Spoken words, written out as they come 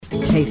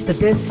Taste the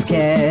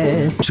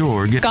biscuit.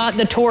 Torg. Got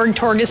the Torg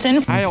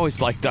Torgeson. I always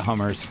like the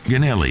Hummers.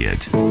 And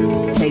Elliott.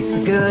 Taste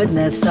the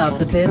goodness of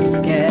the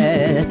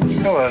biscuit.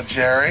 Hello,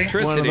 Jerry.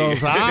 One of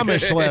those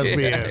Amish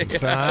lesbians,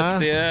 huh?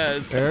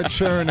 Yes. They're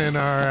churning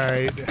all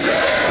right.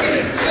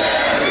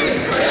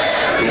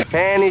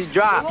 Panties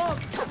drop.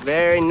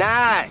 Very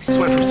nice. This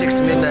went from 6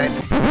 to midnight.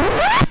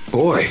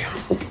 Boy,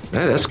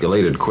 that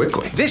escalated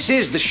quickly. This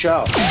is the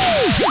show.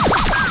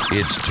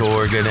 It's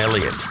Torg and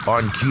Elliott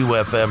on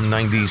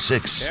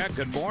QFM96. Yeah,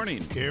 good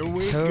morning. Here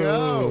we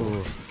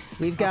go.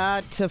 We've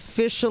got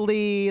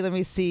officially, let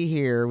me see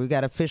here, we've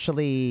got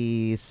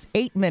officially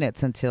 8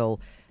 minutes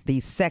until the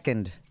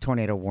second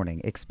tornado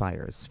warning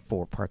expires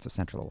for parts of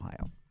central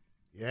Ohio.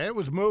 Yeah, it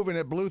was moving.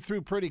 It blew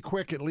through pretty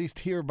quick, at least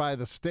here by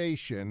the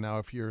station. Now,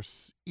 if you're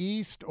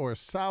east or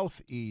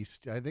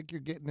southeast, I think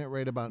you're getting it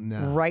right about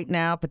now. Right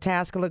now,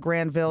 Pataskala,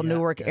 Granville,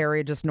 Newark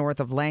area just north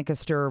of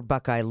Lancaster,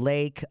 Buckeye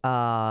Lake.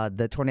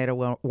 The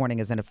tornado warning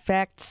is in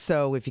effect,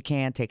 so if you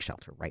can, take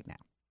shelter right now.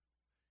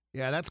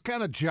 Yeah, that's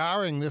kind of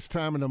jarring this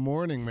time in the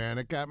morning, man.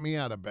 It got me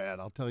out of bed,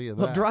 I'll tell you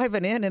that. Well,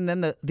 driving in, and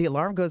then the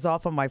alarm goes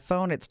off on my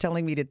phone. It's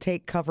telling me to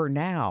take cover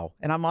now.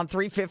 And I'm on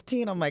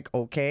 315. I'm like,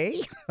 okay.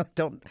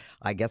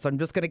 I guess I'm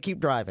just going to keep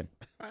driving.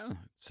 Well,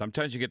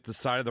 sometimes you get to the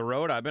side of the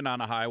road. I've been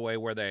on a highway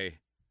where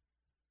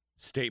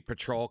state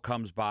patrol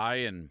comes by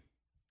and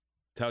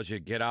tells you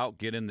to get out,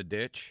 get in the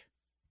ditch.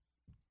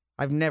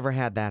 I've never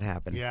had that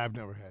happen. Yeah, I've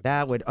never had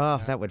that.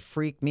 That would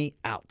freak me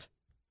out.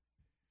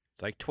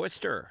 It's like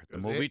Twister. The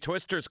movie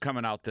Twister's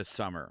coming out this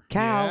summer.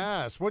 Cow.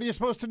 Yes. What are you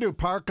supposed to do?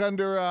 Park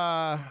under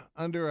a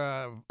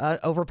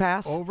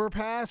overpass?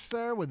 Overpass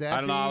there? Would that be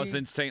I don't know. I was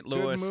in St.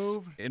 Louis,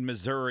 move? in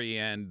Missouri,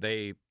 and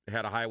they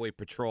had a highway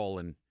patrol,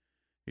 and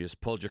you just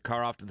pulled your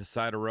car off to the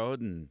side of the road,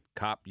 and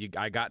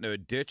I got into a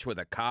ditch with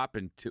a cop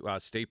and two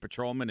state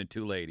patrolmen and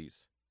two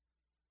ladies.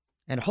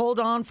 And hold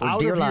on for Out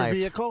dear of life. your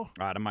vehicle?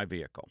 Out of my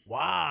vehicle.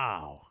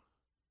 Wow.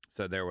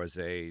 So there was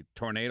a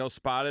tornado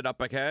spotted up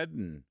ahead,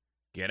 and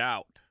get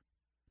out.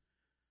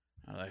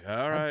 I'm like,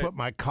 all right. I put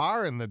my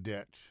car in the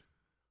ditch.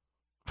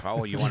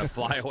 Oh, you want to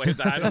fly away with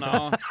that? I don't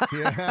know.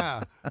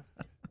 Yeah.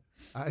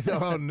 I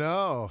don't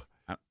know.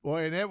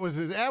 Boy, and that was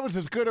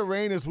as good a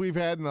rain as we've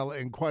had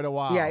in quite a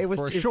while. Yeah, it was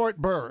for a short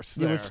burst.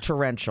 It was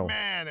torrential.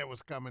 Man, it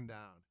was coming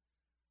down.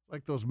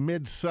 Like those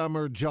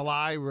midsummer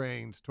July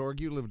rains. Torg,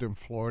 you lived in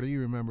Florida.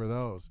 You remember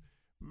those?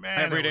 Man,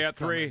 every day at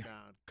 3.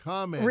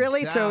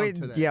 Really? Down So,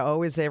 today.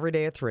 always every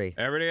day at 3.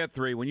 Every day at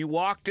 3. When you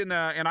walked in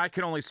and I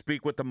can only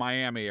speak with the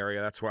Miami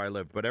area. That's where I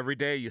live. But every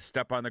day you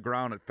step on the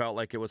ground, it felt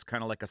like it was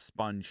kind of like a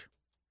sponge.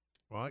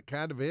 Well, it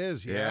kind of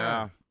is.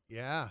 Yeah.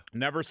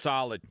 Never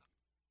solid.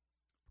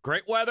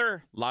 Great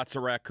weather, lots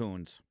of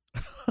raccoons.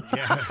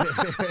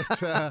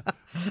 Yeah.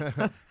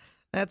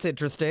 That's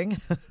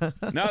interesting.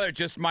 No, they're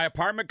just my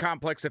apartment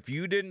complex. If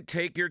you didn't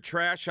take your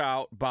trash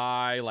out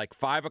by like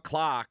 5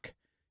 o'clock,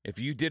 if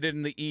you did it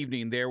in the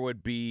evening, there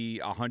would be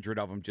 100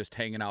 of them just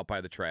hanging out by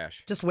the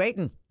trash. Just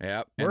waiting.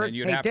 Yep. And then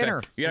you'd have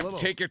dinner. to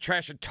take your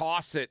trash and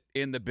toss it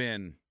in the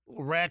bin.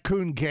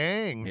 Raccoon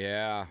gang.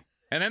 Yeah.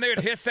 And then they would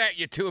hiss at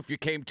you, too, if you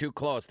came too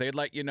close. They'd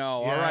let you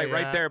know. Yeah, all right, yeah.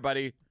 right there,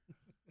 buddy.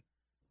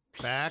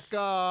 Back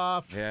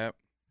off. Yep.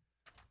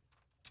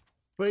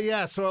 But,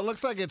 yeah, so it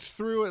looks like it's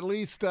through at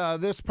least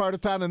this part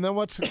of town. And then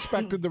what's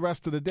expected the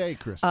rest of the day,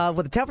 Chris? Well,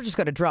 the temperature's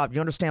going to drop.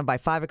 You understand, by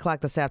 5 o'clock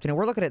this afternoon.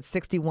 We're looking at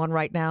 61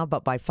 right now,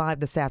 but by 5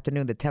 this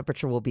afternoon, the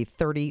temperature will be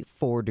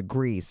 34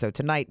 degrees. So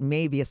tonight,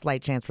 maybe a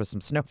slight chance for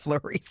some snow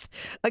flurries.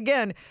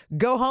 Again,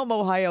 go home,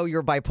 Ohio.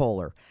 You're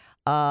bipolar.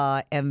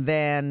 And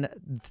then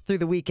through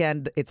the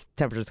weekend,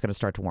 temperature's going to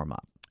start to warm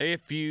up.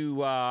 If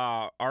you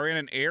are in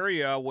an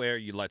area where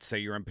let's say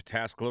you're in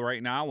Pataskala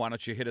right now, why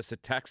don't you hit us a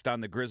text on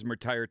the Grismer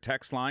Tire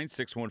text line,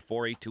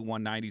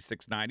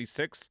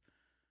 614-821-9696.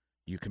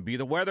 You can be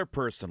the weather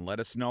person. Let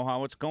us know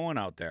how it's going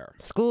out there.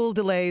 School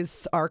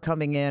delays are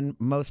coming in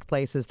most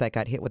places that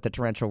got hit with the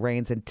torrential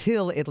rains.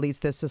 Until at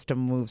least this system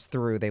moves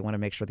through, they want to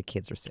make sure the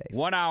kids are safe.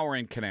 1 hour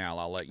in Canal,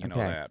 I'll let you know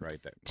that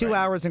right there. 2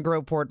 hours in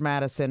Groveport,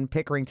 Madison,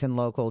 Pickerington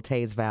Local,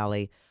 Taze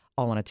Valley,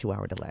 all on a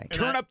 2-hour delay.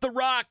 Turn up the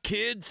rock,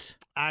 kids.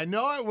 I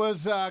know it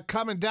was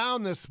coming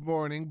down this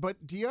morning,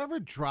 but do you ever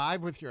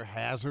drive with your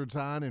hazards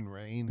on in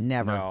rain?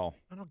 Never. No.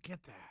 I don't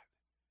get that.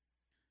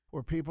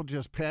 Where people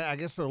just I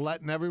guess they're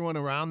letting everyone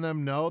around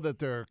them know that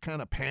they're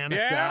kind of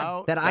panicked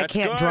out. That I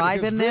can't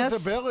drive in this?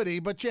 Visibility,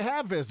 but you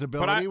have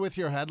visibility with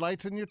your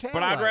headlights and your taillights.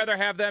 But I'd rather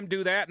have them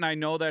do that, and I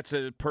know that's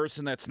a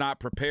person that's not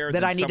prepared.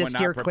 That than I need to someone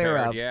steer not clear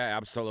prepared. of. Yeah,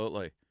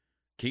 absolutely.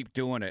 Keep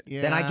doing it.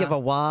 Yeah. Then I give a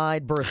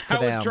wide berth to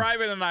them. I was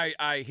driving, and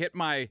I hit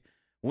my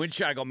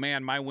windshield. I go,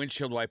 man, my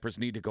windshield wipers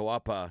need to go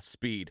up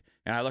speed.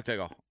 And I looked, I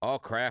go, oh,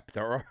 crap,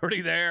 they're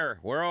already there.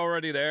 We're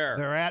already there.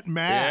 They're at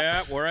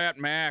max. Yeah, we're at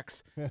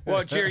max.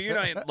 Well, Jerry,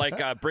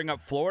 bring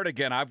up Florida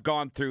again. I've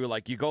gone through,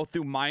 you go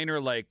through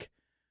minor,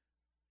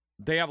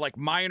 they have,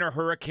 minor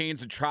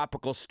hurricanes and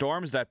tropical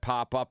storms that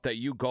pop up that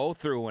you go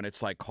through, and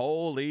it's like,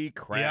 holy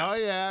crap. Yeah, oh,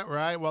 yeah,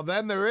 right. Well,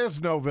 then there is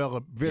no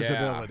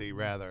visibility,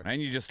 rather. And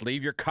you just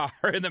leave your car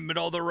in the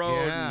middle of the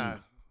road. Yeah.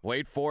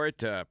 Wait for it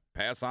to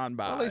pass on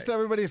by. At least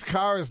everybody's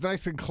car is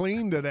nice and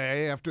clean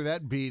today after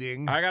that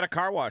beating. I got a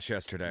car wash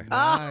yesterday.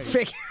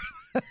 Figure.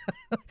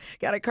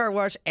 Got a car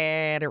wash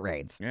and it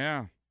rains.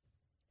 Yeah.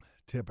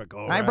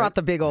 Typical. I right? brought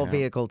the big old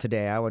vehicle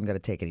today. I wasn't going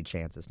to take any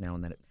chances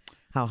knowing that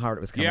how hard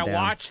it was coming down. Yeah,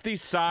 watch the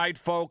side,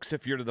 folks.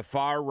 If you're to the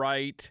far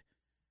right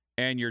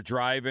and you're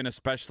driving,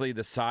 especially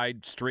the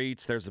side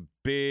streets, there's a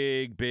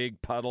big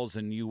puddles,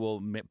 and you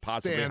will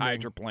possibly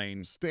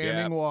hydroplane.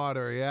 Standing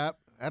water, yep.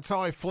 That's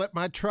how I flipped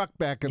my truck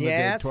back in the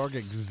day, Torg.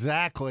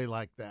 Exactly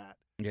like that.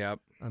 Yep.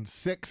 On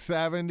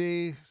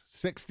 670,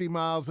 60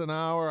 miles an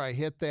hour, I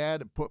hit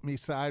that. It put me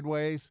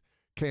sideways,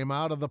 came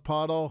out of the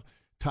puddle,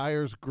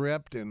 tires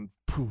gripped, and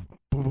boom,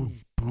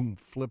 boom, boom,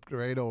 flipped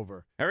right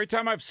over. Every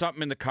time I have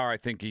something in the car, I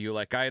think of you.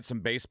 Like, I had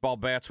some baseball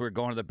bats. We were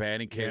going to the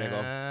batting cage. I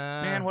go,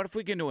 man, what if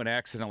we get into an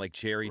accident like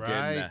Jerry did?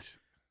 And the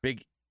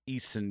big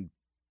Easton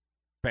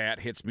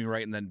bat hits me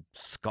right in the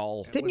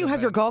skull. Didn't you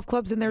have your golf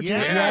clubs in there,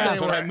 Jerry? Yeah, that's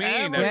what I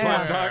mean. That's what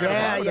I'm talking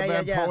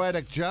about. Yeah.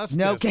 Poetic justice.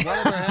 No,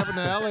 Whatever happened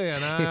to Elliott?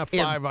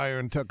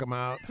 5-iron took him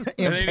out.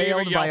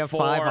 Impaled by a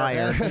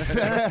 5-iron. 4.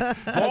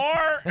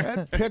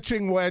 That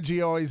pitching wedge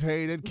he always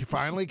hated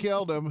finally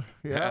killed him.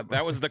 Yeah,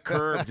 that was the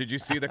curb. Did you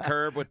see the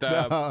curb with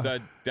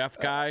the deaf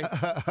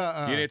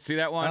guy? You didn't see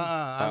that one?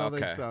 I don't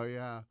think so,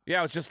 yeah.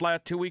 Yeah, it was just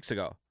 2 weeks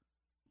ago.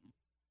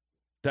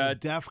 The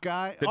deaf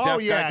guy? The deaf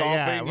guy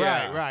golfing?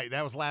 Yeah, right.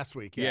 That was last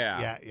week.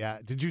 Yeah.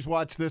 Did you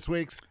watch this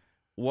week's?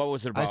 What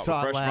was it about? I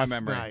saw it last my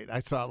memory.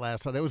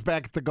 night. It was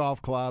back at the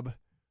golf club.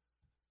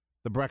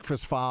 The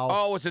breakfast foul.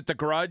 Oh, was it The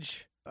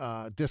Grudge?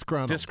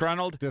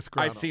 Disgruntled.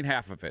 I've seen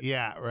half of it.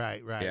 Yeah,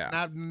 right.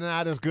 Yeah.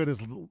 Not as good as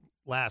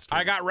last week.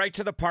 I got right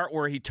to the part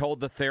where he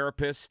told the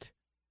therapist,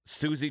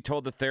 Susie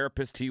told the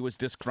therapist he was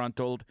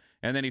disgruntled,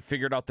 and then he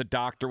figured out the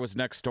doctor was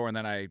next door, and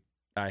then I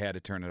had to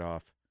turn it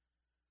off.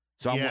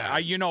 So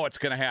you know what's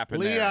going to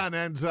happen. Leon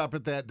ends up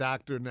at that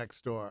doctor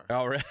next door.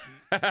 Oh, really?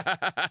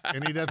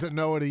 And he doesn't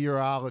know what a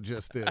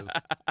urologist is.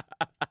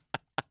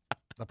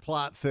 The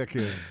plot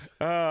thickens.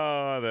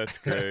 Oh, that's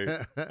great.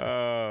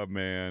 Oh,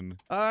 man.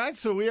 All right,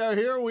 so we are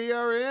here. We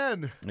are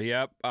in.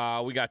 Yep.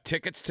 We got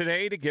tickets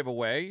today to give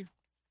away.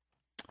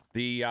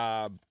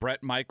 The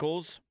Bret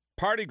Michaels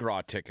Party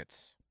Gras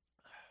tickets.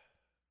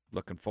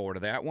 Looking forward to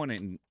that one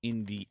in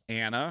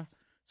Indiana.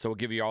 So we'll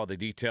give you all the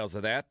details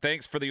of that.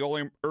 Thanks for the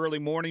early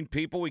morning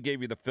people. We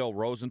gave you the Phil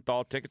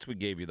Rosenthal tickets. We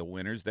gave you the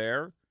winners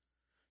there.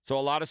 So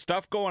a lot of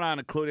stuff going on,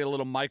 including a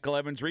little Michael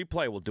Evans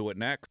replay. We'll do it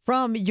next.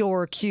 From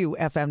your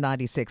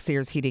QFM96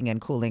 Sears Heating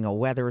and Cooling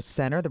Weather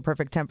Center, the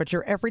perfect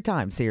temperature every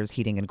time,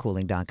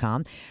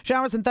 SearsHeatingandCooling.com.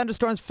 Showers and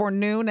thunderstorms for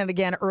noon and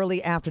again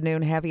early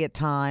afternoon, heavy at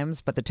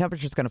times, but the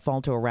temperature is going to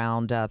fall to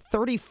around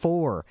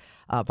 34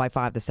 by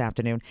 5 this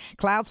afternoon.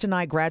 Clouds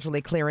tonight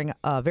gradually clearing,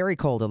 very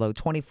cold, a low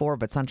 24,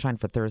 but sunshine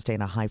for Thursday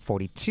and a high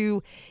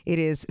 42. It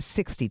is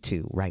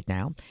 62 right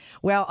now.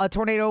 Well, a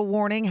tornado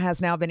warning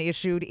has now been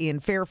issued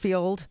in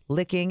Fairfield,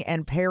 Licking,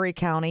 and Perry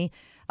County.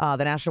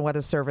 The National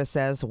Weather Service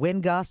says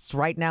wind gusts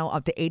right now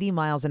up to 80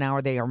 miles an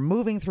hour. They are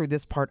moving through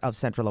this part of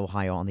central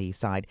Ohio on the east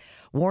side.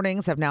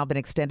 Warnings have now been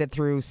extended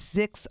through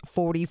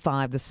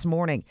 6:45 this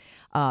morning.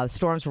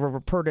 Storms were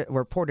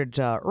reported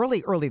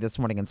early this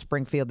morning in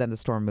Springfield. Then the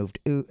storm moved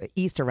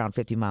east around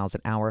 50 miles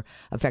an hour,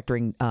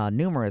 affecting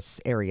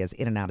numerous areas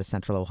in and out of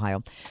central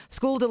Ohio.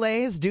 School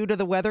delays due to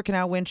the weather.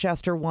 Canal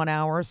Winchester, 1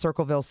 hour.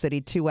 Circleville City,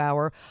 2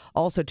 hour.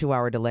 Also 2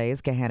 hour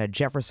delays. Gahanna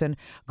Jefferson,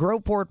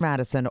 Groveport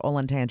Madison,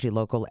 Olentangy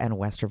Local, and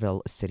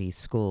Westerville City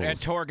Schools.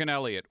 And Torg and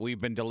Elliott, we've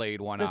been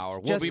delayed 1 hour.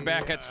 We'll be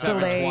back at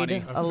 7:20.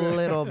 Delayed a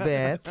little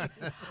bit.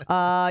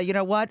 You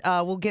know what?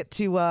 We'll get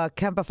to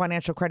Kempa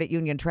Financial Credit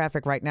Union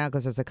traffic right now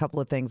because there's a couple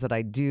of things that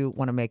I do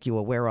want to make you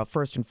aware of.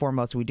 First and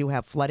foremost, we do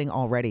have flooding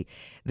already.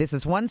 This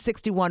is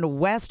 161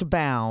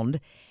 westbound.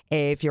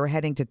 If you're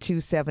heading to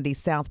 270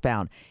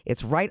 southbound,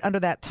 it's right under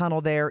that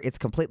tunnel there. It's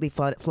completely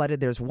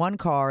flooded. There's one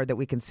car that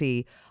we can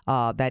see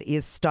that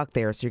is stuck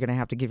there, so you're going to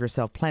have to give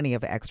yourself plenty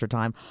of extra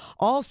time.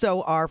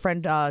 Also, our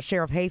friend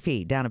Sheriff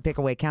Hayfie down in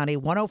Pickaway County,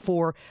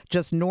 104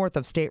 just north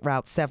of State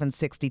Route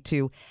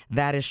 762,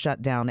 that is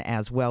shut down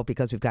as well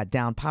because we've got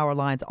down power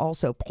lines.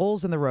 Also,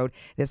 poles in the road.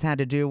 This had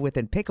to do with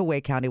in Pickaway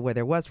County where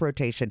there was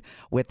rotation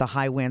with the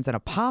high winds and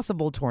a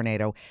possible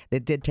tornado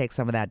that did take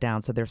some of that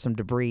down, so there's some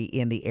debris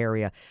in the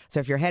area. So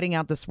if you're heading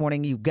out this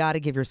morning, you've got to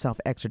give yourself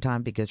extra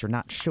time because you're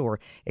not sure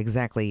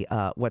exactly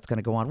what's going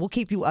to go on. We'll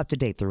keep you up to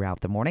date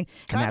throughout the morning.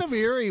 Kind of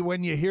eerie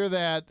when you hear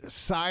that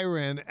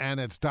siren and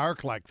it's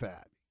dark like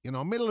that. You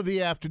know, middle of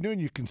the afternoon,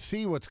 you can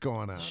see what's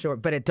going on. Sure,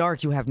 but at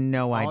dark, you have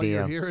no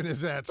idea. All you're hearing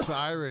is that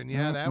siren.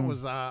 Yeah, that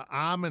was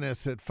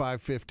ominous at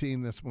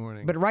 5:15 this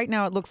morning. But right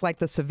now, it looks like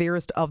the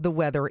severest of the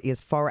weather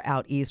is far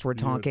out east. We're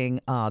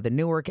talking the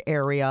Newark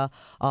area,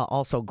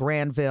 also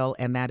Granville,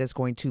 and that is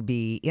going to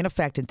be in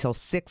effect until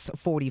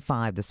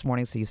 6:45 this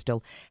morning, so you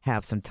still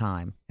have some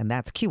time. And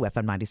that's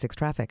QFM96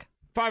 traffic.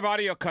 5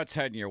 audio cuts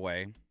heading your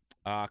way.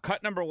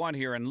 Cut number 1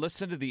 here, and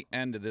listen to the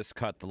end of this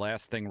cut, the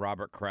last thing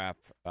Robert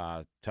Kraft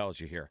tells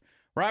you here.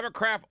 Robert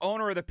Kraft,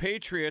 owner of the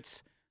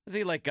Patriots, Is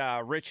he like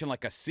rich in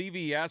like a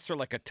CVS or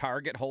like a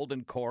Target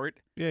holding court?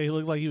 Yeah, he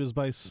looked like he was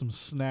by some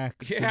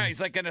snacks. Yeah, he's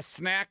like in a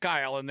snack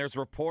aisle, and there's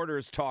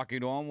reporters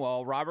talking to him.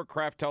 Well, Robert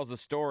Kraft tells a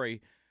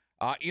story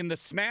in the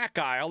snack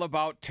aisle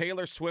about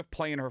Taylor Swift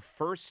playing her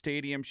first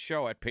stadium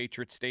show at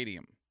Patriot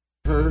Stadium.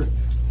 Her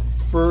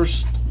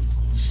first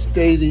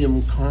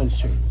stadium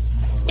concert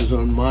was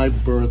on my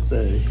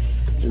birthday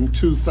in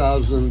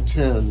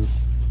 2010,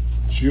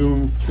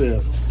 June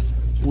 5th.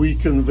 We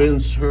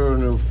convinced her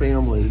and her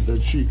family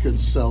that she could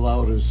sell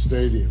out a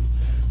stadium.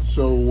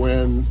 So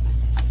when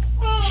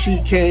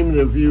she came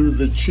to view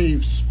the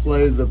Chiefs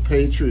play the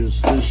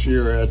Patriots this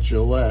year at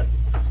Gillette,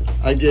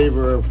 I gave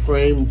her a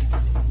framed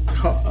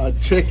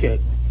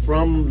ticket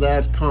from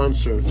that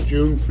concert,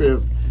 June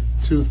 5th,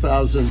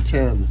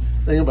 2010.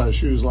 Think about it,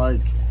 she was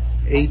like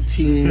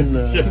 18,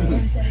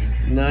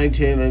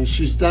 19, and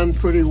she's done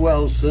pretty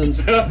well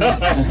since.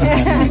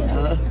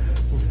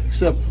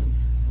 Except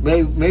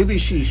maybe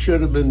she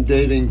should have been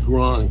dating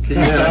Gronk. He's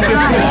better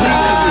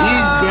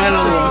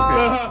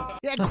looking.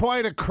 He had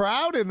quite a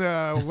crowd in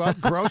the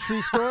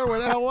grocery store. Where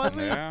the hell was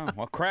he? Yeah,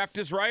 well, Kraft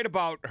is right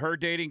about her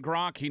dating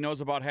Gronk. He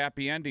knows about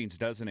happy endings,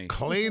 doesn't he?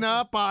 Clean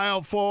up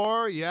aisle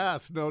 4.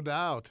 Yes, no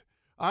doubt.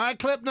 All right,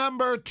 clip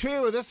number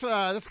 2. This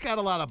got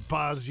a lot of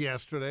buzz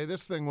yesterday.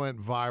 This thing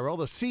went viral.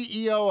 The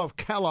CEO of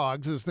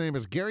Kellogg's, his name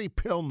is Gary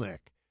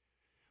Pilnick.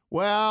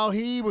 Well,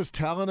 he was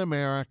telling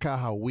America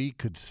how we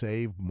could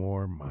save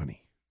more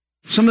money.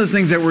 Some of the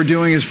things that we're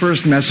doing is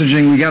first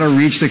messaging. We got to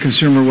reach the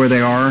consumer where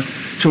they are.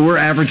 So we're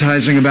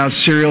advertising about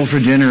cereal for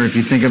dinner. If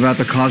you think about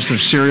the cost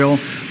of cereal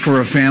for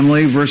a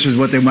family versus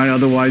what they might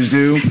otherwise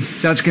do,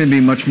 that's going to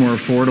be much more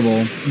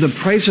affordable. The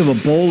price of a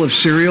bowl of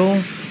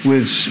cereal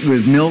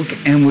with milk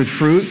and with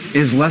fruit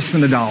is less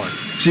than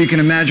 $1. So you can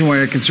imagine why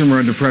a consumer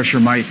under pressure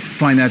might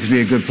find that to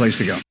be a good place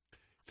to go.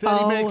 Said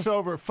he makes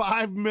over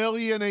 $5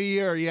 million a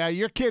year. Yeah,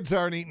 your kids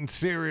aren't eating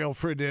cereal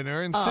for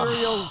dinner, and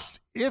cereal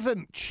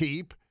isn't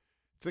cheap.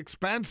 It's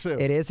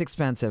expensive. It is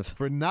expensive.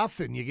 For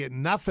nothing. You get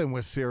nothing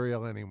with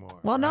cereal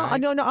anymore. Well,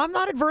 right? no. I'm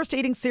not adverse to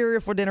eating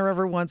cereal for dinner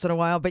every once in a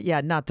while, but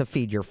yeah, not to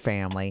feed your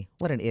family.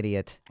 What an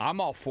idiot.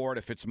 I'm all for it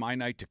if it's my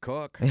night to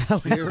cook.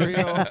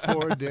 Cereal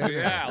for dinner.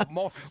 Yeah,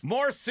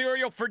 more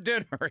cereal for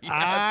dinner. Yes.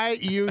 I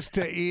used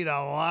to eat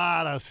a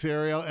lot of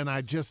cereal, and I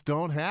just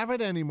don't have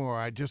it anymore.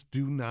 I just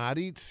do not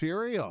eat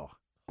cereal.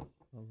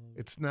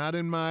 It's not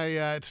in my.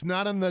 It's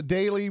not in the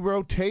daily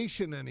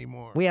rotation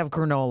anymore. We have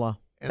granola.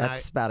 And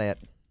That's about it.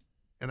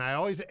 And I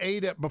always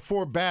ate it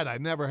before bed. I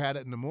never had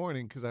it in the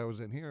morning because I was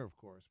in here, of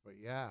course. But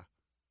yeah.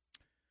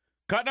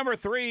 Cut number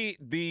 3,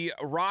 the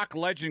Rock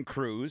Legend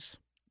Cruise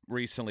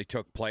recently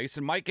took place,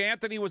 and Mike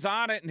Anthony was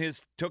on it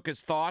and took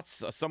his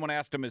thoughts. Someone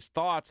asked him his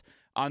thoughts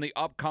on the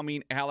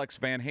upcoming Alex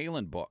Van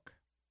Halen book.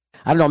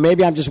 I don't know,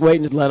 maybe I'm just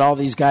waiting to let all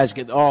these guys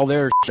get all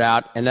their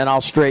out, and then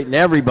I'll straighten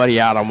everybody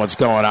out on what's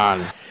going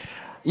on.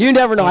 You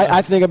never know.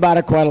 I think about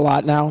it quite a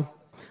lot now.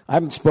 I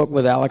haven't spoken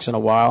with Alex in a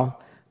while,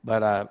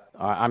 but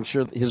I'm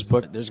sure his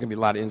book, there's going to be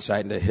a lot of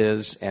insight into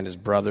his and his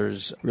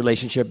brother's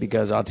relationship,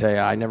 because I'll tell you,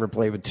 I never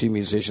played with two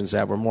musicians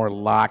that were more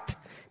locked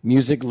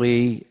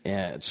musically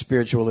and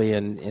spiritually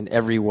and in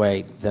every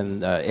way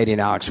than Eddie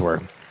and Alex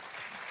were.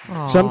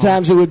 Aww.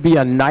 Sometimes it would be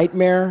a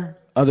nightmare.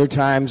 Other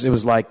times it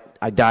was like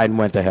I died and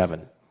went to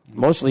heaven.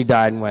 Mostly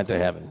died and went to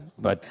heaven.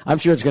 But I'm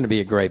sure it's going to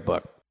be a great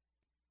book.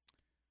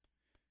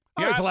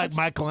 I always like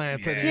Michael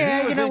Anthony.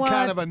 Yeah, he was you know in what?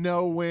 kind of a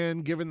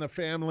no-win, given the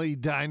family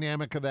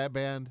dynamic of that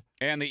band.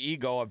 And the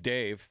ego of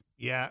Dave.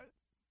 Yeah,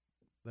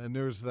 then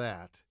there's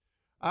that.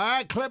 All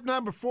right, clip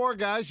number 4,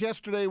 guys.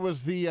 Yesterday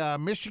was the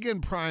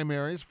Michigan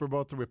primaries for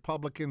both the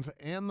Republicans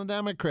and the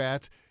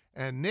Democrats.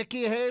 And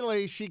Nikki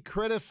Haley, she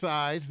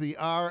criticized the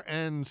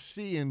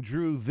RNC and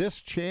drew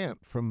this chant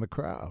from the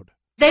crowd.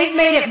 They've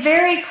made it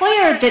very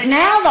clear that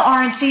now the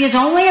RNC is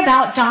only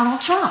about Donald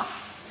Trump.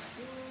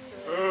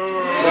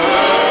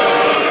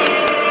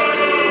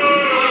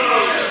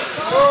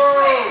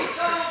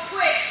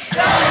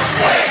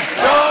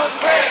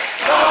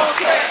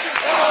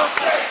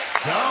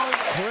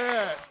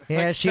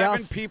 Yeah, like she 7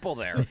 also people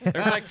there.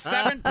 There's like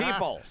 7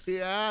 people.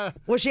 Yeah.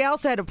 Well, she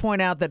also had to point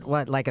out that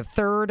like a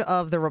third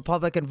of the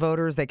Republican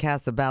voters, they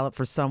cast the ballot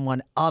for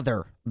someone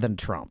other than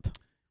Trump.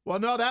 Well,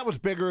 no, that was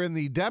bigger in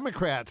the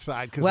Democrat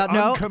side because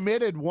no.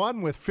 uncommitted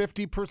won with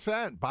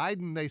 50%.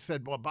 Biden, they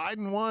said, well,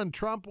 Biden won,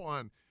 Trump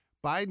won.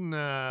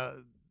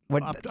 Biden,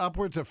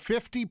 upwards of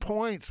 50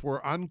 points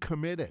were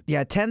uncommitted.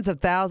 Yeah, tens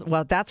of thousands.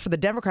 Well, that's for the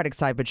Democratic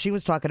side, but she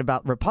was talking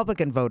about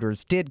Republican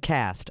voters did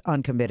cast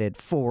uncommitted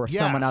for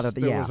someone other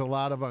than there was a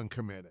lot of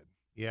uncommitted.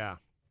 Yeah.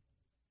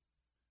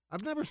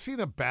 I've never seen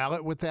a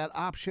ballot with that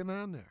option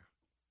on there.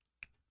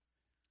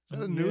 Is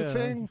that a new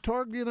thing,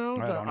 Torg, you know?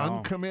 I The don't know.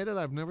 uncommitted?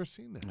 I've never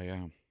seen that.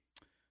 Yeah.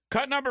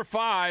 Cut number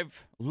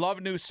 5,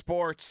 love new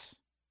sports.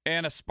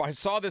 And I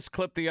saw this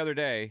clip the other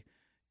day.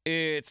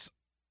 It's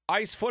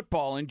ice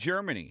football in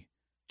Germany.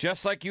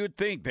 Just like you would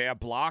think. They have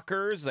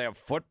blockers, they have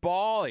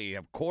football, they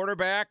have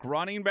quarterback,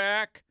 running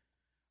back.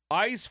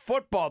 Ice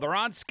football. They're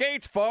on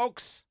skates,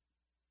 folks.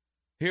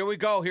 Here we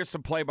go. Here's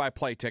some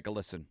play-by-play. Take a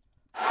listen.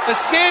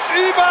 Es geht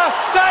über,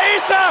 da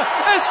ist er,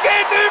 es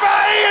geht über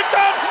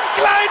Ailton,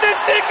 kleines,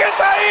 dickes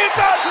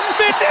Ailton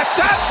mit dem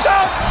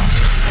Touchdown.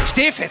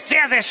 Stehfest,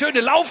 sehr, sehr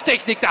schöne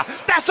Lauftechnik da,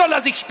 das soll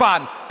er sich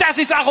sparen, das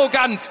ist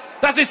arrogant,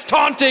 das ist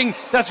Taunting,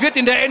 das wird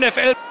in der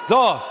NFL.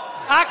 So,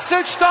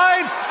 Axel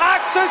Stein,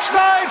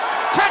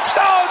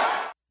 Touchdown.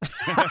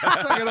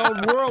 It's like an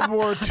old World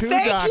War II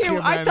Thank you.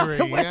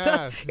 documentary. I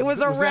thought it was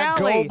a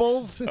rally. That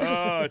Goebbels?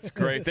 Oh, it's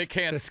great. They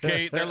can't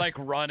skate. They're like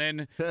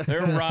running.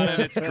 They're running.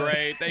 It's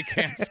great. They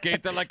can't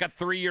skate. They're like a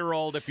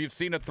 3-year-old. If you've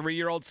seen a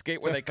 3-year-old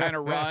skate where they kind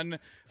of run,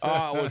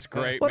 oh, it was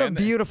great. What man. a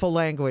beautiful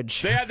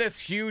language. They had this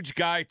huge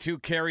guy, to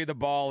carry the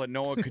ball, and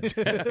no one could.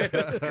 It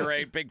was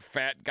great. Big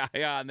fat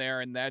guy on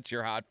there, and that's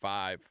your hot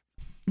 5.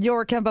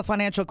 Your Kemba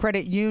Financial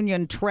Credit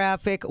Union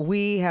traffic.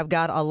 We have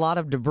got a lot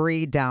of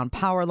debris down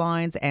power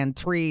lines and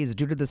trees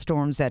due to the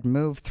storms that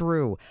moved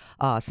through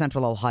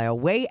central Ohio.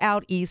 Way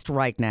out east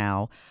right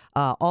now.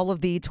 All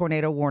of the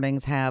tornado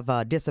warnings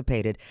have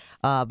dissipated.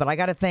 But I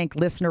got to thank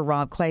listener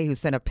Rob Clay, who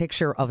sent a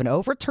picture of an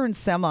overturned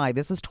semi.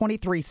 This is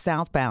 23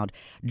 southbound,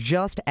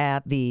 just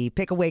at the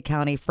Pickaway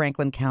County,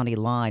 Franklin County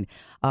line,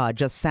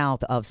 just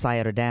south of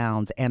Scioto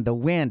Downs. And the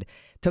wind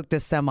took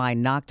this semi,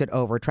 knocked it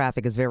over.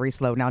 Traffic is very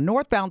slow. Now,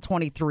 northbound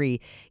 23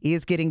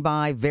 is getting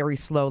by very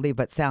slowly,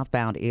 but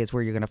southbound is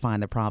where you're going to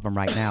find the problem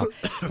right now.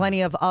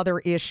 Plenty of other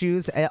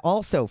issues.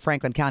 Also,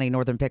 Franklin County,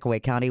 northern Pickaway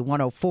County,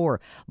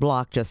 104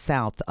 block just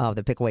south of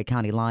the Pickaway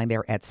County line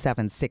there at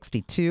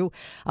 762.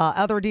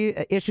 Other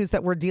issues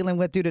that we're dealing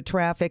with due to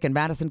traffic in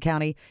Madison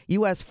County,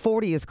 US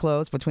 40 is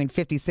closed between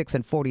 56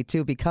 and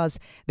 42 because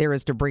there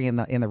is debris in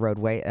the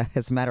roadway.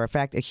 As a matter of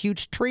fact, a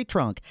huge tree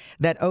trunk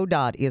that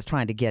ODOT is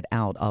trying to get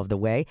out of the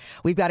way.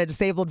 We've got a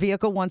disabled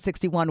vehicle,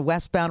 161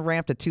 westbound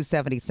ramp to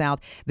 270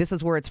 south. This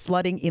is where it's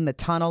flooding in the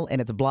tunnel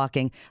and it's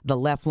blocking the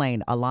left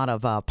lane. A lot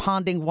of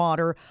ponding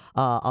water,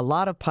 a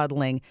lot of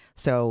puddling.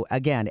 So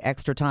again,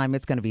 extra time.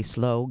 It's going to be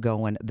slow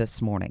going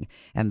this morning.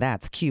 And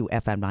that's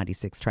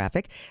QFM96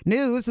 traffic.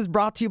 News is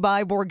brought to you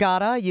by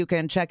Borgata. You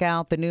can check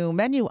out the new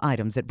menu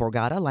items at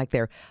Borgata, like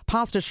their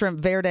pasta shrimp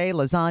verde,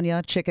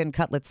 lasagna, chicken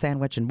cutlet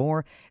sandwich, and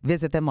more.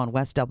 Visit them on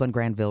West Dublin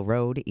Granville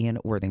Road in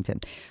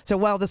Worthington. So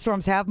while the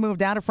storms have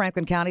moved out of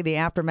Franklin County, the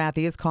aftermath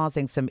is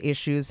causing some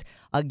issues.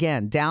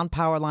 Again, down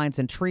power lines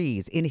and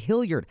trees in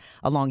Hilliard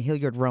along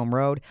Hilliard-Rome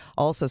Road.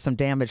 Also some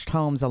damaged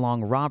homes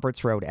along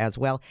Roberts Road as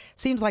well.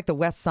 Seems like the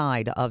west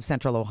side of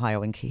central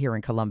Ohio and here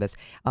in Columbus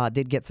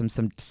did get some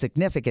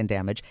significant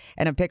damage.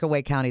 And in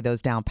Pickaway County,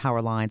 those down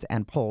power lines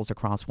and poles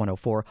across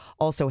 104.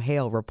 Also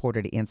hail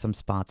reported in some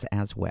spots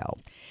as well.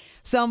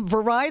 Some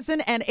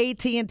Verizon and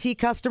AT&T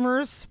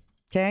customers.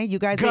 Okay, you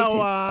guys. Go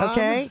on.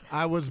 Okay,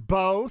 I was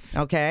both.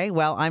 Okay,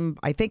 well,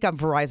 I think I'm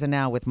Verizon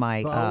now with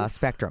my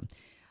Spectrum.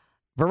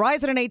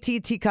 Verizon and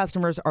AT&T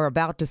customers are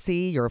about to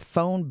see your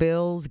phone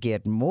bills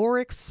get more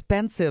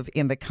expensive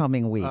in the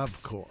coming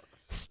weeks. Of course.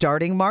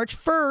 Starting March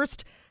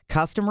 1st,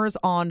 customers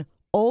on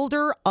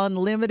older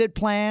unlimited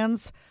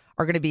plans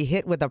are going to be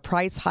hit with a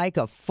price hike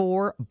of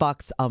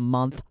 $4 a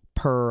month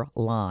per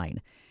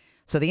line.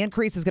 So the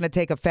increase is going to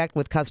take effect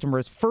with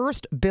customers'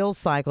 first bill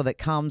cycle that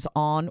comes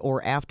on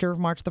or after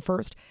March the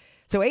 1st.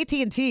 So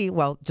AT&T,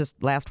 well,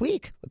 just last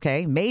week,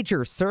 okay,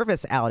 major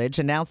service outage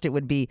announced it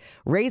would be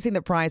raising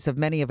the price of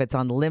many of its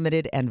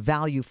unlimited and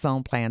value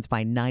phone plans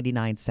by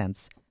 99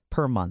 cents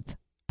per month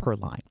per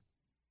line.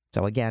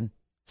 So again,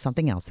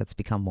 something else that's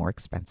become more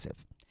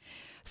expensive.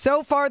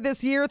 So far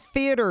this year,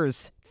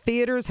 theaters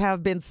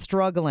have been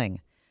struggling,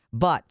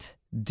 but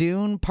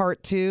Dune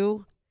Part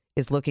 2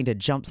 is looking to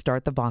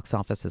jumpstart the box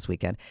office this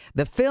weekend.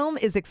 The film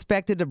is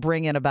expected to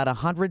bring in about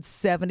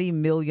 $170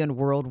 million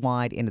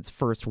worldwide in its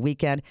first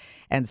weekend,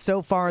 and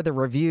so far the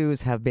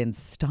reviews have been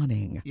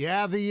stunning.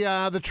 Yeah,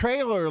 the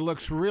trailer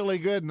looks really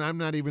good, and I'm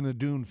not even a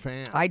Dune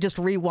fan. I just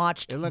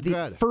rewatched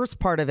the first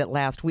part of it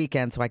last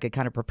weekend so I could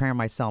kind of prepare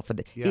myself for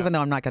even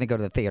though I'm not going to go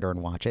to the theater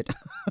and watch it.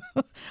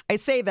 I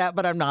say that,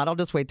 but I'm not. I'll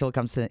just wait till it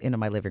comes into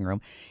my living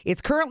room.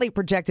 It's currently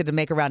projected to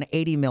make around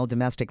 $80 million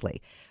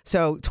domestically.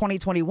 So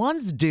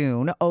 2021's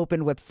Dune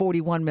opened with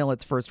 $41 million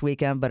its first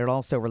weekend, but it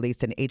also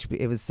released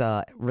it was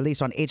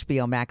released on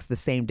HBO Max the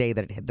same day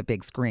that it hit the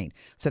big screen.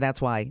 So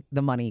that's why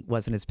the money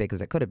wasn't as big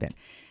as it could have been.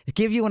 To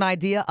give you an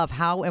idea of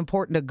how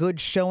important a good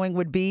showing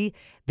would be,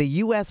 the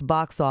U.S.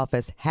 box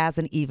office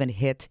hasn't even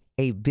hit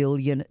 $1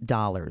 billion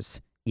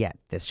yet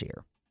this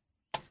year.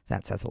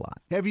 That says a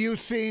lot. Have you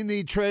seen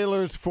the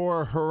trailers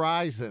for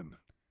Horizon?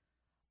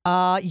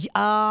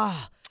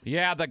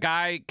 Yeah, the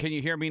guy, can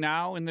you hear me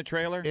now in the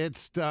trailer?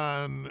 It's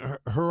done.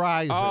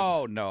 Horizon.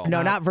 Oh, no.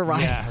 No, not Verizon.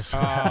 Yes.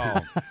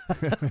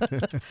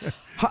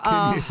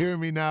 Can you hear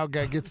me now?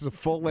 Guy gets the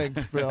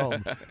full-length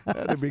film.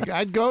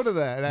 I'd go to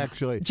that,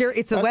 actually. Jerry,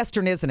 it's a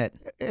Western, isn't it?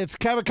 It's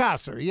Kevin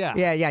Costner, yeah.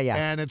 Yeah.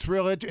 And it's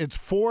it's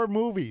 4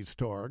 movies,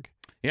 Torg.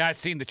 Yeah, I've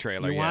seen the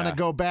trailer. You want to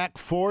go back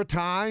 4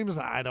 times?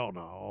 I don't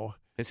know.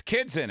 His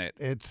kid's in it.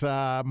 It's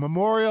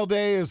Memorial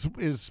Day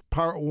is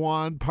part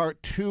 1.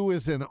 Part 2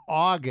 is in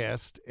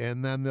August,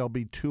 and then there'll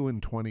be 2 in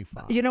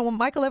 25. You know,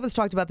 Michael Evans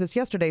talked about this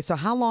yesterday. So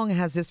how long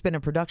has this been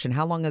in production?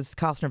 How long has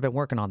Costner been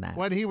working on that?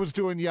 When he was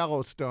doing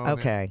Yellowstone,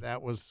 Okay.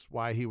 that was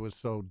why he was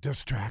so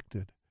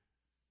distracted.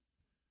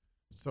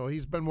 So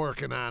he's been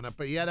working on it.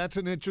 But yeah, that's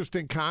an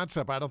interesting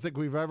concept. I don't think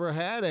we've ever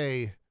had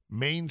a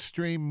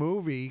mainstream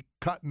movie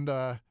cut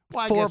into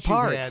 4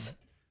 parts. Had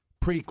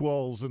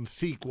prequels and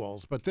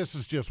sequels, but this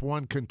is just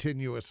one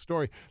continuous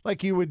story,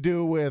 like you would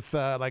do with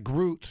like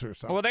Roots or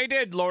something. Well, they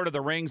did Lord of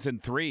the Rings in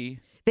 3.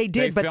 They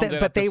did, they but filmed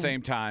it at the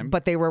same time.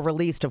 But they were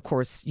released, of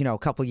course, a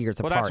couple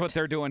years Well, apart. that's what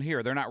they're doing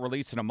here. They're not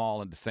releasing them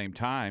all at the same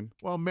time.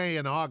 Well, May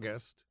and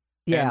August.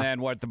 Yeah. And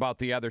then what about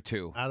the other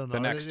 2? I don't know. The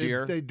next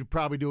year? They'd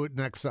probably do it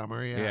next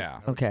summer, yeah. Yeah.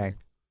 Okay.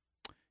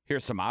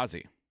 Here's some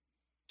Ozzy.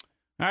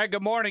 All right,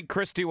 good morning.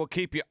 Christy will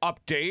keep you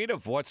updated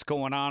of what's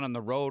going on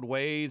the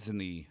roadways and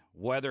the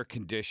weather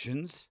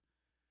conditions.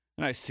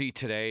 And I see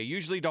today,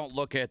 usually don't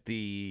look at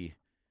the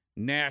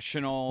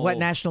national... What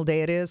national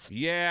day it is?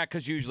 Yeah,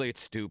 because usually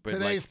it's stupid.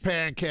 Today's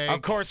pancake.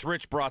 Of course,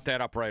 Rich brought that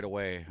up right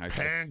away.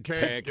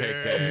 Pancake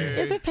day.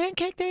 Is it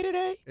Pancake Day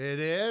today? It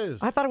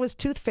is. I thought it was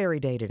Tooth Fairy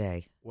Day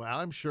today. Well,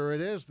 I'm sure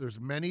it is. There's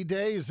many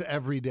days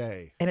every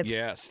day. And it's,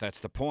 yes, that's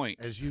the point.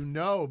 As you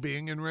know,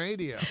 being in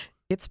radio.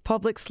 It's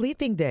Public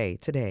Sleeping Day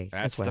today.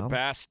 That's as well. the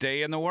best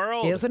day in the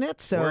world. Isn't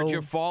it? So where'd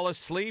you fall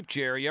asleep,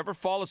 Jerry? You ever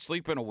fall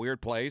asleep in a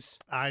weird place?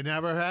 I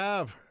never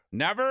have.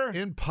 Never?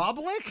 In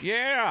public?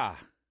 Yeah.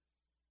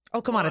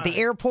 Oh, come on. At the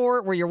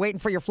airport where you're waiting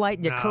for your flight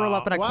and you curl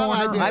up in a Well,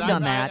 corner? I've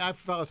done that. I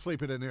fell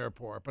asleep at an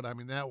airport, but I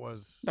mean, that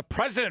was... The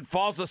president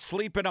falls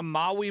asleep in a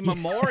Maui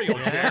memorial,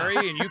 Jerry,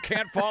 and you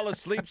can't fall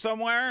asleep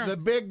somewhere? The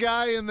big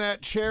guy in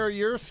that chair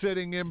you're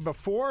sitting in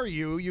before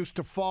you used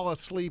to fall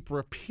asleep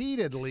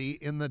repeatedly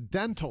in the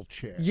dental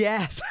chair.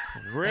 Yes.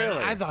 Really?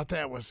 And I thought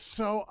that was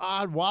so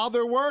odd while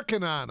they're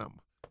working on him.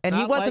 And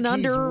Not he wasn't like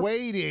under he's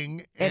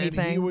waiting, anything.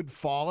 and he would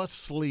fall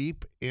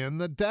asleep in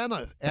the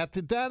dentist at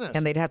the dentist.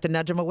 And they'd have to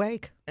nudge him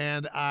awake.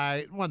 And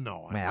I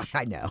know.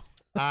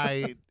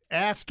 I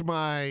asked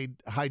my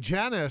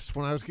hygienist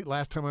when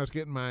last time I was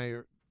getting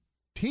my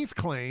teeth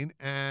cleaned,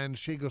 and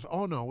she goes,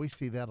 "Oh no, we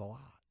see that a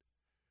lot,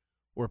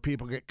 where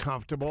people get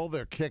comfortable,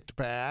 they're kicked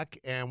back,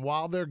 and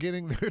while they're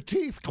getting their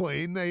teeth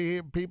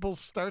cleaned, people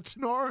start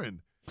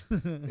snoring."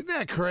 Isn't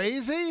that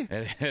crazy?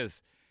 It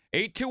is.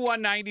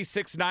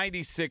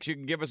 821-9696. You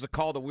can give us a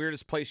call, the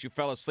weirdest place you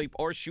fell asleep,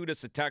 or shoot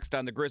us a text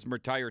on the Grismer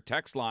Tire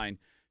text line,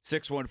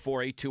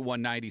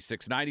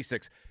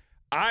 614-821-9696.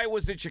 I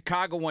was in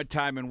Chicago one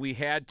time, and we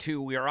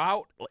were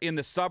out in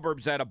the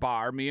suburbs at a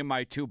bar, me and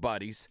my 2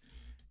 buddies,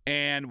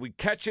 and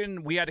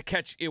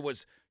it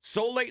was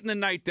so late in the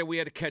night that we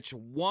had to catch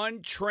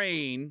one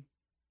train,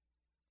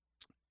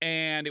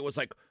 and it was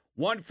like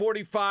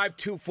 1:45,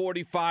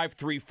 2:45,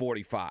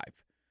 3:45.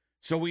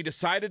 So we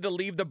decided to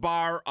leave the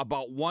bar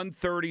about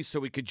 1:30 so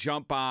we could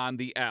jump on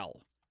the L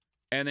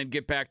and then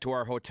get back to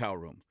our hotel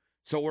room.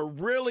 So we're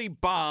really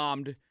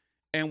bombed,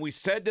 and we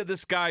said to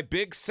this guy,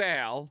 Big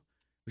Sal,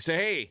 we say,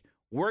 "Hey,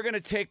 we're going to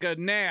take a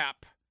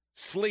nap,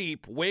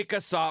 sleep, wake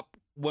us up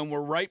when we're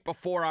right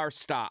before our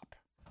stop."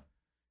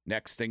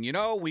 Next thing you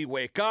know, we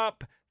wake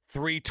up,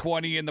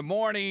 3:20 in the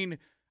morning.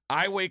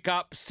 I wake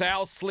up,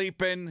 Sal's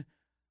sleeping.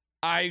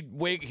 I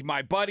wake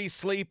my buddy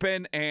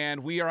sleeping,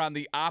 and we are on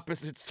the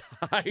opposite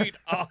side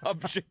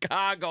of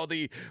Chicago.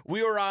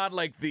 We were on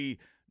like the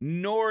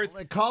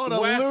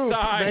northwest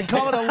side. They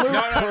call it a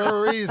loop for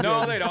a reason.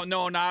 No, they don't.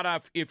 No,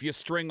 not if you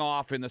string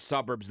off in the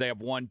suburbs. They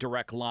have one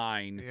direct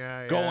line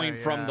going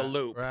from the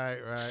loop.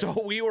 Right.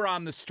 So we were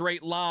on the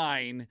straight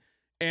line,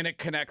 and it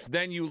connects.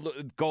 Then you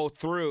go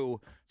through.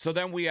 So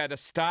then we had to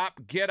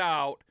stop, get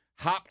out,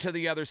 hop to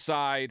the other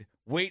side,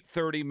 wait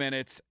 30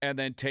 minutes, and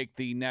then take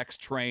the next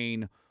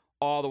train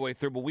all the way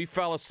through. But we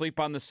fell asleep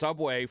on the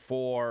subway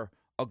for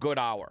a good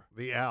hour.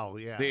 The L,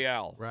 yeah. The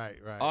L. Right.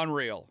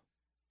 Unreal.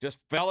 Just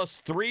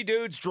fellas, 3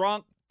 dudes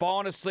drunk,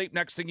 falling asleep.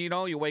 Next thing you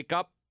know, you wake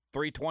up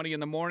 3:20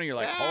 in the morning. You're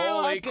like,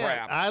 holy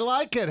crap. I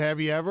like it.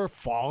 Have you ever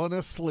fallen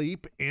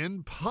asleep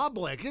in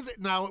public?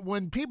 Now,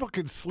 when people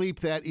can sleep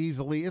that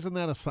easily, isn't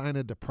that a sign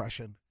of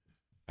depression?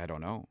 I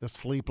don't know. To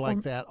sleep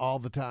like that all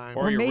the time.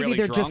 Or maybe really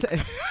they're drunk.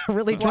 just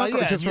really drunk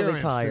or just really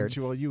tired.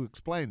 Well, you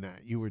explained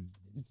that. You were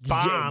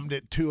bombed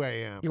at 2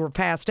 a.m. You were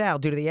passed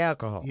out due to the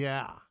alcohol.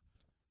 Yeah.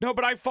 No,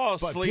 but I fall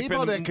But asleep.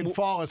 people that can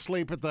fall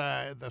asleep at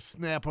the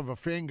snap of a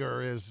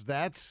finger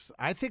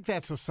I think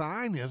that's a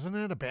sign, isn't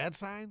it? A bad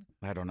sign?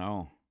 I don't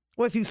know.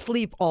 Well, if you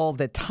sleep all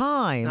the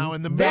time, Now,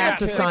 in the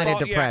that's a military- sign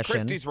of Yeah, depression.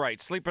 Christy's right.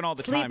 Sleeping all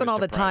the time. Sleeping all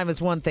the time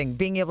is one thing.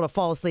 Being able to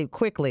fall asleep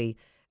quickly,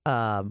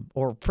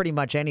 or pretty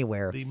much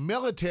anywhere. The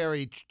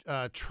military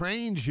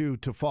trains you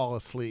to fall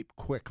asleep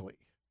quickly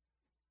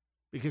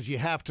because you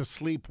have to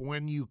sleep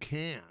when you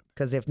can.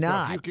 Because if So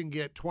not, if you can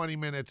get 20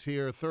 minutes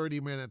here, 30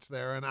 minutes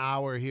there, an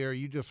hour here,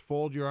 you just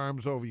fold your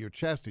arms over your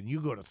chest and you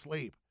go to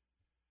sleep.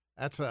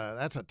 That's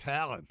a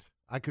talent.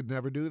 I could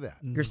never do that.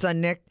 your son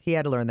Nick, he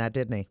had to learn that,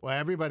 didn't he? Well,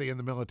 everybody in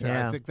the military,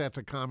 Yeah. I think that's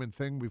a common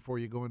thing before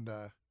you go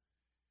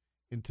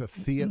into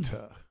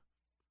theater.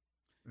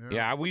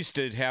 Yeah, we used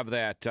to have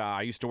that.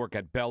 I used to work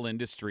at Bell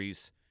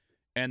Industries,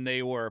 and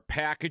they were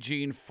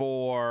packaging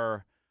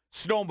for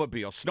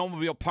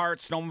snowmobile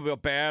parts,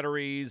 snowmobile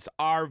batteries,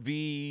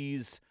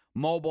 RVs,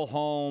 mobile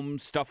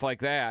homes, stuff like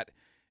that.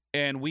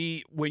 And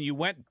when you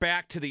went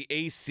back to the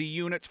AC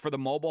units for the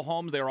mobile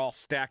homes, they were all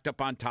stacked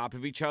up on top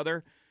of each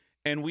other.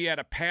 And we had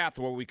a path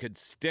where we could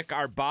stick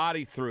our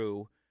body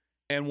through.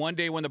 And one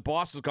day when the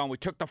boss was gone, we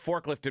took the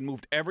forklift and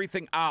moved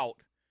everything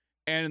out.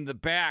 And in the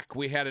back,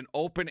 we had an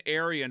open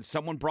area, and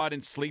someone brought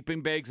in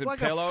sleeping bags and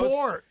pillows. Like a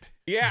fort.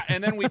 Yeah,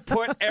 and then we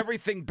put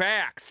everything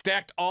back,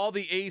 stacked all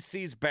the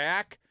ACs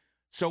back.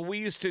 So we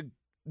used to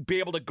be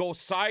able to go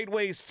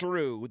sideways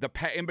through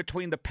in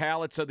between the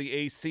pallets of the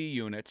AC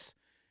units,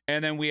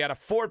 and then we had a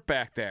fort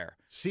back there.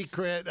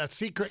 A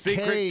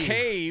secret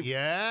cave.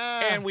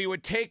 Yeah. And we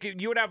would take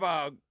it. You would have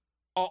a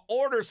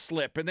order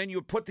slip, and then you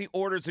would put the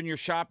orders in your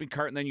shopping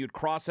cart, and then you'd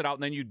cross it out,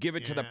 and then you'd give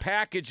it to the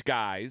package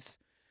guys,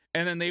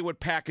 and then they would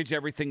package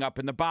everything up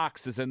in the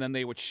boxes, and then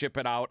they would ship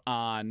it out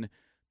on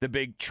the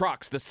big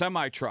trucks, the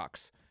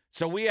semi-trucks.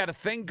 So we had a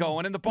thing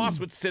going, and the boss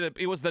would sit up.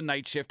 It was the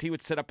night shift. He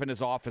would sit up in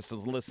his office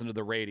and listen to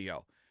the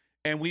radio.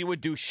 And we would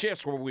do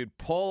shifts where we'd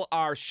pull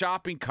our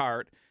shopping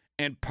cart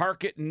and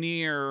park it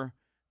near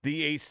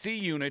the AC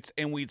units,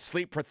 and we'd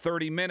sleep for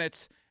 30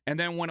 minutes. And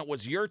then when it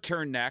was your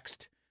turn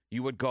next,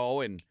 you would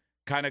go and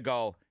kind of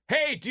go,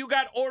 hey, do you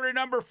got order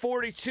number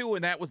 42?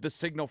 And that was the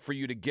signal for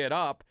you to get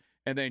up.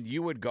 And then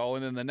you would go,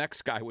 and then the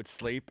next guy would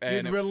sleep.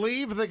 And you'd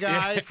relieve the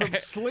guy from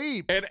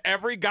sleep. And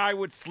every guy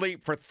would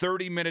sleep for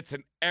 30 minutes,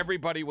 and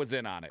everybody was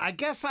in on it. I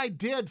guess I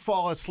did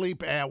fall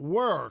asleep at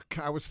work.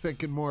 I was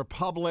thinking more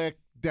public,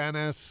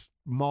 dentist,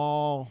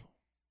 mall.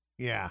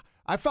 Yeah.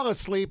 I fell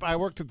asleep. I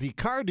worked at the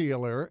car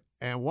dealer,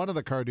 and one of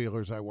the car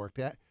dealers I worked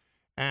at.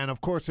 And, of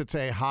course, it's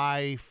a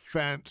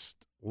high-fenced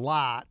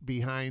lot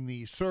behind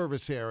the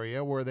service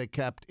area where they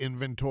kept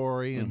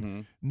inventory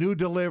and new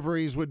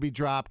deliveries would be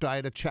dropped. I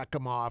had to check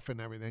them off and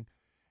everything.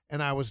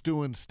 And I was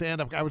doing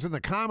stand-up. I was in the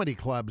comedy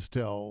clubs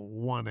till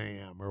 1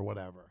 a.m. or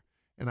whatever.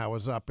 And I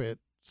was up at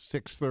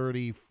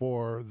 6:30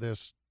 for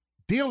this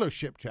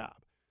dealership job.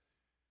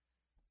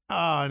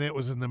 Oh, and it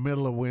was in the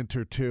middle of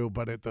winter, too,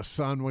 but the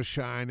sun was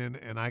shining,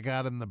 and I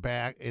got in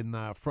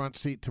the front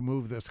seat to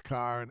move this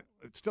car, and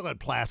it still had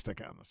plastic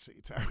on the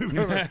seats, I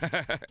remember.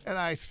 And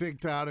I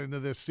sinked out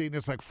into this seat, and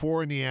it's like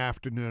 4 p.m,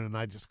 and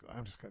I'm just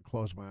going to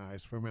close my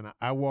eyes for a minute.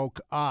 I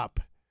woke up.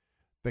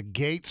 The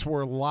gates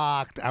were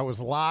locked. I was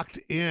locked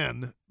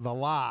in the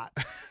lot.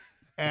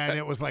 And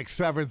it was like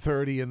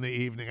 7:30 in the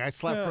evening. I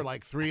slept for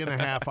like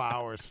 3.5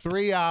 hours,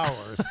 3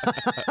 hours.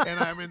 And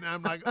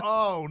I'm like,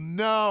 oh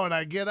no. And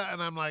I get up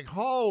and I'm like,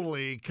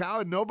 holy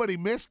cow, nobody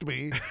missed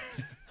me.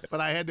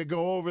 But I had to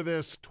go over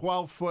this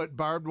 12-foot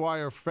barbed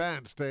wire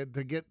fence to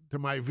get to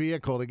my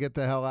vehicle to get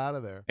the hell out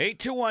of there.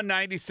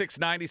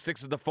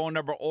 821-9696 is the phone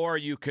number, or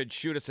you could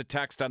shoot us a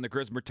text on the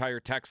Grismer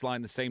Tire text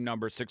line, the same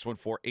number,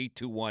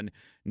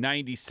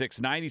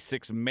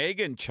 614-821-9696.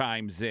 Megan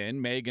chimes in.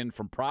 Megan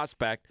from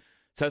Prospect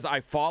says,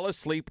 I fall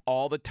asleep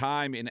all the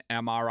time in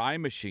MRI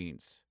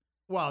machines.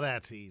 Well,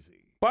 that's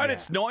easy. But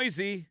it's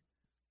noisy.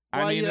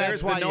 Well, I mean,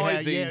 there's the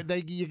noisy.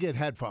 You get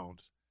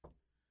headphones.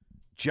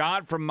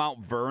 John from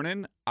Mount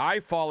Vernon, I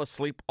fall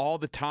asleep all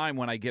the time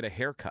when I get a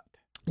haircut.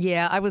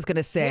 Yeah, I was going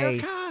to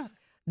say,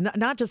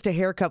 not just a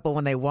haircut, but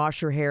when they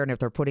wash your hair and if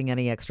they're putting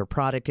any extra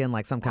product in,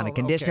 like some kind of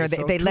conditioner, okay,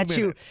 so they let 2 minutes.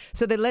 you.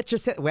 So they let you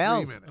sit.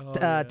 Well,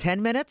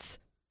 10 minutes.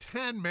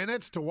 10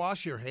 minutes to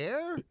wash your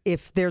hair?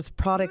 If there's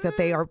product that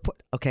they are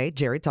okay,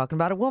 Jerry, talking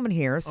about a woman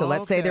here. So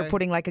let's say they're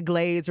putting like a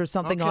glaze or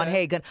something on.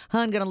 Hey,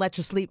 hun, gonna let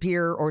you sleep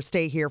here or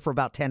stay here for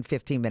about 10,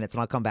 15 minutes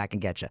and I'll come back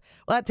and get you.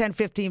 Well, that 10,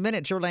 15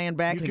 minutes, you're laying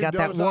back and you got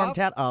that warm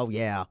towel. Oh,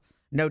 yeah.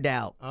 No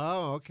doubt.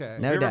 Oh, okay.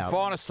 No doubt. You ever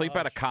fallen asleep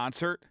at a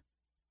concert?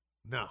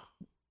 No.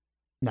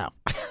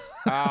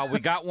 We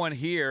got one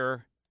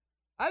here.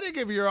 I think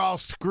if you're all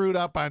screwed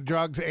up on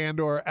drugs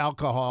and or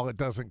alcohol, it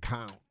doesn't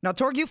count. Now,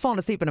 Torg, you've fallen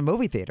asleep in a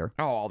movie theater.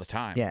 Oh, all the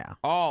time. Yeah.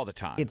 All the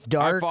time. It's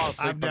dark.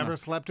 I've never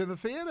slept in a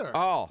theater.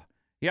 Oh,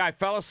 yeah. I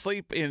fell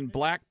asleep in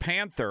Black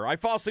Panther. I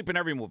fall asleep in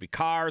every movie.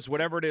 Cars,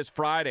 whatever it is,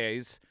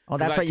 Fridays. Oh,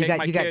 that's right.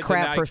 You got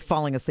crap for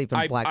falling asleep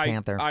in Black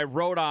Panther. I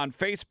wrote on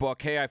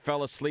Facebook, hey, I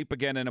fell asleep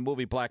again in a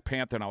movie, Black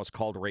Panther, and I was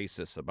called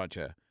racist.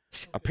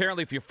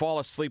 Apparently, if you fall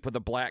asleep with a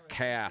black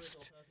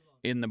cast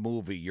in the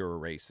movie, you're a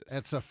racist.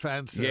 That's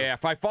offensive. Yeah,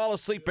 if I fall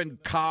asleep in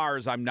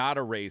Cars, I'm not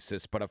a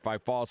racist. But if I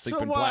fall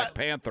asleep in Black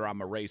Panther,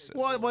 I'm a racist.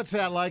 What's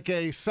that, like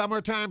a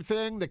summertime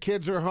thing? The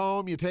kids are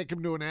home. You take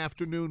them to an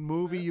afternoon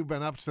movie. You've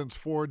been up since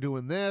 4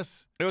 doing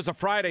this. It was a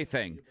Friday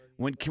thing.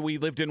 When we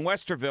lived in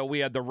Westerville, we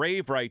had the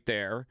rave right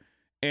there.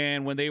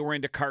 And when they were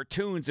into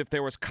cartoons, if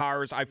there was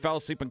Cars, I fell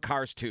asleep in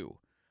Cars 2.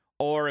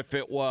 Or if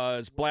it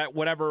was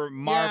whatever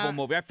Marvel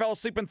movie, I fell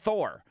asleep in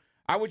Thor.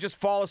 I would just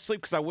fall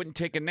asleep because I wouldn't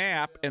take a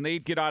nap, and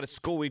they'd get out of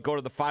school. We'd go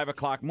to the 5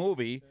 o'clock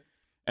movie,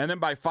 and then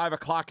by 5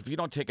 o'clock, if you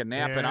don't take a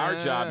nap in our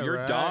job,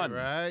 you're done.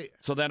 Right.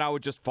 So then I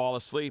would just fall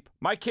asleep.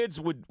 My kids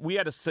we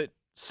had to sit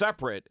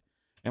separate,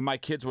 and my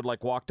kids would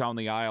like walk down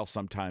the aisle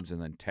sometimes and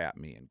then tap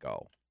me and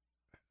go.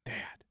 Dad,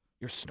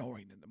 you're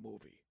snoring in the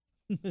movie.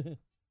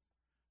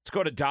 Let's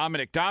go to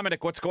Dominic.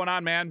 Dominic, what's going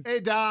on, man? Hey,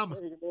 Dom.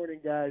 Hey, good morning,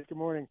 guys. Good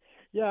morning.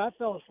 Yeah, I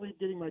fell asleep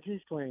getting my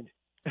teeth cleaned.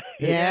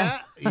 Yeah.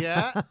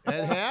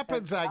 It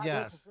happens, I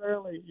guess.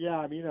 Yeah,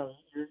 I mean,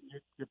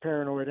 you're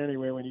paranoid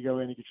anyway when you go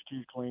in to get your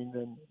teeth cleaned,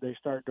 and they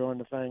start doing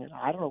the thing. And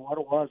I don't know what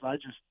it was. I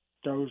just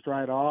dozed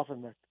right off,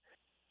 and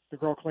the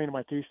girl cleaning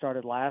my teeth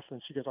started laughing.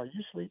 She goes, "Are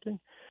you sleeping?"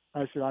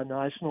 I said, "I know.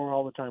 I snore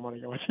all the time when I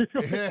get my teeth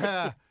cleaned."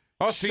 Yeah.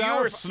 Oh, so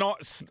you were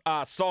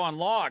sawing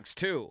logs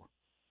too?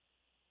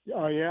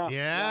 Oh yeah.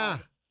 Yeah.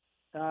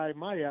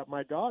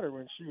 My daughter,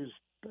 when she was,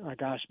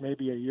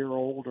 maybe a year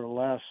old or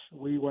less,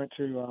 we went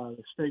to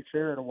the state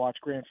fair to watch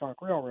Grand Funk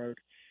Railroad,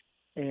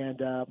 and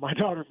my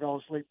daughter fell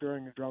asleep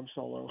during the drum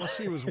solo. Well,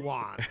 she was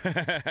one.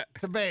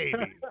 It's a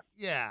baby.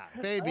 Yeah,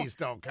 babies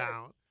don't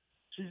count.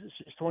 She's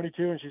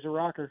 22 and she's a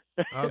rocker.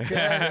 Okay,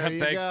 there you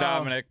Thanks, go.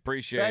 Dominic.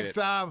 Appreciate it. Thanks,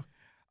 Dom.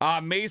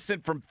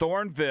 Mason from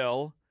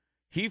Thornville.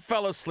 He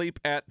fell asleep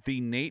at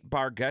the Nate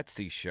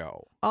Bargatze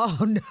show. Oh,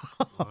 no.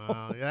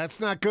 Well, that's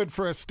not good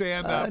for a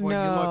stand-up when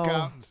you look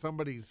out and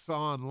somebody's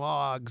sawing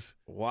logs.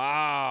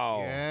 Wow.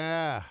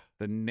 Yeah.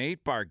 The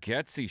Nate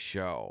Bargatze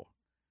show.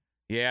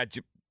 Yeah,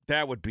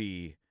 that would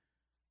be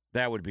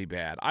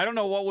bad. I don't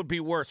know what would be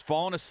worse,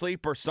 falling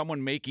asleep or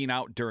someone making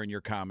out during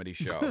your comedy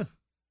show.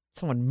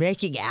 Someone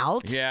making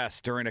out?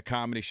 Yes, during a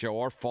comedy show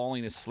or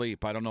falling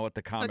asleep. I don't know what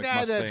the comic The guy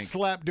must that think.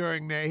 slept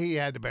during there, he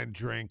had to have been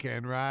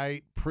drinking,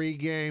 right?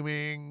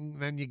 Pre-gaming,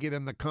 then you get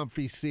in the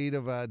comfy seat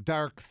of a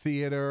dark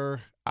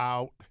theater,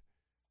 out.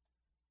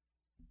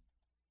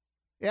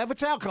 Yeah, if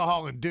it's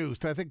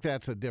alcohol-induced, I think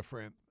that's a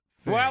different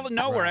thing. Well,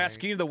 no, we're right?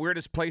 asking you the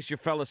weirdest place you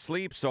fell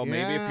asleep. So maybe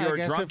Yeah, if I you're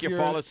guess drunk, if you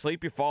you're-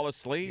 fall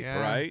asleep,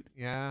 Yeah, right?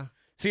 Yeah.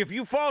 See, if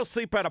you fall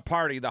asleep at a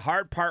party, the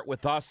hard part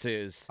with us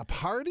is... A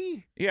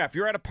party? Yeah, if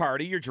you're at a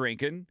party, you're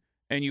drinking,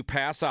 and you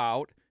pass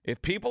out,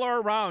 if people are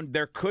around,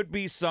 there could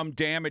be some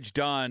damage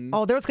done.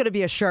 Oh, there's going to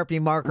be a Sharpie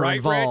marker right,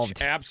 involved.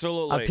 Rich?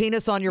 Absolutely. A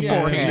penis on your If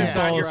forehead. you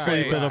fall your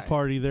asleep face. at a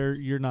party,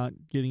 you're not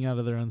getting out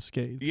of there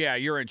unscathed. Yeah,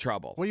 you're in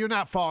trouble. Well, you're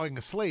not falling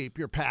asleep.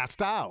 You're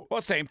passed out.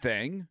 Well, same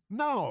thing.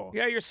 No.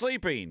 Yeah, you're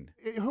sleeping.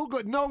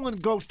 No one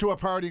goes to a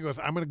party and goes,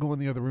 I'm going to go in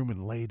the other room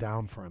and lay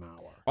down for an hour.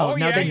 Oh,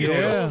 now yeah, then you Go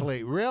you to do.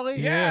 sleep. Really?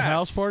 Yeah, Yes.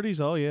 house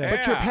parties. Oh yeah.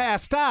 But you're Yeah.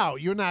 passed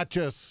out. You're not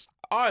just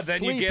Oh,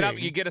 then you get up,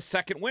 sleeping. you get a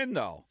second win,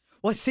 though.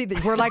 Well, see,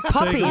 we're like Take a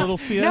puppies. little No,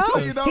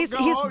 siesta. You don't he's,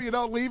 go he's, home. You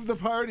don't leave the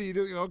party. You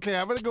do, okay,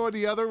 I'm going to go in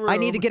the other room. I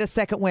need to get a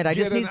second wind. I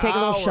just Get need to an take a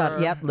little shut.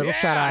 hour. Yep, little Yeah,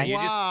 shut eye. you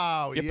just-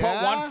 Wow. You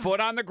put one foot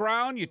on the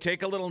ground, you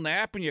take a little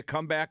nap, and you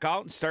come back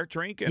out and start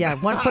drinking. Yeah,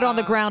 1 foot on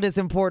the ground is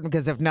important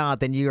because if not,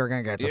 then you are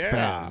going to get the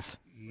Yeah. spins.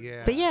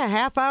 Yeah. But yeah,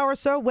 half hour or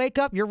so, wake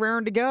up, you're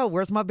raring to go.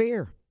 Where's my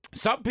beer?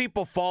 Some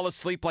people fall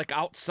asleep like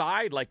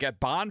outside, like at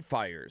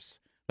bonfires.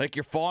 Like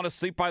you're falling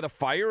asleep by the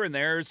fire, and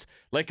there's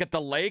like at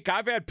the lake.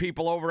 I've had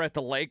people over at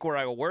the lake where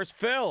I go, "Where's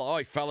Phil?" Oh,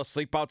 he fell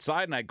asleep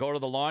outside, and I go to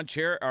the lawn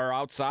chair or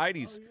outside.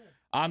 He's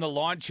on the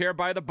lawn chair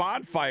by the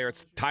bonfire.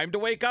 It's time to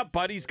wake up,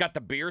 buddy. He's got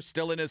the beer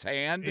still in his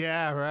hand.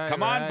 Yeah, right.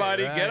 Come on, right,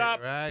 buddy, right, get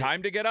up. right.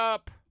 Time to get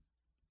up.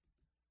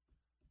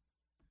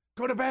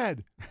 Go to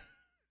bed.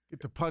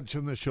 Get the punch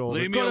in the shoulder.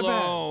 Leave me Go to bed.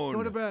 alone.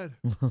 Go to bed.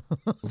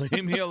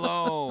 Leave me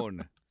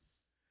alone.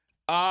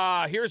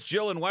 Here's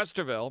Jill in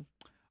Westerville.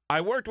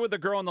 I worked with a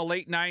girl in the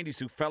late 90s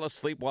who fell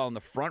asleep while in the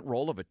front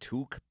row of a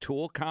Tool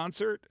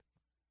concert.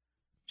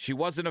 She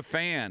wasn't a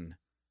fan.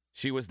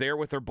 She was there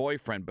with her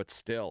boyfriend, but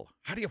still.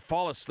 How do you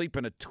fall asleep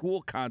in a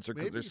Tool concert?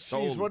 Because Maybe they're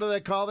so... she's, what do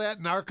they call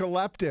that?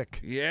 Narcoleptic.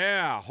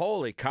 Yeah,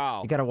 holy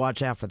cow. You got to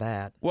watch out for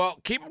that. Well,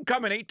 keep them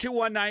coming.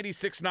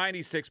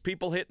 821-9696.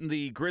 People hitting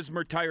the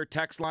Grismer Tire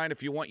text line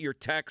if you want your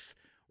texts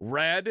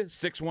read.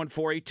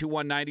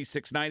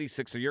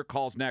 614-821-9696. Or your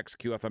calls next,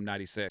 QFM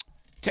 96.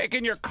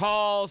 Taking your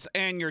calls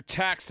and your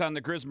texts on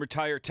the Grismer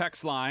Tire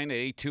text line at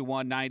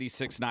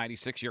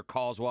 821-9696. Your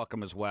calls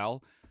welcome as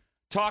well.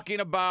 Talking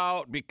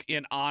about,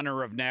 in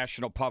honor of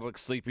National Public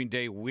Sleeping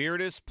Day,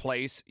 weirdest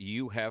place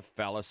you have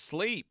fell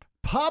asleep.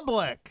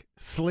 Public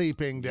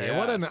sleeping day.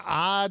 What an Yes.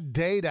 odd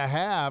day to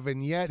have,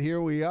 and yet here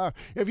we are.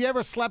 Have you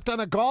ever slept on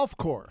a golf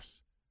course?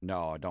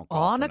 No, I don't.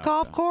 golf On for a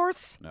golf nothing.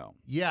 course? No.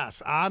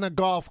 Yes, on a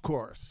golf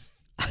course.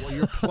 Well,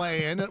 you're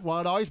playing it. Well,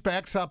 it always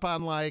backs up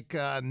on like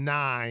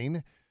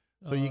 9.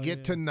 So you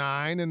get to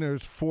 9, and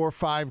there's 4 or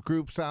 5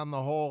 groups on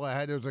the hole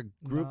ahead. There's a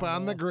group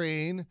on the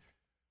green.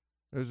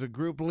 There's a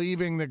group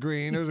leaving the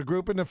green. There's a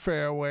group in the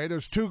fairway.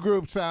 There's 2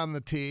 groups on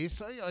the tee.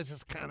 So you always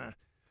just kind of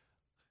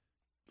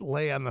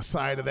lay on the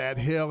side of that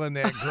hill in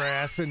that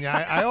grass. And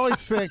I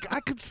always think, I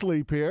could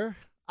sleep here.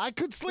 I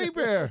could sleep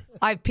here.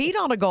 I've peed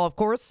on a golf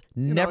course,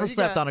 never you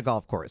slept got- on a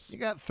golf course. You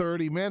got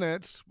 30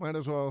 minutes. Might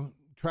as well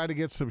try to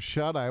get some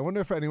shut-eye. I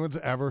wonder if anyone's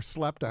ever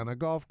slept on a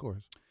golf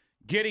course.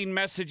 Getting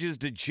messages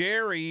to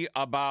Jerry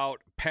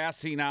about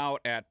passing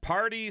out at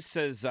parties,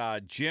 says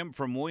Jim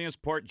from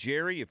Williamsport.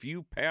 Jerry, if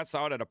you pass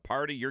out at a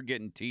party, you're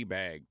getting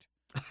teabagged.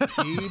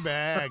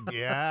 Teabag,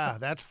 yeah.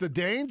 That's the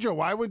danger.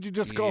 Why would you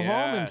just go home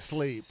and Yes.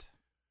 sleep?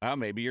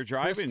 Maybe you're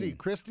driving.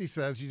 Christy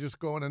says you just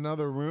go in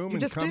another room You and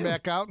just come do.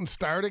 back out and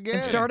start again.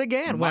 And start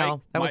again.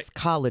 Well, that was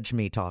college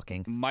me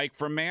talking. Mike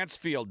from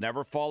Mansfield,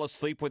 never fall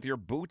asleep with your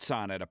boots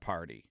on at a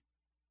party.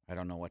 I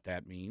don't know what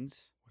that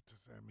means. What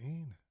does that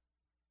mean?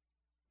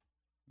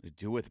 They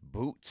do with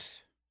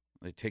boots.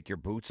 They take your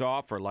boots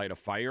off or light a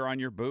fire on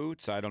your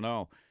boots. I don't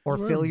know. Or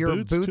fill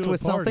your boots with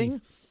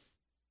something.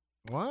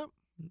 What?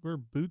 Wear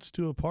boots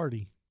to a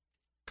party.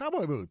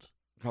 Cowboy boots.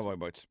 Cowboy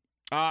boots.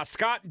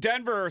 Scott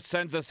Denver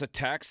sends us a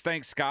text.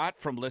 Thanks, Scott,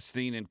 from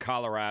listening in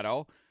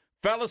Colorado.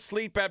 Fell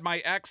asleep at my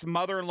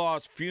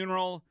ex-mother-in-law's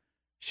funeral.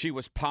 She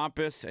was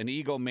pompous, an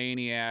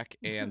egomaniac,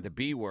 and the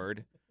B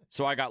word.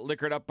 So I got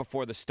liquored up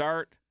before the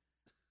start.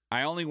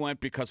 I only went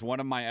because one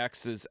of my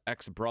ex's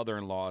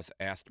ex-brother-in-laws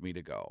asked me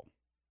to go.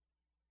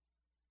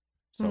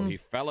 So he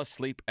fell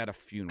asleep at a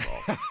funeral,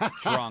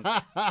 drunk.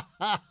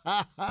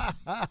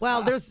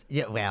 Well,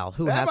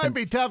 who that hasn't? might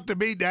be tough to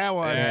beat that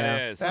one.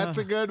 It is. That's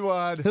a good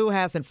one. Who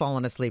hasn't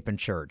fallen asleep in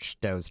church,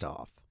 dozed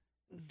off?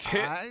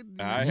 I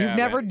You've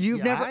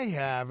never. I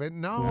haven't.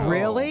 No.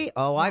 Really?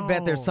 Oh, I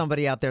bet there's No.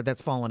 somebody out there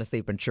that's fallen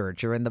asleep in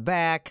church. You're in the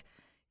back.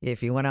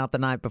 If you went out the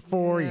night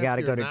before, you got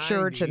to go to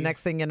church, and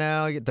next thing you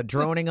know, the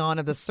droning on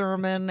of the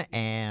sermon,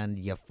 and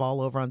you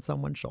fall over on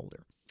someone's shoulder.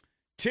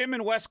 Tim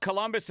in West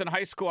Columbus in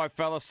high school, I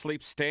fell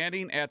asleep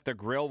standing at the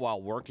grill while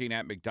working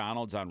at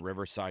McDonald's on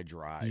Riverside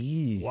Drive.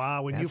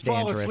 Wow, when you That's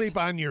fall dangerous. asleep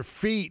on your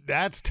feet,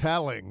 that's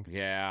telling.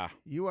 Yeah.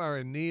 You are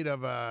in need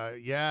of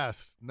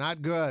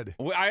not good.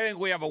 I think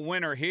we have a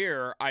winner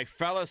here. I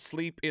fell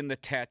asleep in the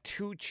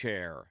tattoo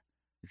chair.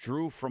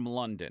 Drew from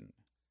London.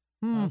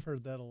 I've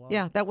heard that a lot.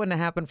 Yeah, that wouldn't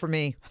have happened for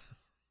me.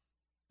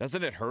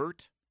 Doesn't it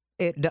hurt?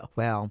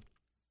 Well,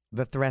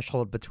 the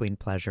threshold between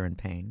pleasure and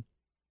pain.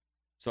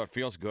 So it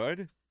feels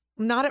good?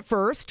 Not at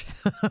first.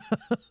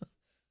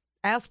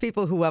 Ask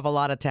people who have a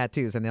lot of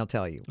tattoos, and they'll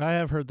tell you. I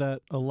have heard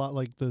that a lot,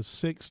 like the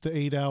 6 to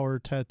 8 hour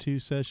tattoo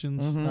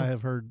sessions. Mhm. I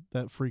have heard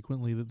that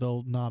frequently, that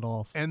they'll nod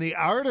off. And the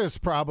artists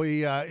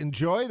probably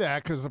enjoy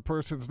that because the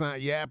person's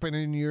not yapping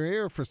in your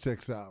ear for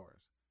 6 hours.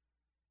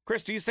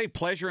 Chris, do you say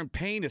pleasure and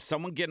pain? Is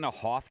someone getting a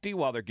hofty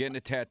while they're getting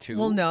a tattoo?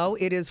 Well, no,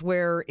 it is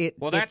where it.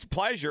 Well, that's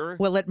pleasure.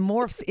 Well, it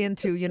morphs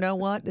into, you know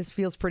what? This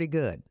feels pretty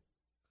good.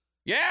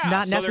 Yeah.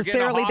 Not so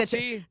necessarily they're getting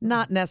a hofty?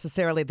 not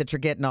necessarily that you're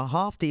getting a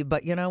hofty,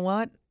 but you know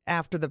what?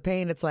 After the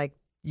pain, it's like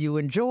you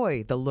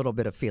enjoy the little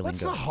bit of feeling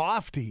What's good. a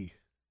hofty?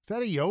 Is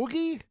that a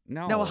yogi?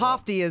 No, a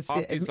hofty is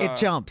it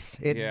jumps.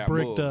 It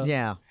bricked up.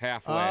 Yeah.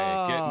 Halfway,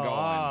 getting going.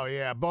 Oh,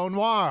 yeah. Bon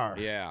noir.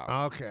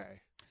 Yeah.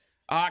 Okay.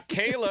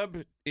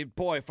 Caleb,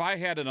 boy, if I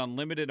had an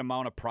unlimited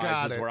amount of Got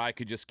prizes it. where I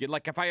could just get,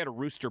 like if I had a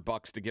Rooster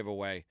Bucks to give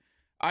away,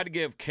 I'd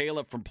give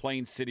Caleb from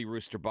Plain City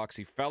Rooster Bucks.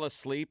 He fell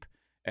asleep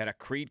at a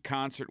Creed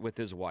concert with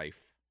his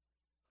wife.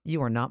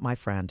 You are not my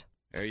friend.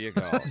 There you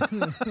go.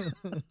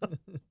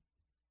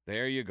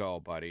 There you go,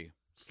 buddy.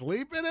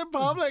 Sleeping in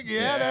public?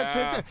 Yeah, that's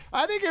it.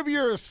 I think if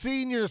you're a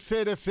senior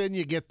citizen,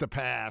 you get the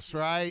pass,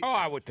 right? Oh,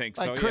 I would think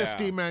so, Like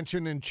Christy yeah.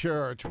 mentioned in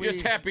church. I'm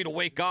just happy to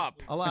wake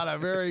up. A lot of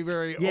very,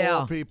 very Yeah.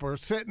 old people are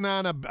sitting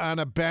on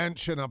a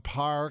bench in a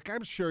park.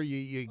 I'm sure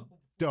you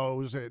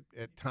doze at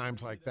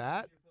times like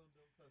that.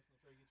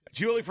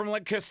 Julie from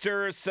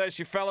Lancaster says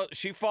she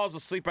falls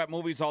asleep at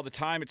movies all the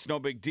time. It's no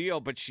big deal,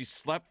 but she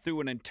slept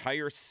through an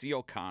entire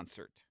Seal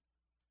concert.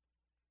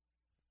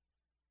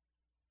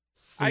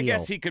 I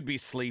guess he could be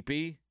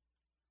sleepy.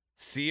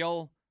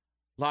 Seal,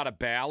 a lot of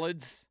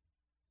ballads.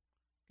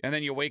 And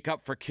then you wake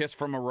up for Kiss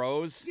from a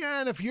Rose. Yeah,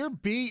 and if you're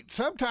beat,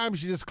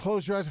 sometimes you just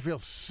close your eyes. It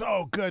feels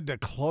so good to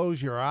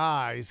close your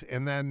eyes,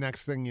 and then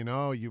next thing you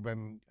know, you've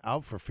been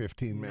out for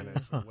 15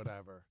 minutes or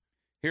whatever.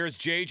 Here's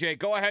JJ.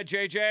 Go ahead,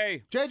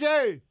 JJ.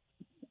 JJ!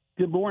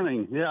 Good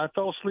morning. Yeah, I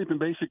fell asleep in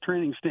basic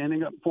training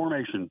standing up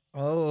formation.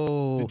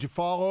 Oh. Did you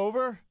fall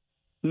over?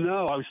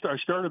 No, I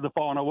started to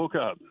fall and I woke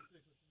up.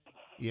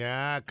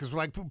 Yeah, because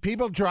like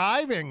people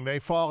driving, they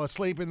fall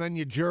asleep and then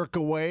you jerk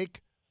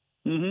awake.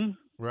 Mm-hmm.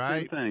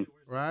 Right. Same thing.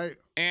 Right.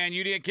 And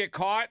you didn't get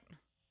caught?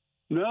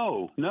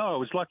 No, I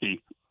was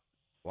lucky.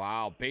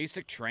 Wow,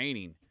 basic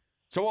training.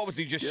 So what was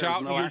he just Yeah,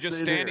 shouting? no, You were I just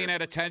stayed standing there.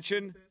 at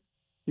attention?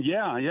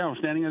 Yeah, I was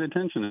standing at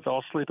attention. I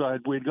fell asleep.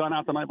 We'd gone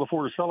out the night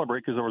before to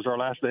celebrate because it was our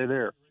last day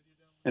there,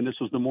 and this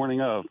was the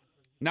morning of.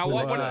 Now,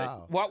 what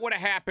would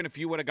have happened if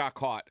you would have got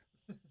caught?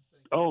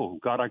 Oh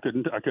God, I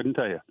couldn't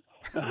tell you.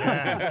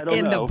 Yeah. I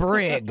don't know.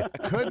 brig.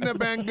 Couldn't have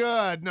been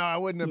good. No, I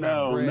wouldn't have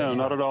been brig. No,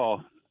 not at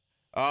all.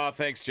 Oh,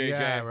 thanks, JJ.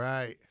 Yeah,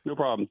 right. No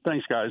problem.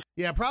 Thanks, guys.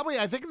 Yeah, probably.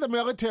 I think in the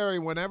military,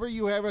 whenever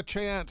you have a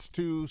chance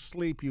to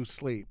sleep, you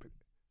sleep.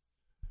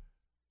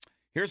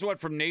 Here's one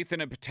from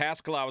Nathan in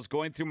Pataskala. I was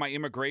going through my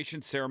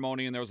immigration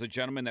ceremony, and there was a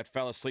gentleman that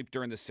fell asleep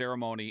during the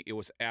ceremony. It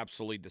was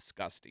absolutely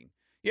disgusting.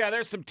 Yeah,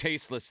 there's some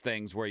tasteless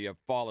things where you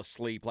fall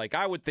asleep. Like,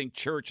 I would think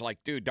church, like,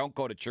 dude, don't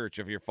go to church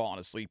if you're falling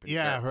asleep in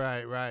church.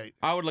 Right.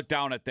 I would look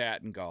down at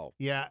that and go,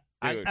 Yeah.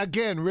 Dude.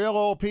 Again, real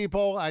old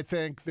people, I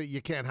think that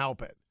you can't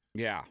help it.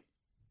 yeah.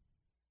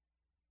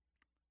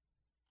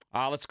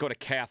 Let's go to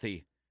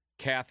Kathy.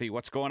 Kathy,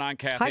 what's going on,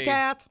 Kathy? Hi,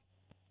 Kath.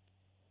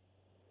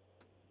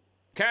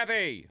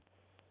 Kathy.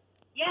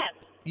 Yes.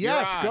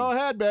 Yes, You're on. go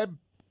ahead, babe.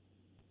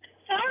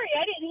 Sorry,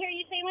 I didn't hear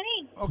you say my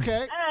name.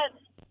 Okay.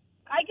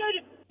 I go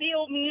to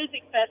Beale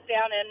Music Fest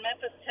down in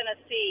Memphis,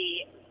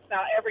 Tennessee,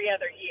 about every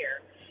other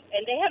year.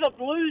 And they have a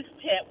blues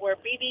pit where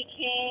B.B.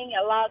 King,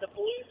 a lot of the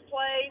blues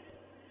plays.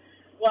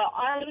 Well,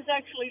 I was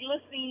actually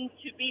listening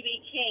to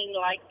B.B. King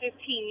like 15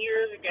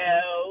 years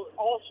ago,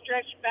 all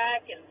stretched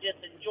back and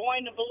just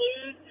enjoying the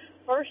blues.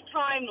 First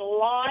time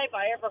live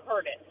I ever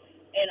heard it.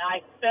 And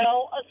I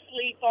fell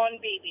asleep on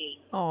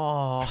B.B.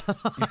 Oh.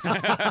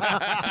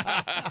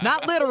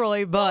 Not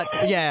literally,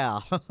 but yeah.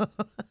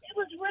 It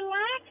was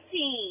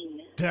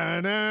relaxing.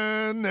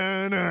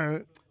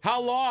 Da-na-na-na.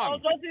 How long? Oh,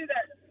 don't do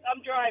that.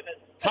 I'm driving.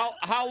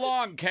 How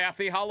long,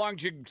 Kathy? How long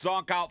did you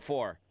zonk out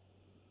for?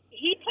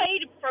 He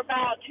played for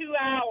about 2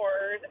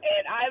 hours,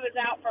 and I was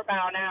out for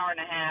about an hour and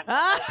a half.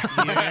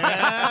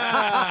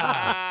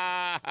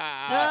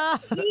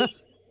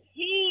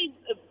 He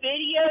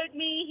videoed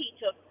me. He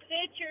took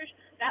pictures.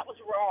 That was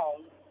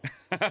wrong.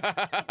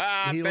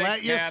 He Thanks,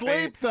 let you Kathy.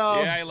 sleep,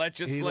 though. Yeah, he let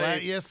you sleep. He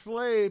let you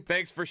sleep.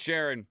 Thanks for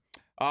sharing.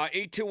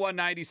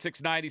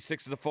 821-9696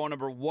 is the phone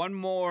number. One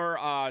more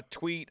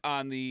tweet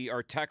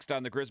or text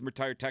on the Grismer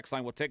Tire text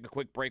line. We'll take a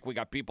quick break. We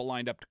got people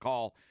lined up to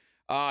call.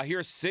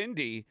 Here's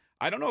Cindy.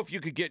 I don't know if you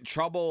could get in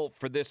trouble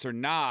for this or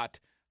not,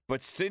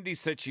 but Cindy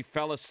said she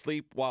fell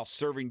asleep while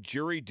serving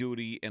jury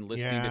duty and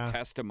listening to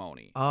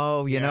testimony.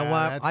 Oh, you know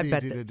what?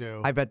 That's easy to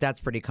do. I bet that's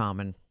pretty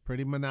common.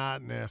 Pretty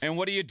monotonous. And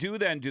what do you do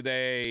then? Do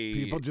they...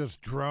 People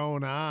just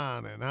drone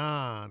on and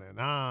on and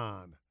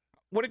on.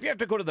 What if you have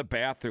to go to the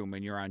bathroom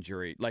and you're on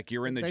jury? Like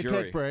you're in the They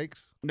jury. take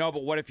breaks. No,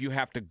 but what if you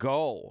have to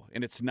go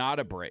and it's not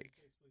a break?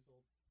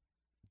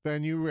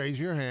 Then you raise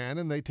your hand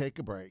and they take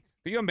a break.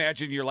 Can you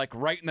imagine you're like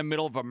right in the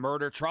middle of a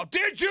murder trial?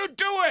 Did you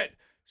do it?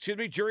 Excuse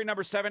me, jury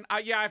number 7.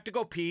 Yeah, I have to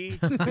go pee.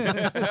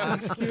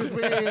 Excuse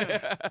me.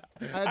 I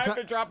have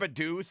to drop a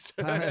deuce.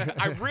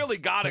 I really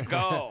got to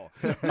go.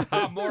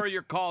 More of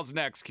your calls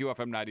next,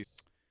 QFM96.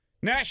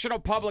 National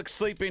Public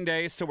Sleeping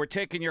Day, so we're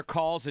taking your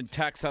calls and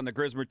texts on the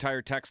Grismer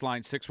Tire text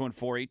line,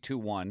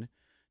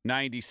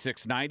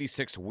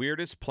 614-821-9696.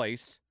 Weirdest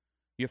place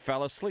you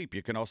fell asleep.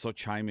 You can also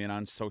chime in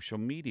on social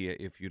media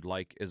if you'd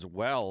like as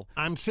well.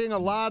 I'm seeing a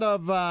lot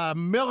of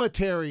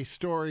military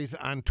stories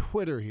on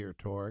Twitter here,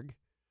 Torg.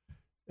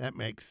 That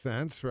makes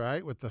sense,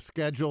 right? With the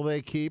schedule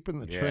they keep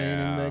and the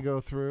training they go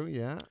through,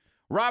 yeah.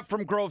 Rob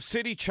from Grove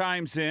City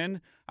chimes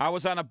in. I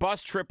was on a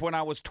bus trip when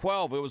I was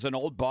 12. It was an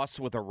old bus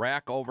with a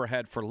rack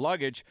overhead for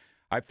luggage.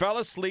 I fell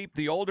asleep.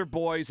 The older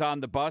boys on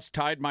the bus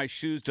tied my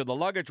shoes to the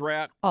luggage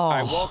rack. Oh.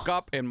 I woke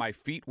up and my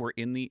feet were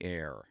in the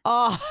air.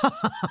 Oh.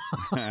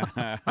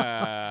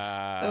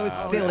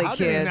 Those silly How kids.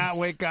 did he not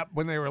wake up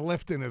when they were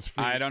lifting his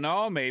feet? I don't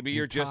know. Maybe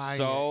you're just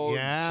so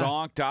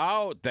zonked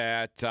out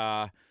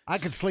that... I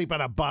could sleep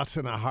on a bus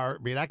in a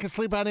heartbeat. I could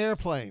sleep on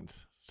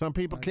airplanes. Some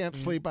people can't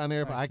sleep on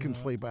airplanes. I can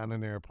sleep on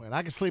an airplane.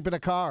 I can sleep in a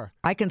car.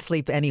 I can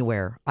sleep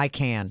anywhere. I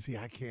can. See,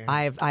 I can't.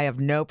 I have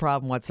no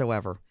problem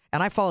whatsoever.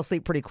 And I fall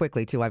asleep pretty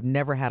quickly, too. I've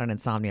never had an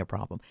insomnia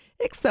problem,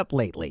 except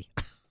lately.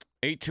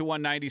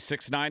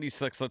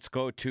 821-9696. Let's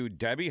go to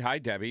Debbie. Hi,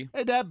 Debbie.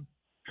 Hey, Deb.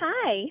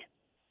 Hi.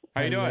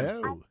 How you doing?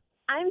 Hello.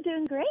 I'm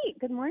doing great.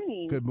 Good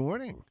morning. Good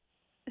morning.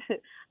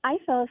 I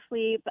fell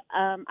asleep.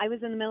 I was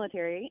in the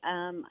military,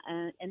 in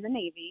the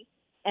Navy,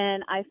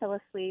 and I fell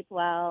asleep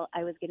while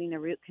I was getting a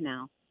root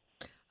canal.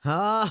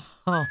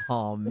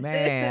 Oh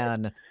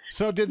man.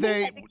 So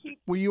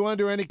were you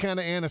under any kind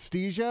of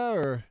anesthesia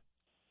or?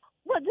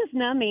 Well, just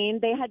numbing.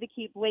 They had to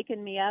keep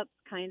waking me up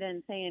kind of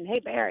and saying, "Hey,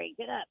 Barry,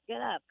 get up,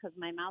 because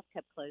my mouth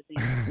kept closing.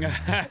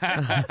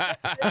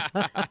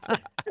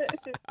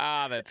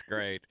 That's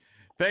great.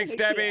 Thanks,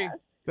 Debbie. Yeah.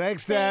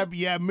 Thanks, Deb.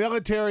 Yeah,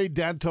 military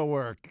dental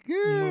work.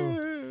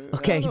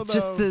 Okay,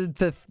 just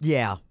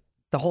the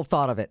whole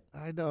thought of it.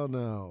 I don't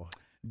know.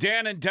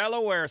 Dan in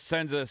Delaware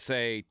sends us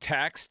a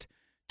text.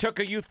 Took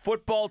a youth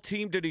football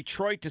team to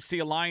Detroit to see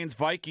a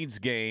Lions-Vikings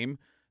game.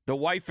 The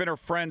wife and her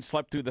friend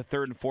slept through the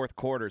third and fourth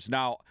quarters.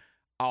 Now,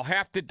 I'll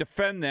have to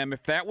defend them.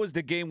 If that was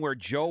the game where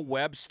Joe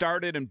Webb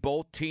started and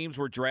both teams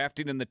were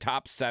drafting in the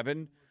top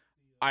 7,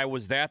 I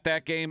was at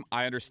that game.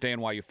 I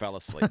understand why you fell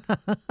asleep.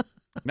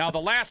 Now,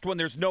 the last one,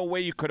 there's no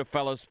way you could have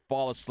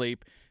fall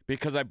asleep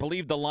because I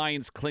believe the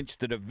Lions clinched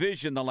the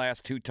division the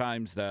last 2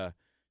 times the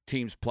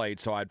teams played,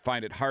 so I'd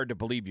find it hard to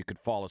believe you could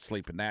fall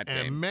asleep in that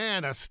game. And,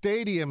 man, a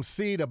stadium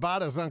seat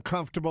about as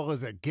uncomfortable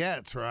as it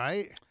gets,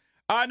 right?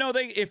 No,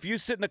 if you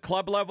sit in the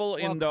club level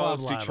in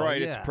those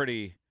Detroit, it's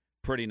pretty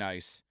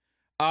nice.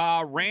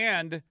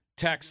 Rand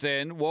texts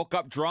in, woke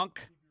up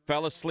drunk,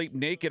 fell asleep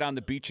naked on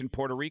the beach in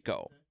Puerto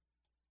Rico.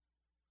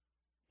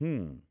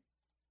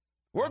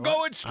 We're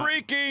going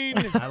streaking.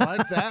 I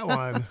like that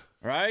one.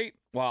 Right?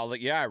 Well,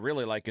 yeah, I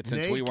really like it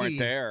since we weren't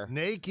there.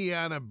 Naked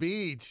on a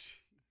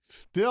beach.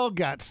 Still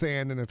got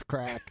sand in its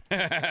crack.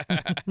 Yeah,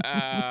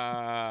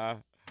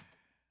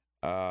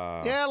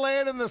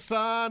 laying in the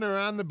sun or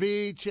on the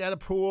beach at a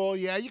pool.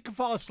 Yeah, you can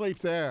fall asleep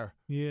there.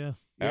 Yeah.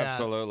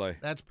 Absolutely.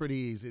 That's pretty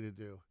easy to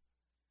do.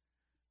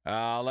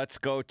 Let's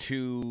go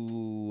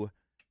to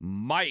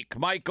Mike.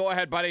 Mike, go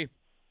ahead, buddy.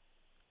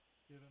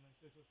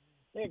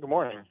 Hey, good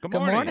morning. Good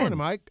morning. Good morning,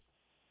 Mike.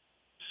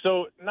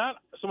 So not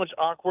so much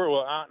awkward.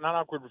 Well, not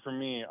awkward for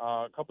me.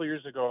 A couple of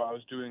years ago, I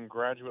was doing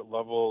graduate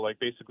level, like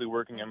basically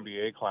working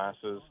MBA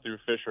classes through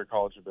Fisher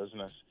College of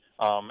Business,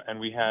 and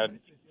we had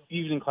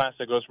evening class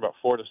that goes from about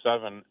 4 to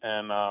 7.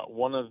 And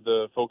one of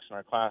the folks in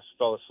our class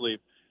fell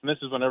asleep. And this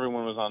is when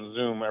everyone was on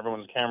Zoom,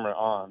 everyone's camera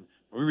on.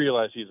 We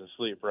realized he's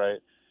asleep, right?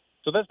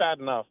 So that's bad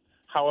enough.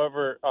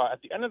 However,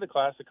 at the end of the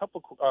class, a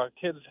couple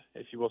kids,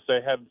 if you will say,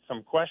 had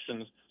some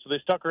questions, so they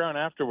stuck around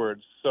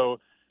afterwards. So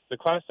the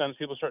class ends,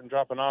 people started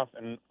dropping off,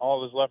 and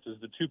all that's left is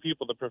the two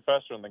people, the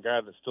professor and the guy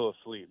that's still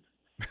asleep.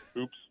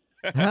 Oops.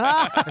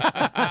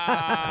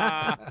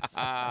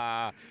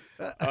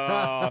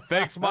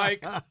 Thanks,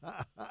 Mike.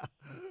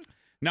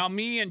 Now,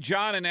 me and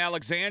John in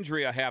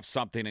Alexandria have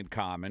something in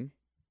common.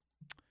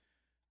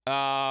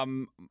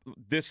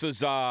 This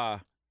is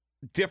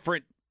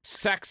different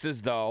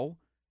sexes, though,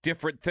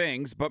 different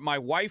things. But my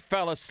wife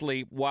fell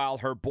asleep while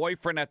her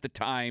boyfriend at the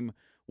time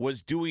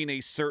was doing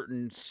a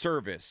certain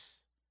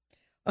service.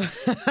 I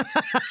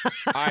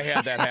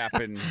had that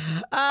happen.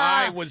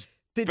 I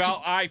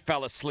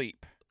fell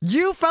asleep.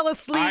 You fell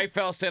asleep? I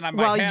fell asleep on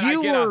my while head.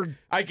 you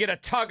I get a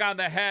tug on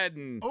the head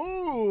and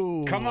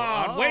ooh, come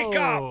on, wake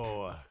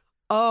up.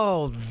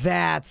 Oh,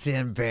 that's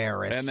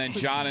embarrassing. And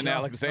then John in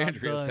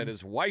Alexandria said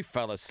his wife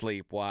fell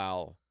asleep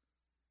while.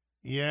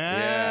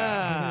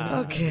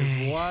 Yeah.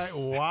 Okay.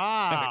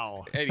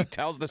 Wow. And he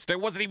tells the story.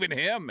 It wasn't even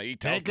him. He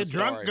tells Take the a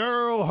drunk story.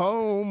 girl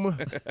home.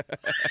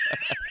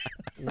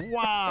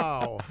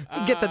 Wow.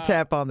 Get the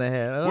tap on the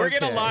head. Okay. We're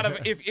getting a lot of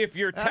if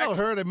you're That'll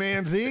hurt a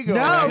man's ego.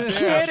 No right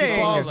there. kidding.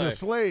 She falls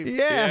asleep.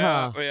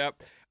 Yeah.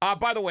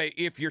 By the way,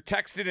 if you're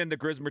texted in the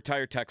Grismer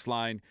Tire text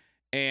line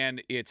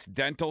and it's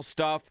dental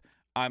stuff,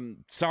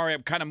 I'm sorry,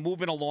 I'm kind of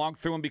moving along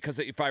through them because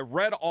if I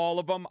read all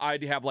of them,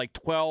 I'd have like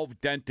 12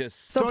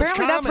 dentists. So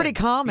apparently that's pretty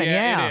common,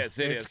 yeah. It is.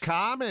 It's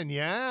common,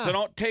 yeah. So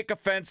don't take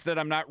offense that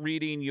I'm not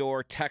reading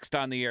your text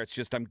on the air. It's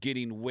just I'm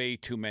getting way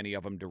too many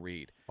of them to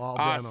read. All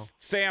dental.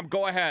 Sam,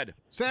 go ahead.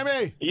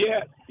 Sammy.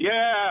 Yeah,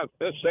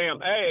 this is Sam.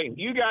 Hey,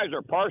 you guys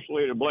are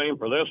partially to blame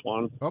for this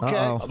one. Okay.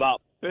 Uh-oh.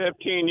 About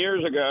 15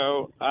 years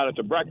ago, out at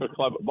the Breakfast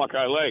Club at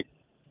Buckeye Lake,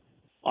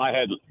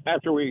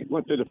 after we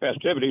went through the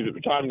festivities, it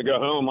was time to go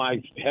home.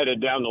 I headed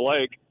down the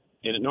lake,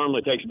 and it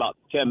normally takes about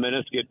 10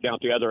 minutes to get down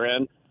to the other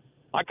end.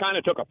 I kind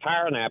of took a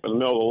power nap in the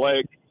middle of the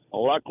lake.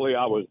 Luckily,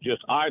 I was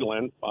just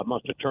idling. I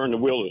must have turned the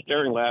wheel of the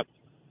steering left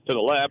to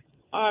the left.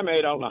 I made,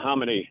 I don't know how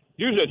many.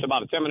 Usually it's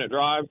about a 10-minute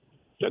drive.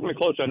 It took me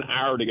close to an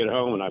hour to get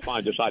home, and I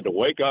finally decided to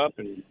wake up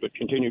and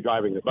continue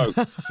driving the boat.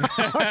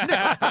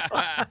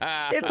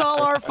 It's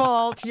all our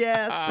fault,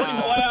 yes.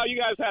 Well, you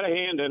guys had a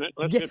hand in it.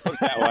 Let's just put it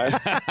that way.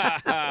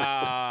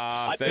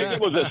 I think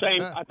it was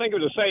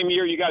the same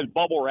year you guys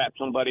bubble wrapped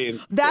somebody.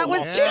 That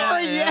was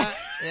Jerry.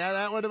 Yeah,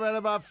 that would have been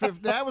about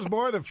 15. That was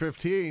more than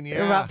 15.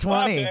 Yeah, about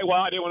 20. Okay, well,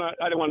 I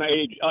didn't want to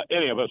age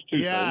any of us too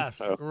soon. Yes,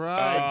 So.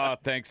 right. Oh,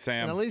 thanks,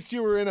 Sam. And at least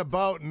you were in a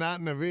boat and not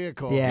in a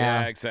vehicle.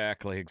 Yeah,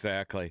 exactly.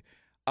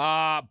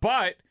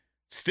 But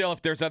still,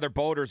 if there's other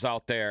boaters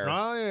out there,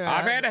 Oh, yeah.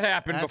 I've had it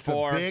happen That's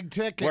before. a big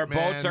ticket, where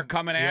man. boats are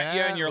coming at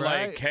you, and you're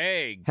right. like,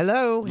 "Hey,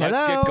 hello,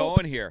 let's get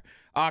going here."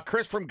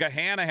 Chris from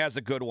Gahanna has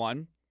a good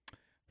one.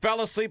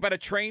 Fell asleep at a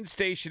train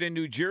station in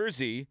New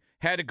Jersey.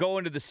 Had to go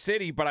into the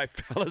city, but I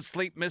fell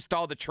asleep, missed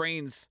all the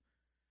trains,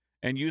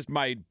 and used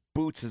my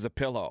boots as a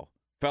pillow.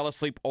 Fell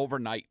asleep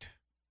overnight,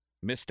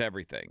 missed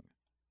everything.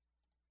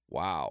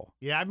 Wow.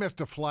 Yeah, I missed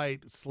a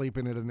flight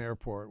sleeping at an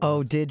airport.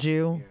 Oh, did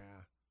you? Yeah.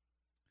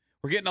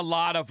 We're getting a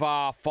lot of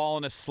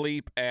falling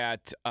asleep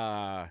at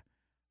on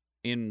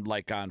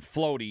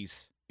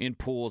floaties in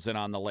pools and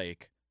on the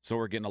lake. So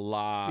we're getting a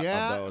lot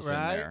of those in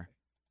there.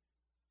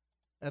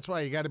 That's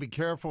why you got to be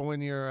careful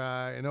when you're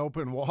in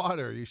open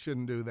water. You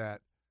shouldn't do that.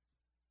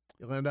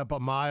 You'll end up a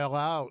mile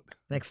out.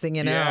 Next thing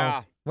you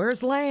know,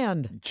 where's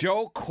land?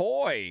 Joe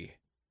Coy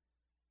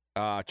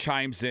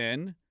chimes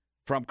in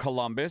from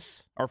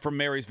Columbus, or from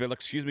Marysville,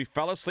 excuse me,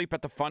 fell asleep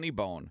at the Funny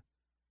Bone,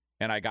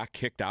 and I got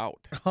kicked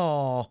out.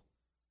 Oh.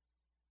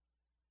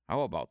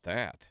 How about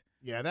that?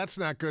 Yeah, that's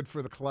not good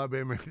for the club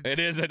image. It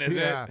isn't, is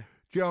it?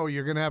 Joe,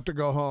 you're going to have to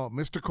go home.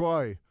 Mr.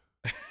 Coy.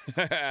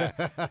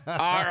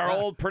 Our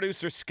old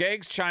producer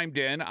Skeggs chimed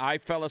in. I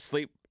fell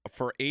asleep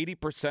for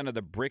 80% of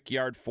the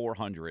Brickyard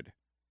 400.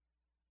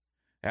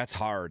 That's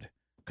hard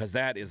because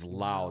that is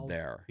loud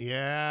there.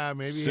 Yeah,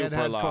 maybe you Super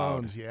had loud.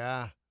 headphones.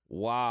 Yeah.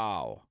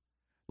 Wow.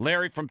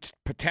 Larry from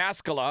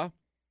Pataskala.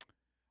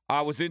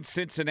 I was in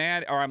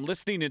Cincinnati, or I'm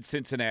listening in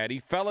Cincinnati.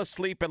 Fell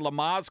asleep in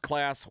Lamaze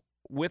class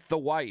with the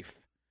wife.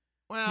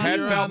 Well, Head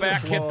you're fell on the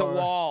back, hit the floor.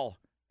 wall.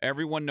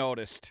 Everyone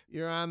noticed.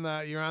 You're on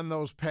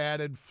those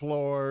padded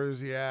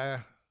floors.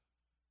 Yeah.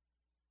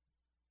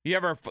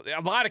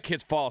 A lot of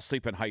kids fall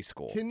asleep in high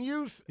school. Can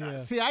you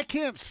see? I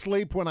can't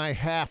sleep when I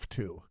have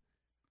to.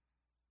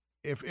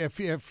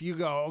 If you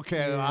go,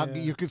 okay,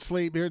 you could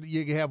sleep here.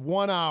 You have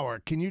 1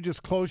 hour. Can you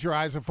just close your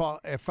eyes and fall?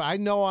 If I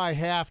know I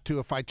have to,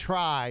 if I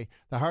try,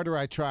 the harder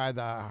I try,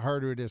 the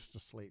harder it is to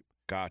sleep.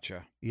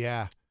 Gotcha.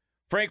 Yeah.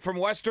 Frank from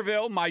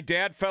Westerville. My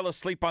dad fell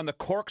asleep on the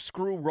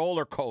corkscrew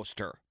roller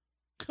coaster.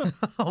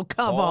 Oh,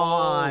 come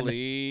on.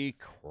 Holy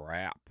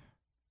crap.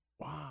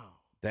 Wow.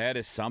 That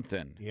is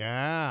something.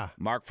 Yeah.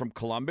 Mark from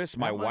Columbus,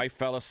 my wife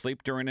fell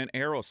asleep during an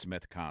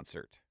Aerosmith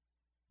concert.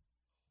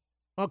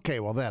 Okay,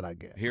 well, that I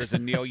get. Here's a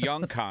Neil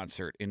Young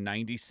concert in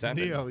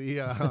 97. Neil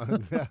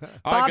Young.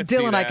 Bob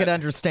Dylan I could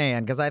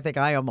understand because I think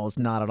I almost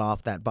nodded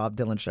off that Bob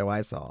Dylan show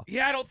I saw.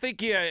 Yeah, I don't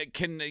think you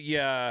can.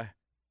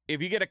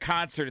 If you get a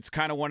concert, it's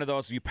kind of one of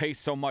those you pay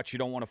so much you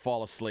don't want to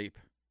fall asleep.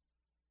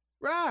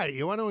 Right,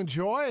 you want to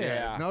enjoy it,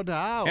 Yeah. no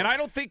doubt. And I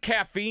don't think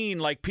caffeine,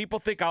 like people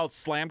think I'll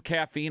slam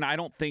caffeine. I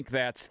don't think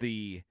that's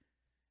the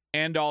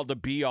end all to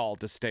be all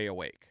to stay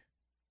awake.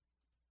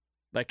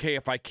 Like, hey,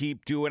 if I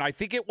keep doing, I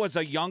think it was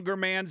a younger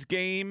man's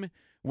game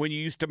when you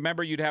used to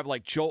remember you'd have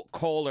like Jolt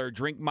Cola or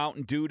drink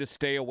Mountain Dew to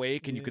stay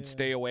awake and you could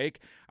stay awake.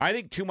 I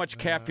think too much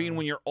caffeine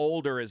when you're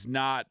older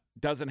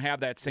doesn't have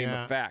that same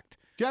effect.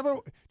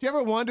 Do you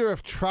ever wonder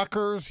if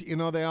truckers,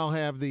 they all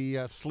have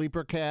the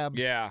sleeper cabs?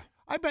 Yeah.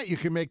 I bet you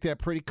can make that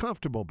pretty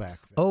comfortable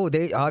back then. Oh,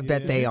 I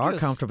bet they are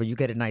comfortable. You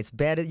get a nice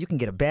bed. You can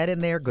get a bed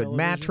in there, good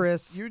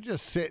mattress. You're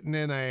just sitting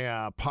in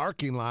a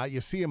parking lot. You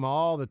see them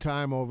all the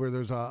time over.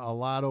 There's a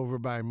lot over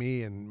by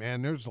me, and,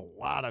 man, there's a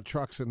lot of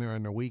trucks in there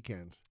on the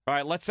weekends. All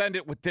right, let's end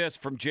it with this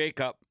from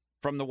Jacob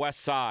from the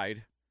West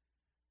Side.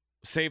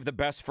 Save the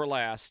best for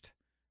last.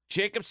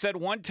 Jacob said,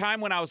 one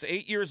time when I was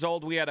 8 years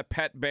old, we had a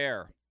pet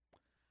bear.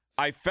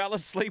 I fell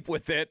asleep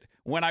with it.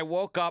 When I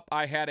woke up,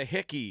 I had a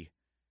hickey.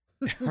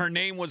 Her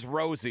name was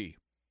Rosie.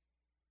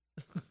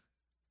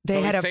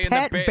 They had a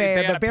pet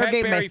bear. The bear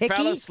gave him a hickey? He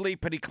fell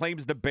asleep, and he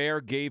claims the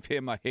bear gave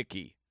him a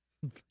hickey.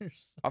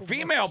 A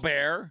female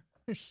bear.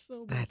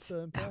 That's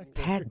a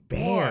pet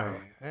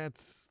bear.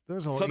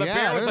 There's a so the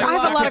bear was like, I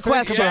have a lot of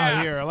questions.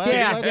 Here. Let's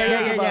talk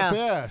about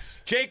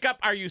this. Jacob,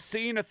 are you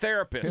seeing a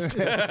therapist?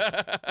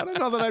 I don't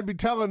know that I'd be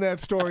telling that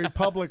story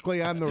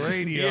publicly on the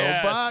radio,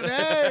 Yes. but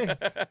hey.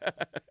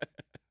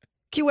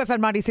 QFM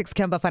 96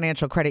 Kemba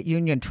Financial Credit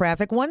Union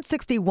traffic.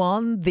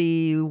 161,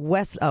 the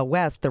west,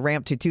 the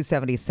ramp to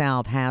 270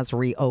 South has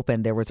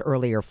reopened. There was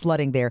earlier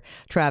flooding there.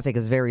 Traffic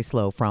is very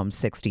slow from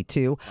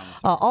 62.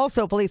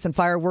 Also, police and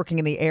fire working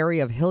in the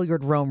area of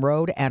Hilliard Rome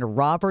Road and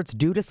Roberts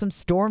due to some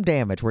storm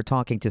damage. We're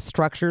talking to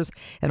structures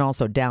and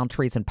also down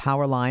trees and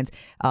power lines.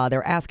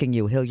 They're asking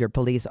you, Hilliard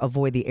Police,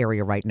 avoid the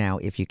area right now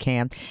if you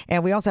can.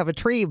 And we also have a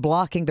tree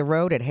blocking the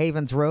road at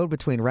Havens Road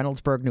between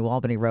Reynoldsburg, New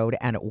Albany Road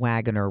and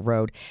Wagoner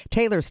Road.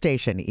 Taylor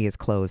Station is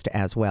closed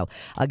as well.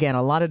 Again,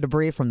 a lot of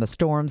debris from the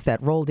storms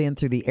that rolled in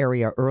through the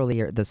area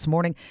earlier this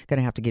morning. Going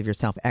to have to give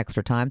yourself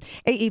extra time.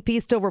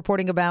 AEP still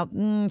reporting about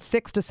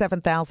 6,000 to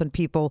 7,000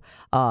 people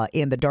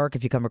in the dark.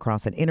 If you come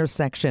across an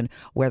intersection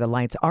where the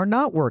lights are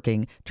not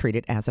working, treat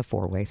it as a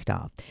four-way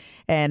stop.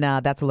 And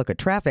that's a look at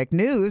traffic.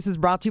 News is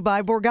brought to you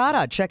by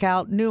Borgata. Check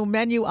out new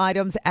menu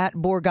items at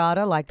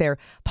Borgata, like their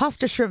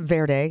pasta shrimp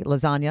verde,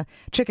 lasagna,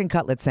 chicken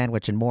cutlet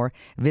sandwich, and more.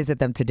 Visit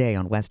them today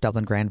on West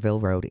Dublin Granville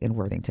Road in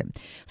Worthington.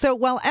 So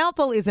while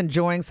Apple is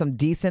enjoying some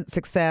decent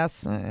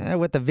success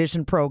with the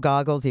Vision Pro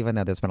goggles, even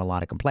though there's been a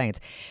lot of complaints,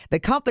 the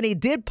company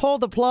did pull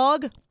the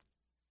plug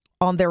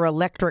on their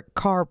electric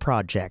car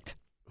project.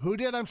 Who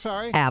did? I'm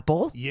sorry?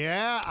 Apple.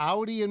 Yeah,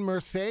 Audi and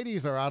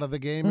Mercedes are out of the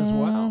game as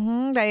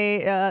well.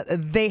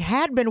 They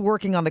had been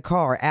working on the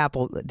car.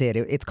 Apple did.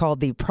 It's called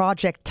the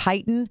Project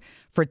Titan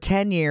for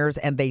 10 years,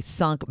 and they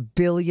sunk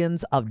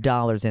billions of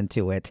dollars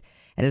into it.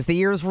 And as the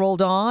years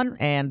rolled on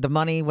and the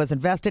money was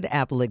invested,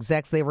 Apple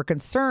execs, they were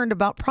concerned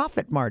about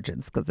profit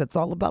margins because it's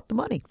all about the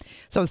money.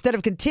 So instead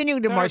of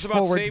continuing to march it's about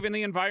forward, saving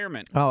the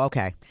environment. Oh,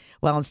 okay.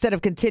 Well, instead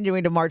of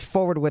continuing to march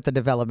forward with the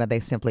development, they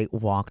simply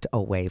walked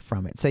away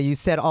from it. So you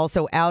said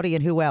also Audi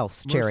and who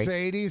else, Jerry?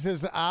 Mercedes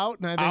is out.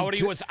 And I think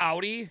Audi was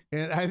Audi?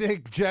 And I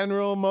think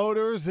General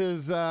Motors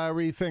is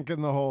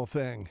rethinking the whole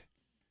thing.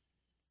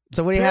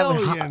 So what do you have?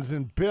 Billions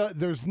and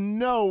there's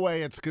no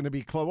way it's going to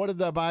be close. What did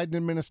the Biden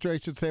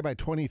administration say by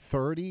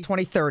 2030?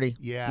 2030.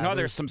 Yeah. No,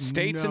 there's some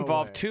states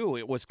involved too.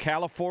 It was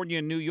California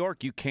and New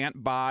York. You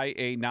can't buy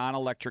a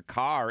non-electric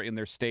car in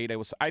their state.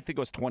 I think it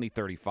was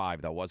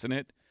 2035 though, wasn't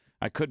it?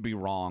 I could be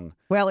wrong.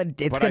 Well,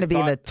 it's going to be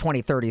in the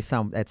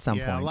 2030s at some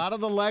point. Yeah, a lot of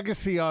the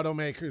legacy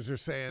automakers are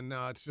saying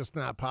no, it's just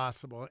not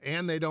possible,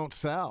 and they don't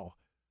sell.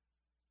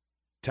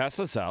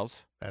 Tesla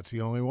sells. That's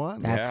the only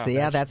one. That's the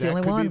only one. That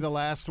could be one. the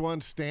last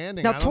one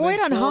standing. Now,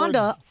 Toyota and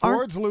Honda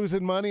Ford's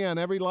losing money on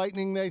every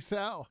Lightning they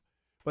sell,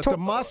 but the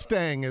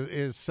Mustang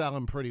is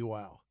selling pretty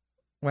well.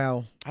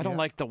 Well, I don't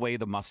like the way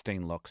the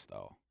Mustang looks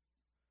though.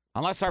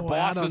 Unless our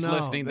boss is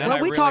listening, then well,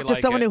 I we really talked to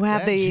like someone it. who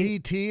had that the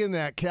GT and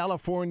that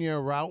California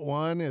Route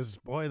 1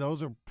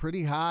 those are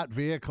pretty hot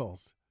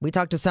vehicles. We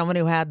talked to someone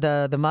who had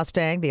the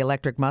Mustang, the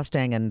electric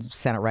Mustang, and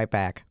sent it right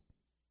back.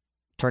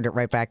 Turned it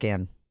right back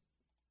in.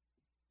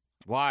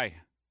 Why?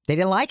 They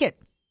didn't like it.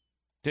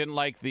 Didn't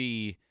like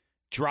the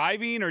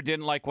driving or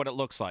didn't like what it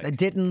looks like? It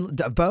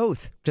didn't.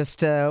 Both.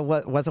 Just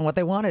wasn't what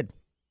they wanted.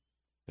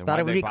 Then Thought why'd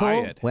it would they be buy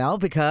cool. it? Well,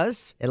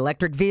 because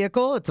electric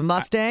vehicle, it's a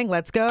Mustang.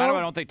 Let's go.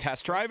 Don't they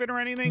test drive it or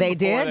anything? They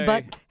before did,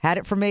 but had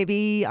it for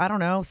maybe,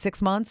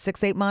 6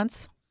 months, 8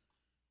 months.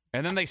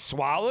 And then they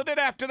swallowed it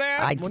after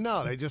that? Well,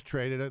 no, they just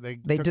traded it.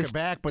 They took just it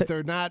back, but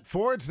they're not.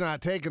 Ford's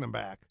not taking them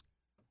back.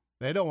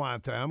 They don't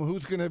want them.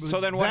 Who's going to?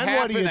 So then what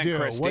happened do you then, do?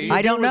 Christy? What do you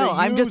I do don't with know. a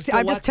I'm used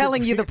just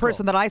telling you the electric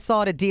person that I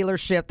saw at a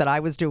dealership that I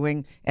was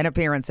doing an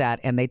appearance at,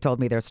 and they told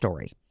me their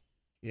story.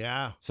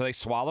 Yeah. So they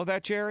swallow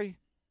that, Jerry?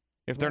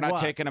 If they're not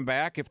What? taking them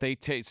back, if they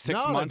take 6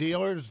 No, months? the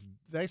dealers,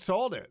 they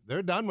sold it.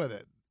 They're done with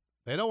it.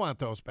 They don't want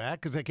those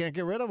back because they can't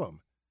get rid of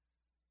them.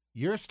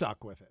 You're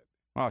stuck with it.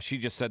 Oh, she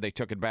just said they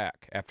took it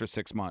back after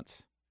 6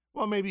 months.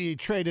 Well, maybe you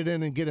trade it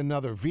in and get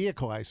another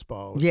vehicle, I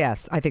suppose.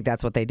 Yes, I think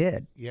that's what they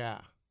did. Yeah.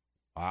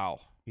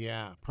 Wow.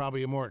 Yeah,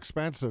 probably a more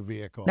expensive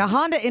vehicle. Now,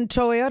 Honda and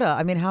Toyota,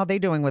 I mean, how are they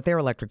doing with their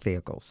electric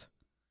vehicles?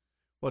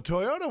 Well,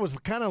 Toyota was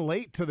kind of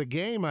late to the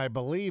game, I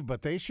believe,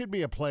 but they should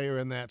be a player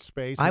in that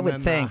space. I And would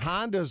then, think.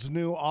 Honda's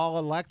new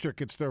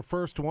all-electric. It's their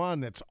first one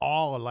that's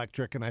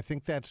all-electric, and I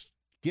think that's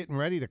getting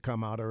ready to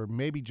come out, or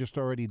maybe just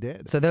already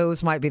did. So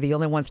those might be the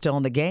only ones still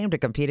in the game to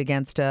compete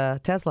against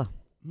Tesla.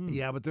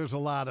 Yeah, but there's a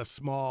lot of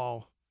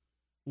small.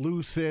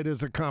 Lucid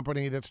is a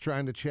company that's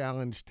trying to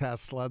challenge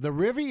Tesla. The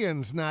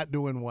Rivian's not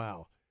doing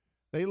well.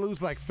 They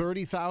lose like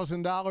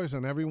 $30,000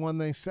 on every one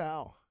they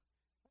sell.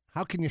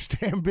 How can you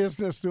stay in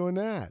business doing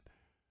that?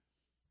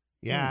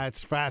 Yeah,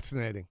 it's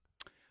fascinating.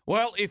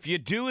 Well, if you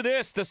do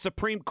this, the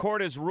Supreme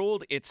Court has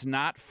ruled it's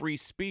not free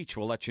speech.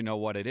 We'll let you know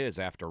what it is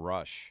after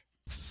Rush.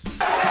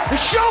 The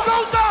show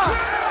goes on!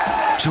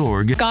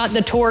 Torg. Got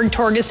the Torg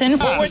Torgeson.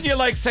 Well, when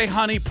you say,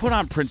 honey, put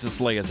on Princess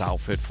Leia's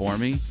outfit for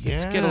me.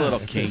 Let's get a little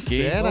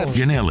kinky.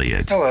 And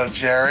Elliott. Hello,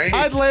 Jerry.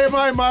 I'd lay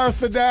my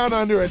Martha down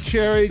under a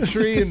cherry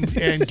tree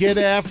and get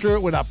after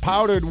it with a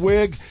powdered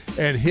wig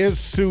and his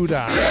suit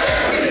on.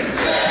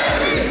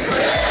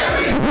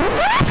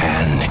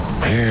 And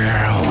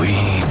here we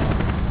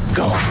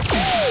go.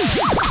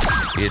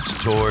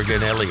 It's Torg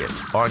and Elliott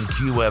on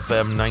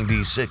QFM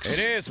 96. It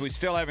is. We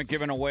still haven't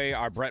given away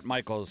our Bret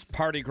Michaels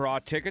Party Gras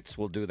tickets.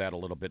 We'll do that a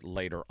little bit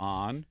later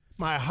on.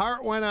 My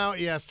heart went out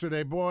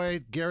yesterday.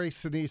 Boy, Gary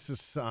Sinise's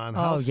son.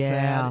 How Oh,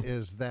 yeah. sad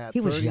is that?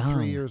 He was 33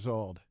 young. years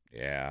old.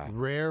 Yeah.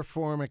 Rare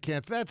form of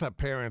cancer. That's a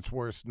parent's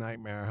worst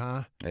nightmare,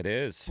 huh? It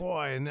is.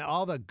 Boy, and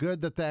all the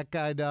good that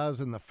guy does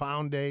and the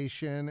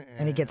foundation.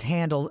 And he gets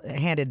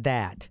handed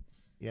that.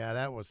 Yeah,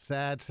 that was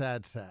sad,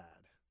 sad, sad.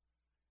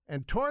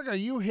 And Torg, are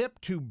you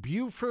hip to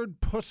Buford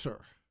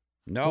Pusser?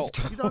 No.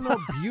 You don't know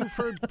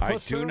Buford Pusser? I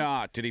do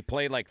not. Did he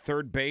play like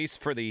third base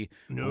for the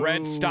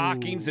Red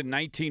Stockings in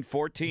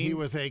 1914? He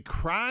was a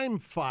crime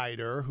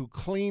fighter who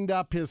cleaned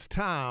up his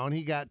town.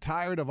 He got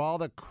tired of all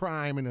the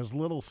crime in his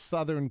little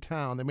southern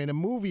town. They made a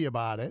movie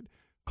about it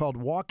called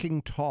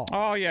Walking Tall.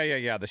 Oh,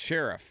 yeah. The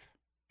sheriff.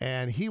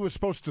 And he was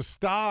supposed to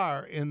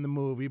star in the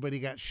movie, but he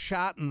got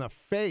shot in the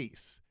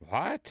face.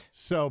 What?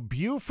 So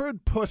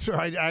Buford Pusser,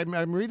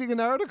 I'm reading an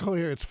article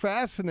here. It's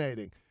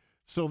fascinating.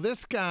 So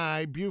this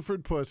guy,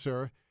 Buford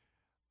Pusser,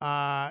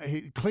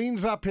 he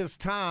cleans up his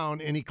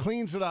town, and he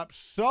cleans it up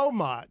so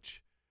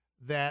much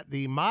that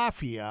the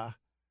mafia,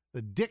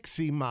 the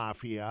Dixie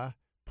Mafia,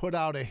 put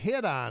out a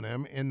hit on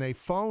him, and they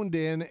phoned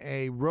in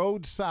a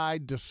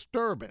roadside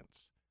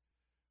disturbance.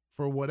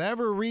 For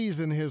whatever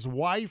reason, his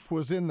wife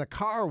was in the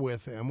car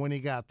with him when he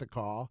got the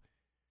call.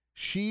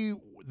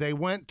 They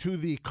went to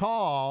the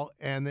call,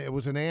 and it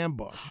was an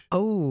ambush.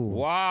 Oh,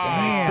 wow.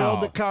 They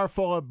filled the car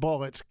full of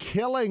bullets,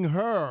 killing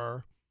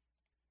her,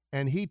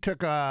 and he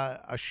took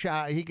a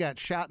shot. He got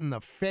shot in the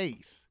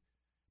face,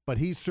 but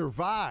he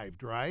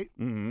survived, right?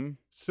 Mm-hmm.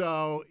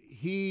 So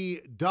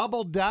he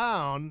doubled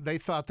down. They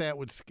thought that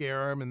would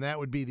scare him, and that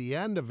would be the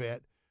end of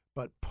it.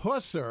 But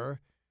Pusser...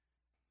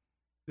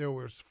 There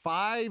was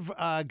 5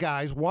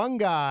 guys. One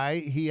guy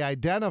he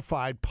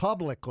identified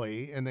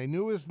publicly, and they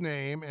knew his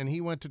name, and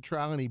he went to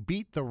trial, and he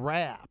beat the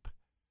rap.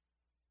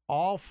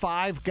 All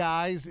 5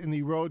 guys in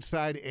the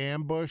roadside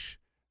ambush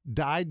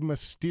died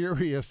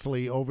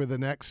mysteriously over the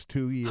next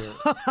 2 years.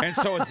 And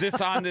so is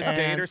this on this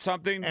date or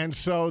something? And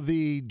so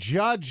the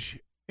judge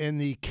in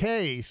the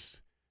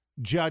case,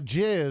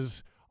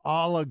 judges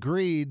all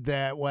agreed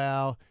that,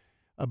 well,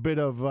 a bit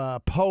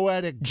of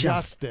poetic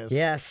justice.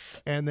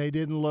 Yes. And they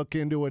didn't look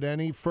into it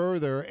any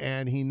further,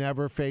 and he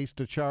never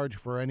faced a charge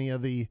for any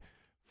of the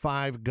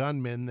 5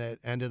 gunmen that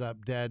ended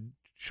up dead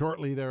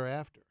shortly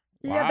thereafter.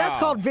 Yeah, that's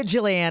called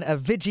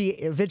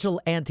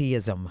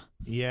vigilantism.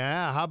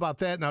 Yeah, how about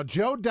that? Now,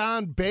 Joe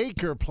Don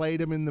Baker played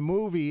him in the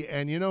movie,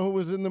 and you know who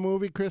was in the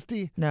movie,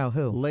 Christy? No,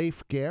 who?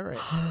 Leif Garrett.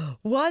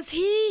 Was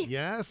he?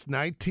 Yes,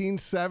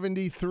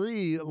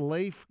 1973,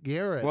 Leif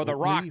Garrett. Well, The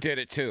Rock did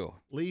it too.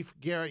 Leif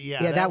Garrett,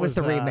 yeah. Yeah, that was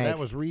the remake. That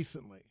was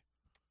recently.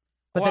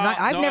 But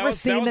I've never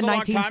seen the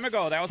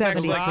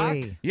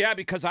 1973. Yeah,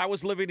 because I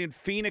was living in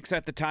Phoenix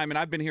at the time, and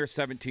I've been here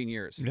 17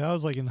 years. Yeah, I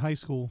was like in high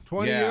school.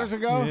 20 years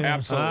ago? Yeah.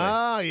 Absolutely.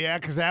 Oh, yeah,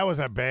 because that was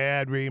a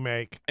bad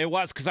remake. It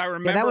was, because I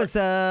remember that was,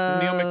 Neil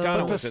McDonough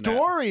But was the in that.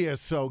 story is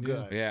so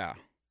good. Yeah.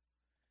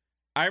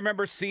 I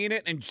remember seeing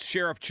it, and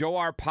Sheriff Joe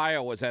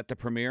Arpaio was at the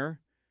premiere,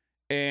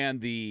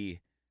 and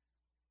they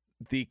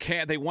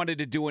wanted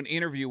to do an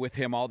interview with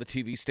him, all the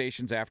TV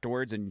stations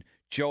afterwards, and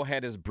Joe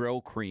had his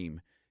bro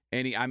cream.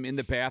 And I'm in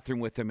the bathroom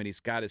with him, and he's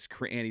got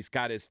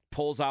his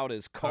pulls out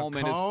his comb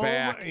in his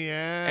back,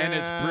 and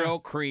his Brill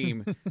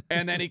cream,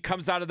 and then he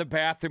comes out of the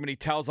bathroom and he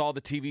tells all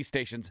the TV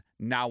stations,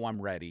 "Now I'm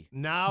ready.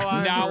 Now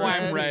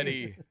I'm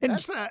ready."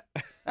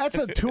 That's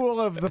a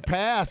tool of the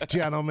past,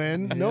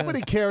 gentlemen.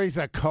 Nobody carries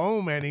a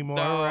comb anymore,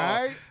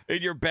 right?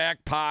 In your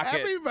back pocket.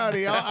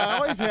 Everybody. I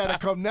always had a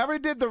comb. Never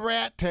did the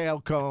rat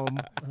tail comb,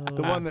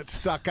 the one that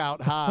stuck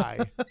out high.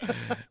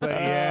 But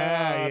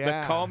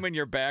yeah. The comb in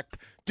your back.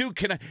 Dude,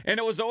 can I? And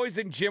it was always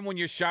in gym when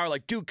you shower,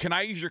 like, dude, can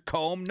I use your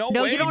comb? No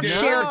way, you don't dude.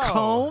 share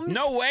combs.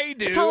 No way,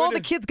 dude. That's how all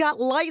the kids got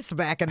lice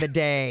back in the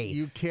day.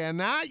 You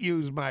cannot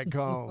use my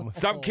comb.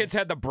 Some kids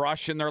had the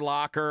brush in their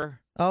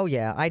locker. Oh,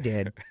 yeah, I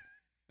did.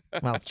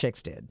 Well,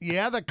 chicks did.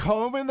 Yeah, the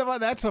comb in the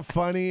that's a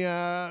funny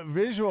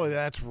visual.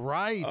 That's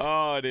right.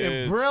 Oh, it is.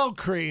 And Brill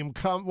cream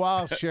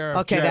Sheriff.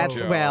 Okay, Joe.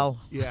 that's well.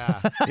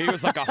 Yeah. He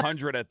was like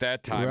 100 at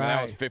that time. Right. And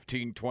that was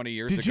 15, 20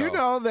 years ago. Did you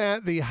know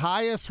that the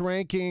highest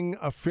ranking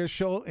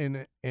official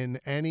in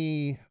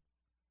any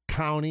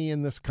county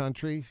in this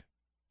country,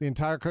 the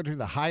entire country,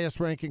 the highest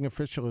ranking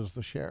official is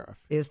the sheriff?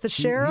 Is the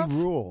sheriff? He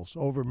rules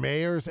over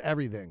mayors,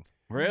 everything.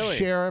 Really?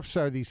 Sheriffs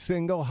are the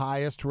single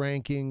highest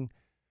ranking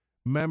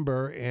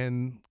member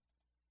in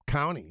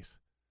counties.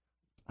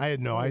 I had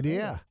no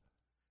idea.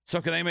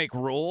 So can they make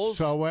rules?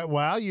 So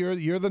well,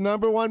 you're the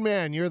number one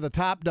man. You're the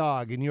top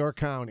dog in your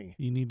county.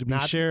 You need to be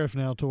sheriff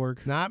now, Torg.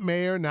 Not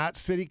mayor, not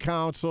city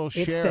council.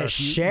 It's sheriff. the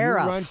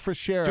sheriff. You run for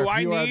sheriff. Do I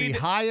you are the need-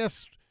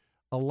 highest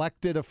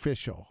elected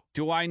official.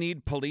 Do I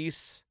need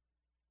police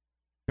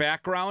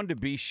background to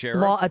be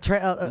sheriff? Law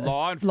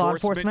enforcement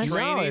enforcement?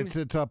 training?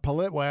 No, it's a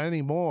well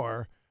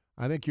anymore.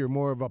 I think you're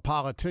more of a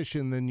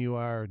politician than you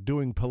are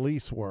doing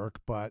police work,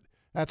 but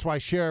that's why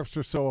sheriffs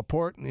are so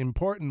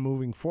important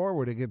moving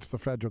forward against the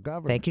federal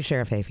government. Thank you,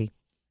 Sheriff Hafey.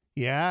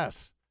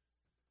 Yes.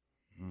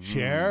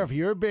 Sheriff,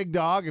 you're a big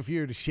dog if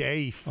you're the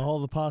sheriff. All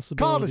the Call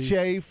possibilities. the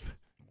sheriff.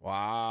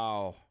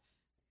 Wow.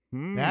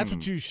 That's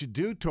what you should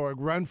do, Torg.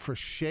 Run for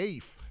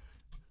sheriff.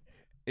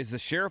 Is the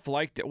sheriff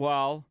liked it?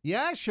 Well,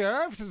 yeah,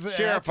 sheriff. Sheriff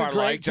That's a are great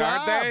liked,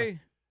 job. aren't they?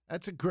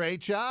 That's a great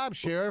job.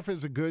 Sheriff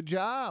is a good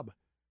job.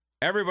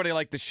 Everybody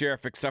liked the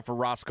sheriff except for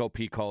Roscoe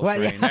P. Coltrane.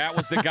 Well, yeah. That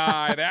was the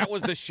guy. That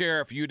was the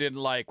sheriff you didn't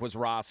like was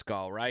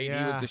Roscoe, right?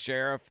 Yeah. He was the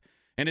sheriff.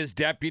 And his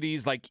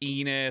deputies like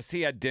Enos.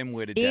 He had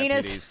dim-witted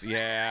Enos. deputies.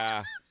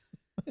 Yeah.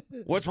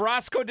 Was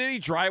Roscoe, did he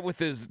drive with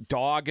his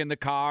dog in the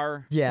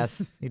car?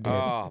 Yes, he did.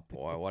 Oh,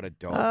 boy, what a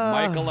dope.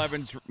 Michael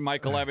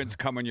Evans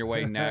coming your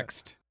way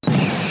next.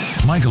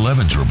 Michael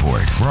Evans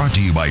Report, brought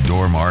to you by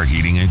Dormar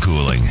Heating and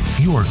Cooling,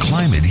 your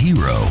climate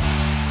hero.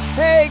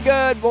 Hey,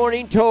 good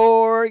morning,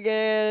 Torg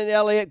and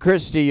Elliott.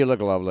 Christy, you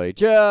look lovely.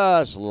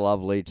 Just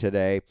lovely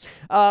today.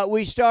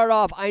 We start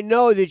off, I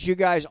know that you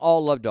guys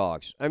all love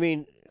dogs. I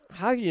mean,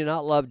 how can you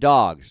not love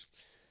dogs?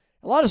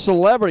 A lot of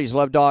celebrities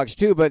love dogs,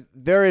 too, but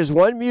there is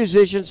one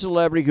musician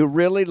celebrity who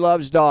really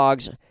loves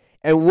dogs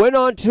and went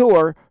on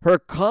tour. Her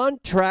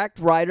contract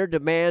writer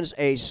demands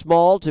a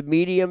small to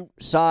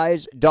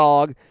medium-sized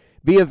dog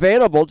be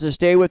available to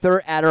stay with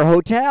her at her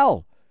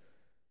hotel.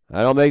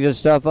 I don't make this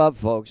stuff up,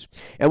 folks.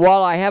 And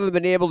while I haven't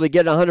been able to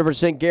get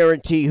 100%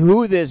 guarantee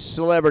who this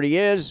celebrity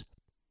is,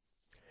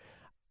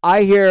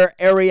 I hear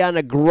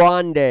Ariana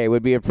Grande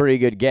would be a pretty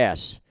good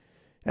guess.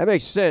 That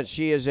makes sense.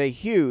 She is a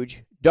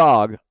huge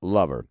dog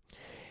lover.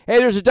 Hey,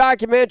 there's a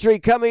documentary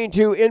coming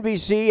to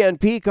NBC and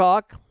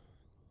Peacock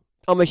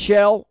on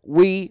Michelle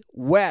Wee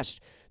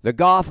West, the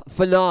golf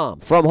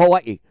phenom from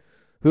Hawaii,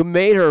 who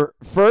made her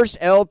first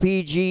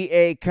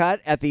LPGA cut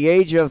at the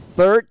age of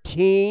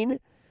 13,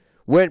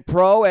 went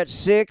pro at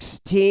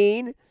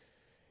 16.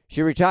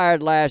 She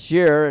retired last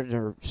year, and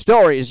her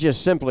story is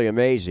just simply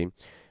amazing.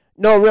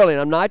 No, really,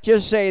 and I'm not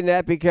just saying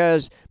that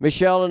because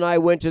Michelle and I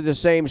went to the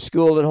same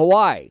school in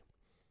Hawaii,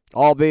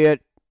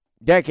 albeit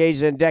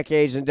decades and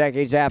decades and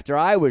decades after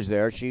I was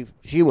there. She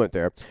went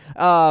there.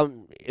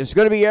 It's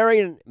going to be airing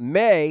in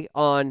May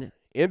on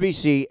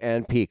NBC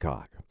and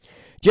Peacock.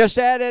 Just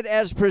added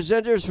as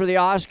presenters for the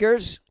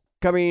Oscars,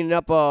 coming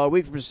up a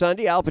week from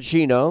Sunday, Al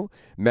Pacino,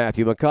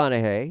 Matthew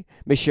McConaughey,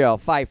 Michelle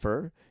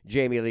Pfeiffer,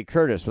 Jamie Lee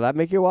Curtis. Will that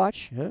make you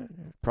watch? Huh?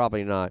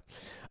 Probably not.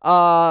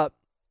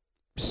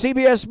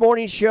 CBS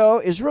Morning Show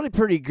is really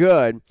pretty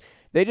good.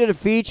 They did a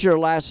feature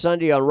last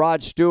Sunday on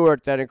Rod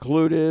Stewart that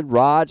included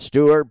Rod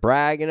Stewart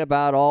bragging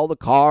about all the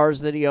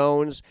cars that he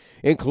owns,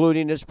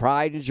 including his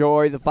pride and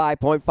joy, the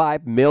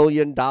 $5.5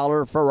 million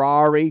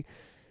Ferrari.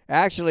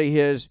 Actually,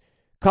 his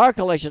car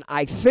collection,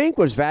 I think,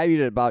 was valued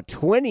at about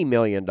 $20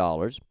 million.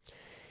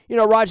 You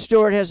know, Rod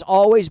Stewart has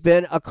always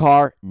been a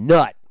car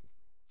nut.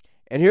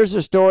 And here's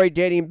a story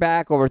dating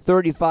back over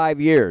 35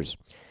 years.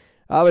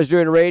 I was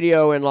doing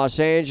radio in Los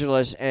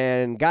Angeles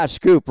and got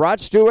scoop. Rod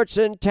Stewart's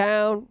in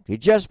town. He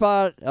just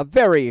bought a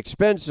very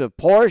expensive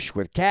Porsche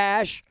with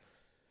cash.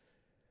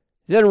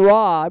 Then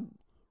Rod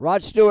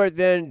Stewart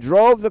then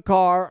drove the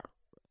car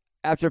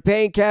after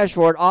paying cash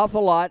for it off the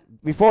lot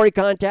before he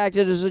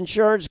contacted his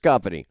insurance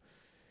company.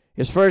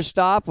 His first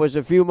stop was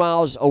a few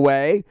miles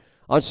away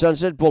on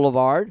Sunset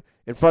Boulevard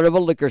in front of a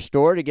liquor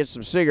store to get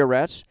some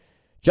cigarettes.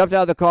 Jumped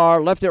out of the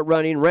car, left it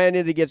running, ran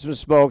in to get some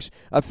smokes.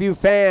 A few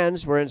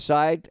fans were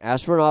inside,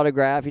 asked for an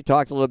autograph. He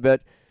talked a little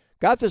bit,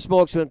 got the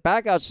smokes, went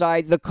back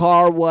outside. The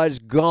car was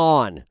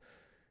gone.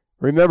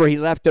 Remember, he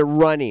left it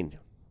running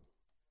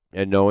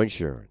and no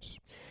insurance.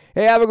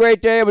 Hey, have a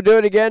great day. We'll do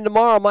it again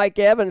tomorrow. Mike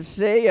Evans,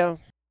 see ya.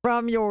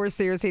 From your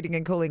Sears Heating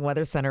and Cooling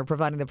Weather Center,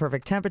 providing the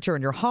perfect temperature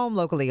in your home,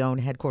 locally owned,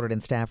 headquartered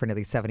and staffed for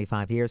nearly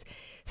 75 years.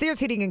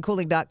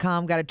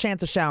 SearsHeatingandCooling.com. Got a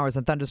chance of showers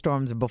and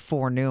thunderstorms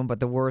before noon, but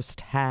the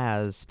worst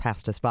has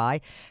passed us by.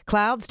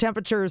 Clouds,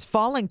 temperatures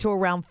falling to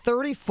around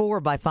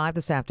 34 by 5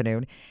 this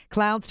afternoon.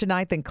 Clouds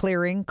tonight, then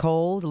clearing,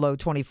 cold, low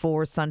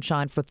 24.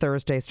 Sunshine for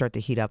Thursday, start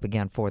to heat up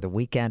again for the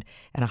weekend,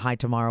 and a high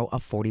tomorrow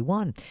of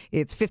 41.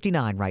 It's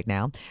 59 right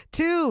now.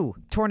 2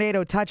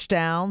 tornado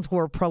touchdowns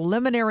were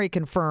preliminary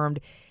confirmed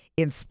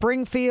in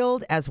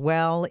Springfield as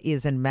well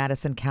as in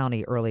Madison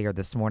County earlier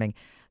this morning.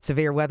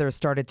 Severe weather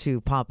started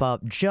to pop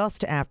up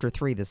just after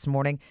 3 this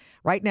morning.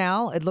 Right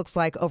now, it looks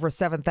like over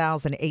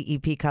 7,000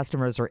 AEP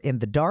customers are in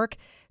the dark.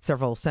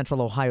 Several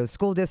Central Ohio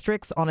school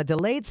districts on a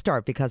delayed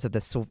start because of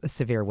the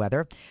severe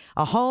weather.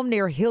 A home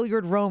near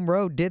Hilliard Rome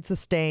Road did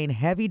sustain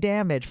heavy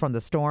damage from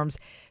the storms.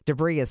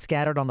 Debris is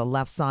scattered on the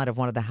left side of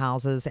one of the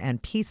houses,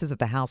 and pieces of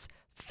the house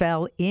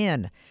fell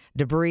in.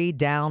 Debris,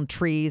 downed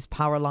trees,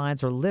 power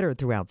lines are littered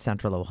throughout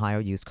Central Ohio.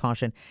 Use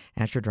caution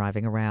as you're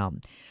driving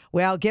around.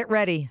 Well, get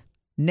ready.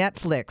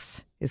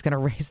 Netflix is going to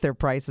raise their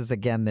prices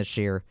again this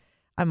year.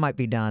 I might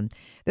be done.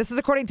 This is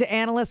according to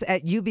analysts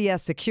at UBS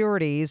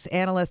Securities.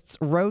 Analysts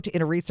wrote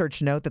in a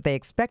research note that they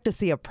expect to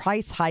see a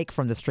price hike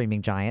from the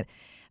streaming giant.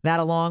 That,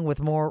 along with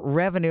more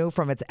revenue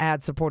from its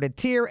ad-supported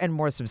tier and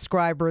more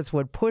subscribers,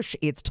 would push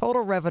its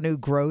total revenue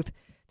growth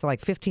to like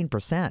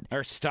 15%.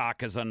 Their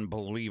stock is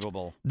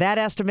unbelievable. That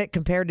estimate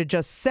compared to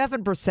just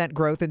 7%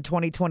 growth in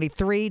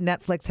 2023.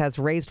 Netflix has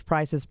raised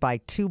prices by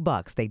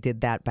 $2. They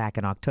did that back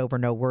in October.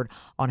 No word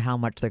on how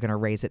much they're going to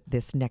raise it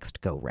this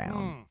next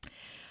go-round.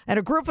 And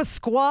a group of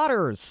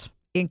squatters,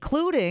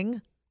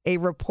 including a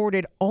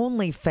reported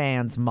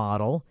OnlyFans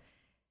model.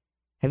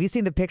 Have you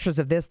seen the pictures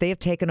of this? They have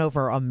taken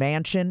over a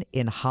mansion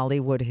in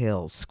Hollywood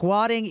Hills.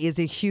 Squatting is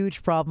a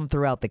huge problem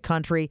throughout the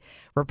country.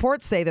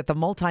 Reports say that the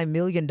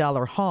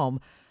multi-million-dollar home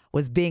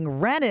was being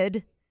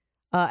rented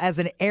as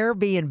an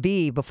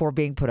Airbnb before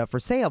being put up for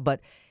sale.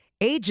 But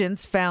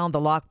agents found the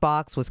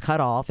lockbox was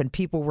cut off and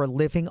people were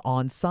living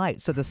on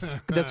site. So the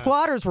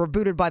squatters were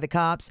booted by the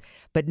cops,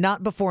 but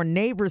not before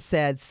neighbors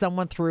said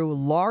someone threw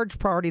large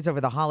parties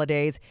over the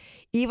holidays,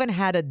 even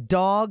had a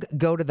dog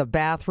go to the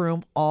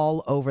bathroom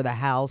all over the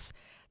house.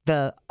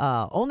 The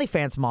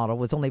OnlyFans model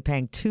was only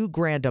paying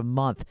 $2,000 a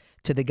month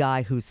to the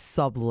guy who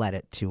sublet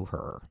it to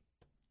her.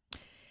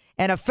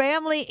 And a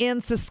family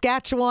in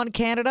Saskatchewan,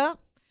 Canada,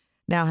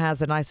 now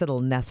has a nice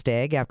little nest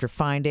egg after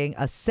finding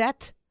a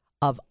set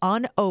of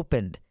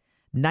unopened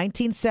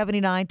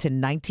 1979 to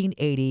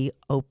 1980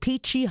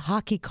 O-Pee-Chee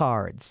hockey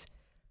cards,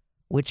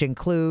 which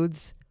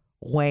includes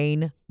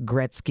Wayne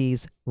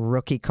Gretzky's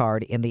rookie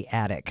card in the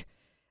attic.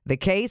 The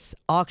case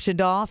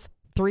auctioned off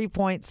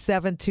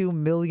 $3.72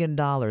 million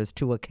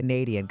to a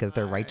Canadian, because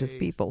they're righteous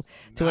people,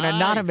 to an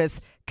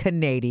anonymous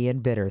Canadian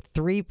bidder.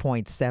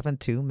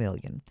 $3.72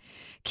 million.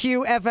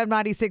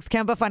 QFM96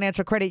 Kemba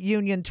Financial Credit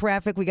Union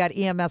traffic. We got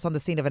EMS on the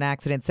scene of an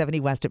accident, 70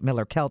 West at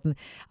Miller Kelton.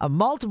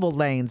 Multiple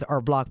lanes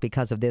are blocked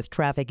because of this.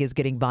 Traffic is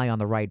getting by on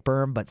the right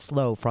berm, but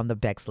slow from the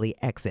Bexley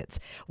exits.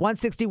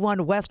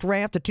 161 West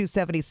ramp to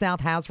 270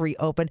 South has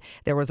reopened.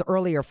 There was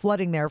earlier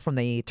flooding there from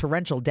the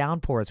torrential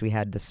downpours we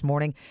had this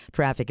morning.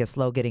 Traffic is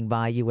slow getting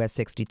by US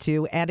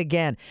 62. And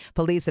again,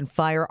 police and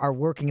fire are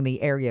working in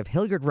the area of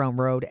Hilliard Rome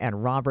Road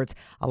and Roberts.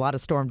 A lot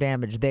of storm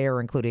damage there,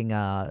 including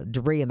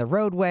debris in the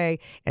roadway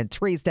and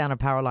trees down on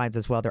power lines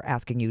as well. They're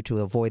asking you to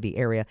avoid the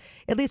area,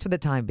 at least for the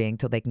time being,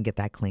 till they can get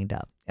that cleaned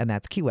up. And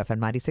that's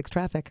QFM96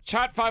 traffic.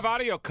 Chat 5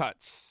 audio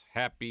cuts.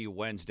 Happy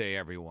Wednesday,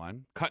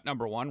 everyone. Cut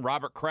number 1.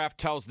 Robert Kraft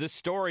tells this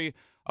story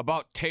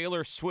about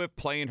Taylor Swift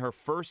playing her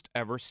first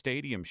ever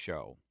stadium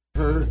show.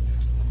 Her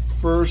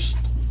first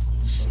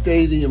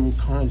stadium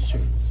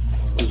concert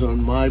was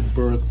on my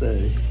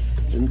birthday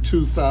in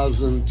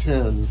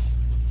 2010,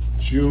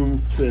 June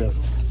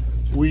 5th.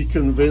 We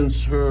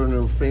convinced her and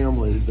her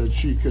family that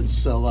she could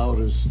sell out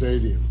a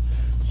stadium.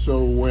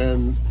 So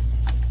when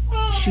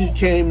she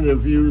came to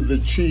view the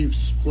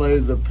Chiefs play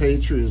the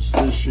Patriots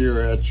this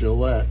year at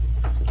Gillette,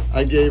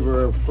 I gave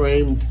her a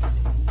framed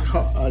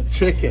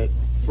ticket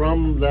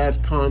from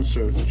that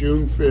concert,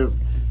 June 5th,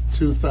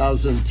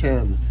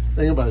 2010.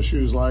 Think about it, she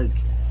was like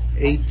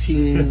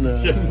 18,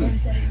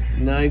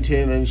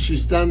 19, and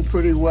she's done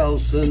pretty well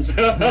since.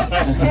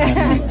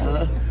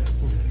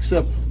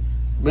 Except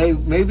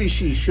maybe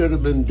she should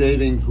have been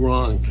dating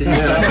Gronk. He's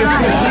better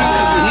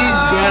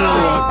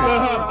looking.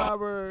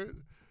 Robert,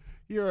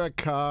 you're a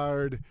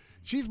card.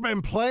 She's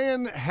been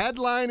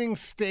headlining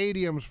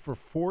stadiums for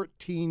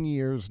 14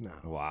 years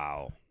now.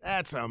 Wow.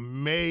 That's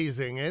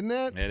amazing, isn't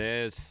it? It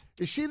is.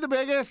 Is she the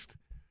biggest?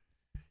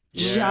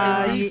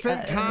 Yeah, in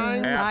recent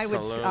times? I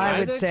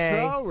would think say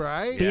so,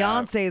 right?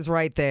 Beyonce is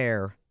right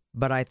there,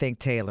 but I think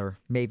Taylor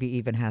maybe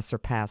even has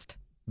surpassed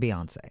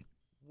Beyonce.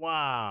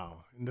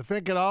 Wow. And to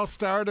think it all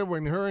started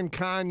when her and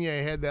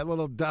Kanye had that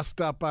little dust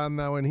up on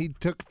when he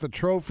took the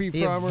trophy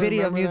from her. Video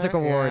Remember Music that?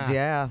 Awards,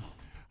 yeah.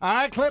 All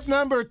right, clip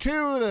number 2,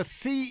 the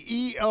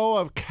CEO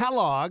of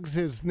Kellogg's.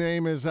 His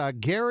name is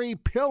Gary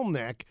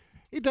Pilnick.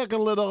 He took a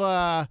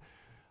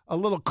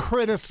little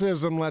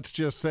criticism, let's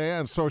just say,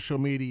 on social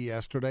media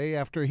yesterday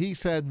after he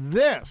said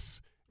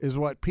this is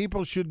what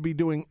people should be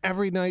doing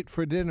every night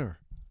for dinner.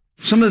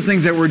 Some of the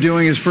things that we're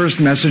doing is first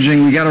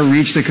messaging. We got to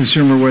reach the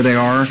consumer where they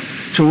are.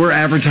 So we're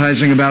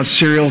advertising about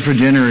cereal for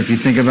dinner. If you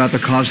think about the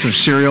cost of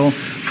cereal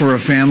for a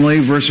family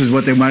versus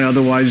what they might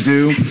otherwise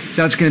do,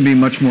 that's going to be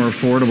much more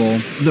affordable.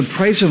 The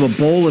price of a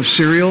bowl of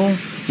cereal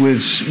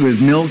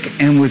with milk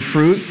and with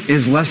fruit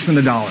is less than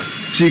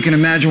 $1. So you can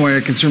imagine why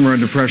a consumer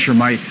under pressure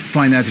might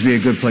find that to be a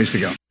good place to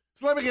go.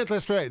 So let me get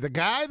this straight. The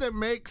guy that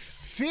makes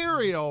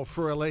cereal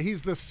for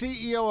he's the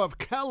CEO of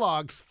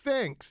Kellogg's,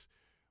 thinks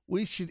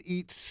we should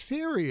eat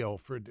cereal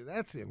for dinner.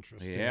 That's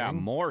interesting. Yeah,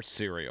 more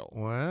cereal.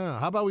 Wow.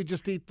 How about we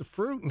just eat the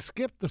fruit and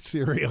skip the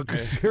cereal?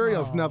 Because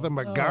cereal's nothing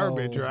but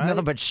garbage, right? It's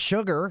nothing but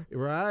sugar.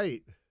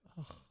 Right.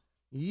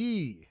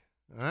 Yee.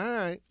 All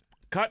right.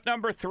 Cut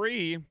number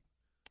 3.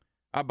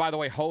 By the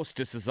way,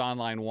 Hostess is on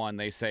line 1.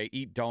 They say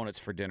eat donuts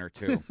for dinner,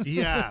 too.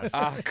 Yes.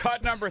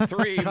 Cut number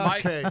 3.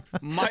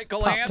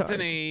 Michael Pop-Tarts.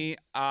 Anthony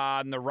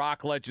on the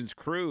Rock Legends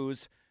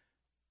cruise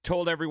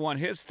told everyone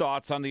his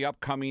thoughts on the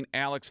upcoming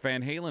Alex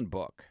Van Halen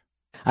book.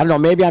 I don't know,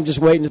 maybe I'm just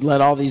waiting to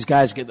let all these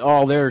guys get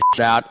all their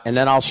out, and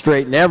then I'll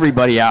straighten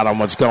everybody out on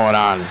what's going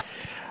on.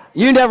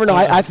 You never know.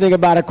 I think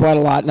about it quite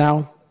a lot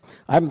now.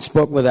 I haven't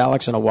spoken with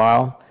Alex in a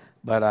while,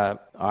 but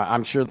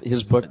I'm sure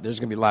his book, there's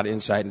going to be a lot of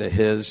insight into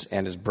his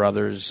and his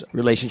brother's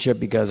relationship,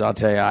 because I'll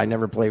tell you, I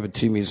never played with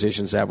two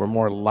musicians that were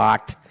more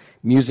locked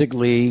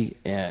musically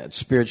and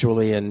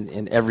spiritually and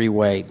in every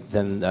way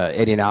than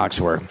Eddie and Alex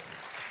were.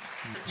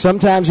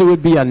 Sometimes it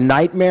would be a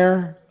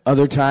nightmare.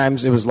 Other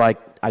times it was like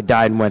I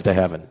died and went to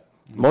heaven.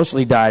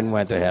 Mostly died and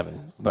went to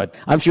heaven. But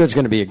I'm sure it's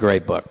going to be a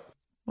great book.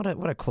 What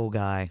a cool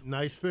guy.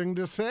 Nice thing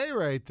to say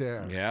right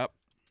there. Yep.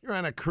 You're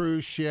on a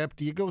cruise ship.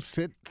 Do you go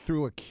sit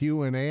through a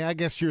Q&A? I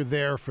guess you're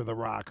there for the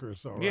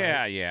rockers, though,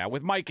 right? Yeah.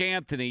 With Mike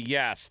Anthony,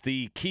 yes.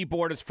 The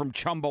keyboardist from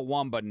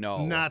Chumbawamba,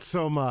 no. Not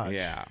so much.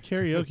 Yeah.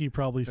 Karaoke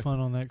probably fun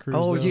on that cruise.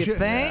 Oh, though. you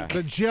think?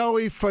 The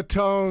Joey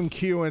Fatone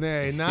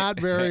Q&A, not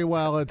very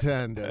well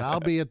attended. I'll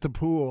be at the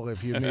pool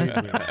if you need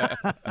me.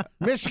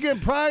 Michigan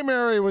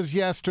primary was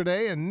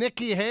yesterday, and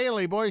Nikki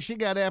Haley, boy, she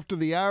got after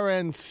the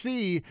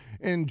RNC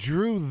and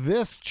drew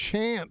this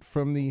chant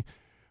from the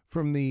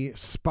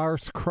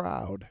sparse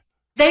crowd.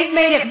 They've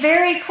made it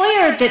very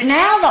clear that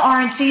now the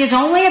RNC is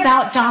only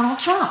about Donald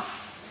Trump.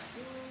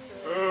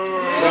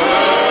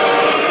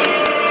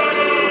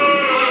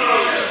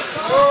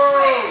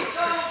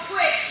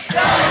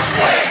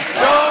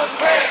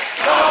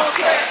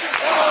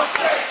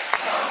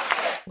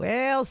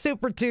 Well,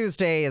 Super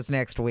Tuesday is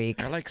next week.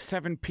 There are like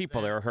 7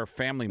 people there, are her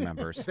family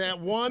members. That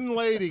one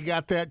lady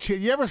got that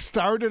chant. You ever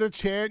started a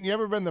chant? You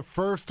ever been the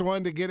first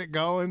one to get it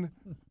going?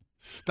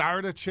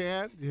 Start a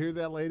chant? You hear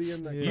that lady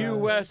in the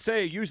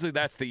USA. Usually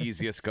that's the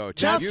easiest go-to.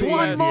 Just USA.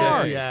 one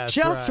more. Yes,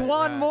 Just right,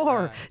 one right, more.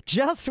 right.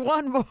 Just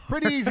one more.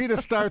 Pretty easy to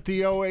start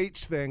the OH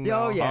thing.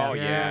 Oh, though. yeah. Oh,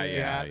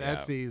 yeah.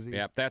 That's easy.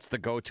 Yep, that's the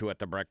go-to at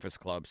the breakfast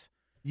clubs.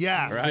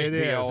 Yes, Right? it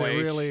is. DOH. It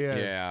really is.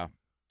 Yeah.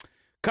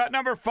 Cut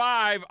number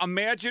 5.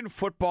 Imagine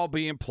football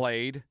being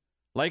played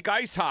like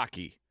ice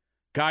hockey.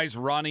 Guys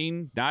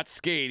running, not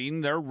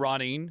skating. They're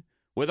running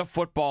with a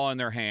football in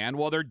their hand.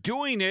 Well, they're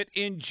doing it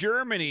in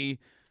Germany.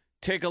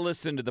 Take a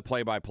listen to the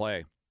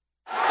play-by-play.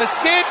 Es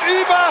geht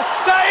über,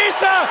 da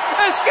ist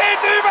es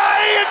geht über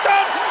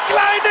Ailton,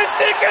 kleines,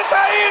 dickes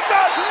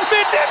Ailton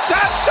mit dem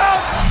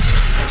Touchdown.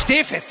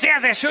 Stefe, sehr,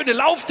 sehr schöne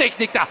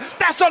Lauftechnik da,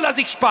 das soll er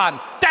sich sparen,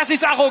 das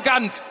ist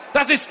arrogant,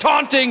 das ist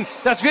Taunting,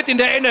 das wird in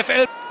der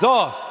NFL.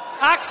 So,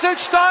 Axel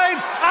Stein,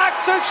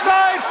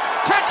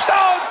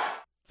 Touchdown.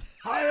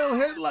 Heil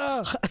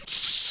Hitler!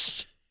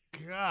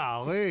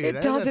 Golly,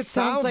 It does. It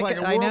sounds like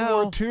a I World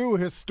know. War II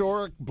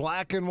historic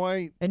black and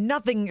white. And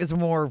nothing is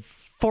more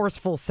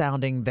forceful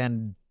sounding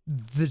than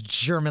the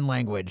German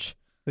language.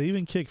 They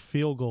even kick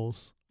field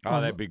goals. Oh,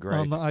 that'd be great.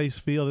 On the ice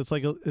field. It's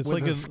like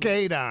With a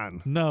skate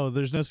on. No,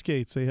 there's no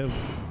skates. They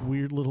have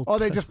weird little. Oh,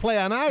 they just play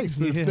on ice.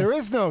 Yeah. There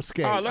is no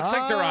skate. Oh, it looks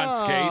like they're on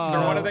skates.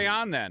 Or what are they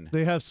on then?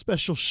 They have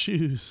special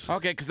shoes.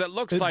 Okay, because it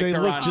looks like they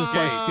they're look on just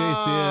skates. like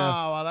skates. Yeah.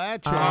 Oh, well,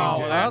 that Oh,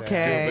 changes. that's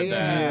Okay. stupid.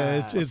 Then.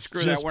 Yeah, it's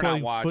Screw just that. We're not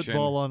playing watching.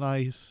 football on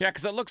ice. Yeah,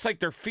 because it looks like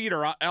their feet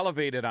are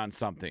elevated on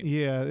something.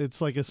 Yeah, it's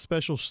like a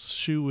special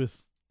shoe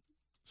with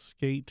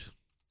skate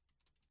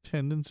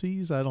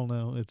tendencies. I don't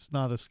know. It's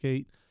not a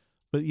skate.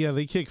 But yeah,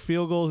 they kick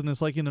field goals, and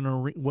it's like in an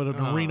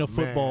arena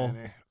football.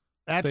 Man.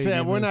 That's it.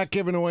 stadium We're is. not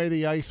giving away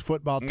the ice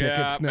football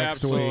tickets next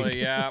absolutely,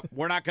 week. Yeah,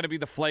 we're not going to be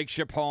the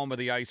flagship home of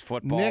the ice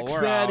football. Nix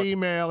We're that out.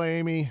 email,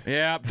 Amy.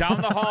 Yeah,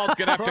 down the hall's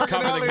going to have to Torg and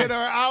cover the Elliott game.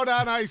 are out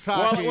on ice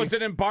Well, hockey. it was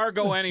an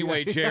embargo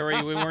anyway,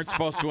 Jerry. We weren't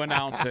supposed to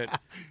announce it.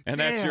 And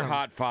that's your Damn.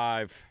 Hot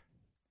 5.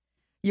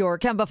 Your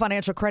Kemba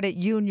Financial Credit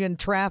Union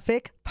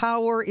traffic.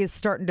 Power is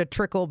starting to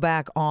trickle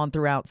back on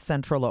throughout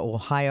central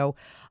Ohio.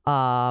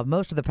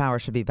 Most of the power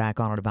should be back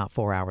on in about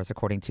 4 hours,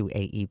 according to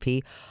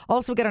AEP.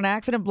 Also, we got an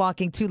accident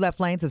blocking 2 left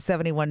lanes of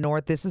 71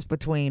 North. This is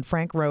between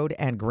Frank Road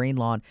and Green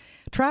Lawn.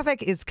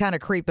 Traffic is kind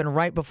of creeping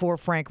right before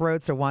Frank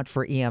Road, so watch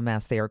for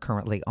EMS. They are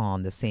currently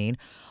on the scene.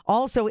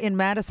 Also, in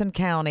Madison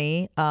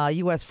County,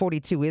 US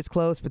 42 is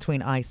closed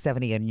between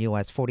I-70 and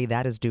US 40.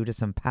 That is due to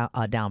some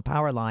down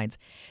power lines.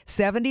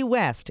 70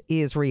 West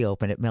is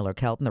reopened at Miller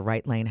Kelton. The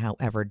right lane,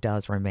 however,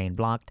 does remain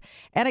blocked.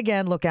 And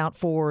again, look out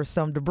for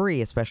some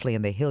debris, especially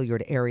in the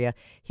Hilliard area.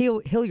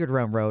 Hilliard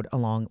Rome Road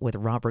along with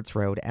Roberts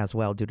Road as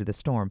well due to the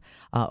storm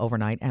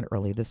overnight and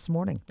early this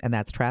morning. And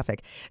that's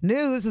traffic.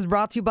 News is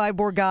brought to you by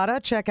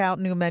Borgata. Check out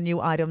new menu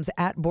items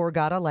at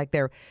Borgata like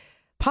their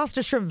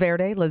pasta shrimp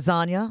verde,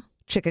 lasagna,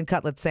 chicken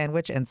cutlet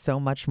sandwich, and so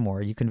much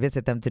more. You can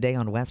visit them today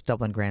on West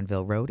Dublin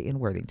Granville Road in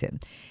Worthington.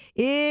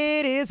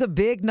 It is a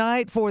big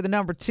night for the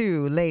number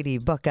 2 Lady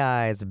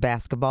Buckeyes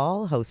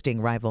basketball,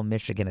 hosting rival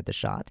Michigan at the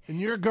Shot. And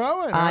you're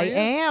going, I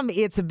am.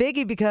 It's a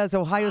biggie because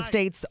Ohio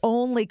State's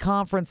only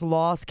conference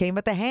loss came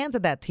at the hands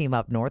of that team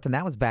up north, and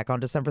that was back on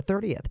December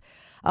 30th.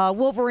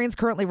 Wolverines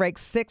currently ranked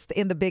 6th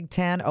in the Big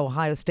Ten.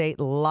 Ohio State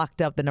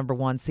locked up the number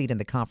 1 seed in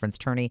the conference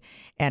tourney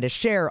and a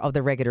share of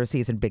the regular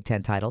season Big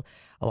Ten title.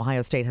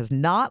 Ohio State has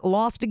not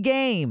lost a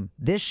game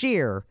this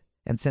year,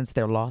 and since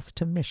their loss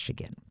to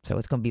Michigan. So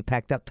it's going to be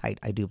packed up tight,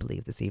 I do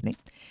believe, this evening.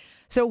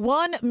 So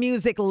one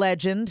music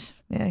legend,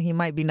 he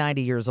might be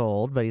 90 years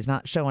old, but he's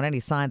not showing any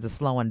signs of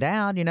slowing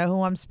down. You know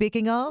who I'm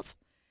speaking of?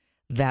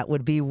 That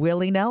would be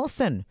Willie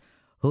Nelson,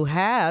 who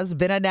has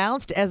been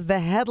announced as the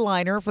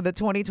headliner for the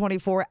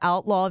 2024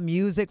 Outlaw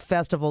Music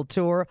Festival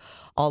Tour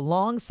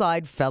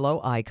alongside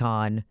fellow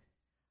icon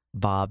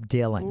Bob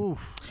Dylan.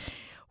 Oof.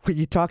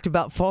 You talked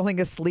about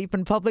falling asleep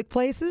in public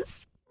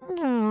places?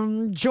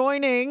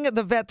 Joining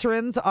the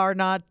veterans are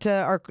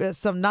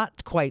some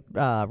not quite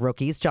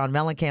rookies. John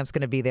Mellencamp's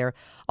going to be there,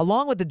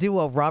 along with the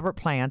duo Robert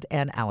Plant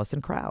and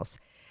Alison Krauss.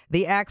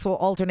 The acts will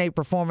alternate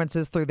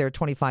performances through their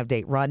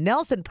 25-date run.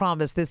 Nelson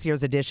promised this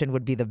year's edition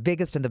would be the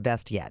biggest and the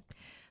best yet.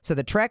 So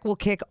the trek will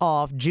kick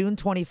off June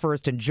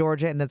 21st in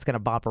Georgia, and that's going to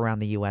bop around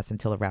the U.S.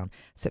 until around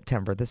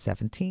September the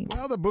 17th.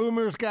 Well, the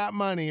boomers got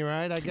money,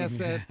 right? I guess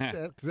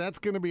that's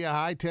going to be a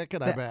high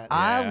ticket, I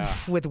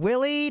bet. With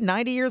Willie,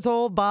 90 years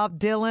old, Bob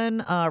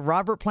Dylan,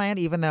 Robert Plant,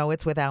 even though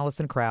it's with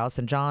Alison Krauss,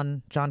 and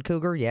John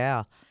Cougar,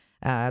 yeah.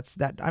 That's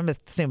that. I'm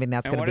assuming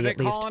that's going to be at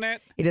least. What are they calling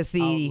it? It is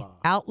the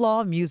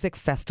Outlaw Music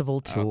Festival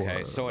Tour.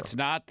 Okay, so it's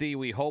not the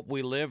 "We Hope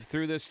We Live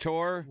Through This"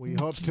 tour. We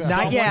hope to. Not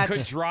Someone yet.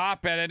 Could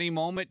drop at any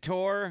moment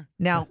tour.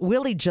 Now,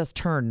 Willie just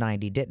turned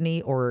 90, didn't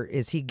he? Or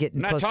is he getting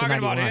I'm not close to talking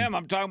 91? about him.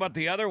 I'm talking about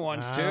the other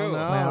ones too.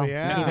 Well,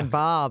 yeah. Even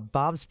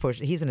Bob's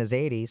pushing. He's in his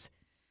 80s.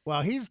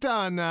 Well, he's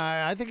done.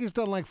 I think he's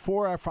done like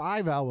 4 or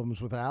 5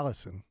 albums with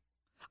Allison.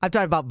 I'm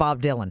talking about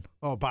Bob Dylan.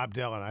 Oh, Bob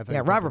Dylan. I think.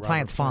 Yeah, Robert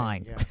Plant's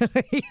fine. Yeah.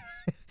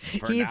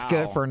 He's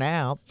good for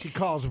now. She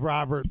calls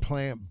Robert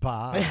Plant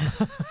Bob.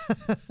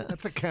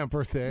 That's a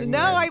Kemper thing. No,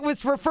 I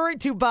was referring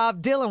to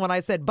Bob Dylan. When I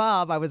said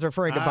Bob, I was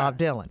referring to Bob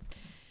Dylan.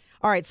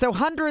 All right, so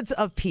hundreds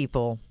of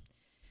people,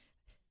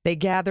 they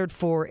gathered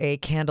for a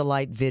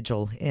candlelight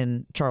vigil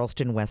in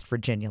Charleston, West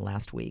Virginia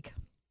last week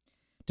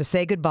to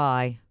say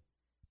goodbye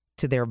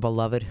to their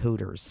beloved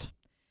Hooters.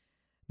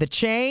 The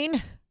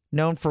chain,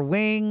 known for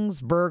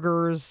wings,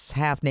 burgers,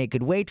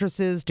 half-naked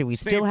waitresses. Do we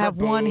still have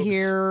one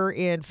here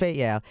in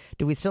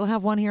Do we still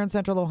have one here in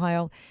Central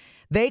Ohio?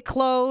 They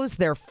closed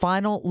their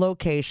final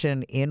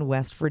location in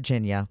West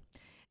Virginia,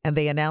 and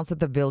they announced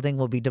that the building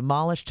will be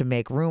demolished to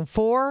make room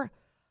for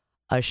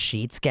a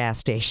Sheetz gas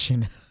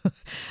station.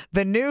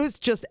 The news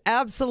just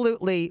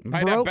absolutely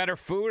Might have better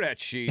food at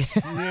Sheetz.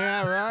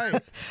 Yeah,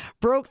 right.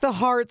 broke the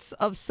hearts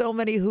of so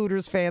many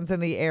Hooters fans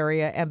in the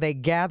area, and they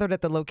gathered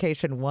at the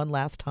location one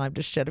last time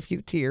to shed a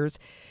few tears,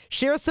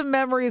 share some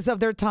memories of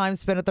their time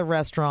spent at the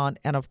restaurant,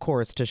 and of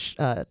course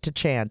to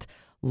chant,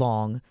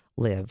 "Long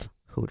live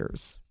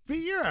Hooters." But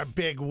you're a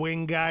big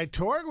wing guy,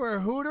 Torg. Were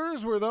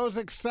Hooters, were those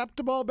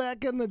acceptable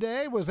back in the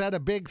day? Was that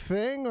a big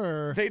thing,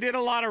 or? They did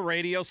a lot of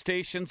radio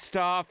station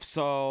stuff,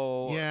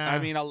 so yeah. I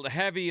mean,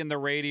 heavy in the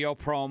radio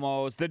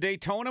promos. The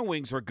Daytona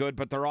wings were good,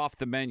 but they're off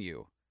the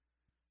menu,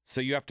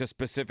 so you have to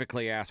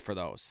specifically ask for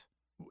those.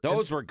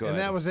 Those were good. And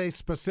that was a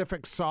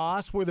specific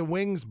sauce? Were the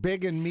wings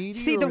big and meaty?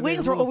 See, the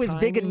wings were always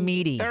big and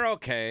meaty. They're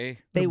okay.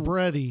 They're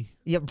bready.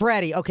 Yeah,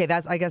 bready. Okay,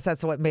 I guess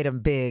that's what made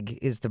them big,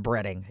 is the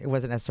breading. It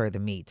wasn't necessarily the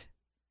meat.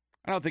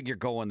 I don't think you're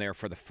going there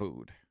for the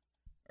food.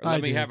 Or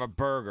let me have a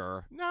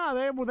burger. No,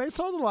 they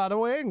sold a lot of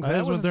wings.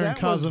 That was there in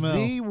Cozumel.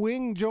 The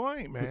wing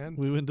joint, man.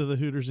 We went to the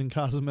Hooters in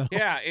Cozumel.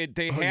 Yeah,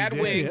 they had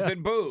wings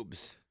and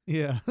boobs.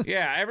 Yeah.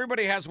 Yeah,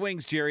 everybody has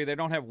wings, Jerry. They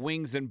don't have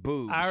wings and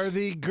boobs. Are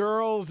the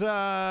girls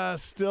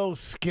still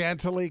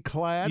scantily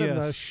clad in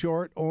the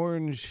short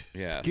orange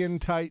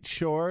skin-tight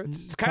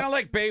shorts? It's kind of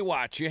like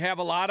Baywatch. You have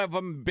a lot of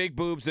them big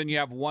boobs, and you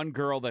have one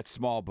girl that's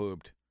small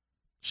boobed.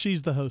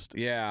 She's the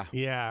hostess. Yeah.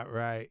 Yeah,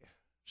 right.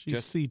 She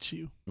seats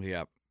you.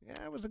 Yep.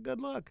 Yeah, it was a good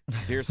look.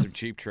 Here's some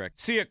cheap trick.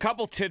 See, a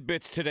couple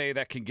tidbits today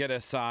that can get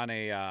us on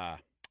a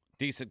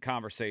decent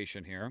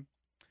conversation here.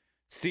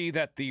 See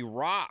that The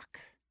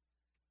Rock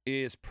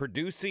is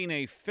producing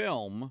a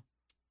film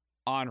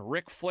on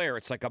Ric Flair.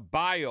 It's like a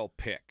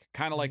biopic,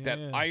 kind of like that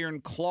Iron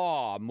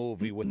Claw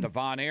movie with the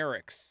Von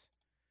Erichs.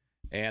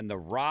 And The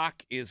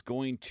Rock is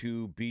going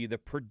to be the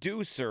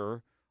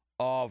producer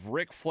of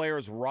Ric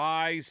Flair's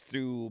rise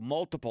through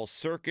multiple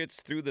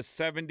circuits through the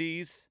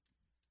 70s.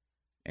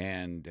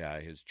 And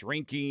his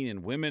drinking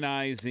and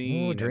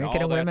womenizing. Ooh,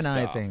 drinking and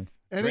womenizing.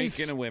 And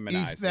drinking and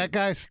womenizing. That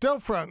guy's still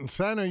front and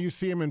center. You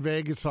see him in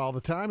Vegas all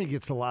the time. He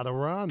gets a lot of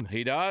run.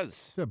 He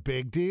does. It's a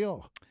big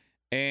deal.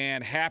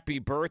 And happy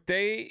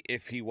birthday,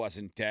 if he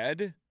wasn't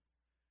dead,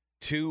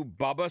 to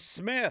Bubba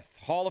Smith,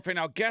 Hall of Fame.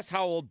 Now, guess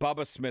how old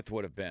Bubba Smith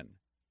would have been?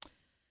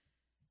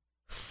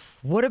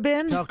 Would have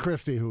been? Tell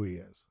Christy who he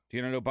is. Do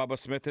you know who Bubba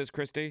Smith is,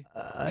 Christy?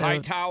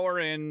 Hightower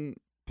in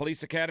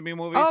Police Academy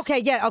movies? Okay,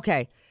 yeah,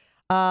 okay.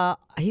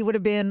 He would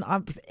have been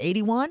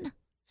 81?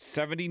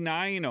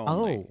 79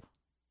 only. Oh.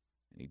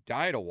 He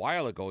died a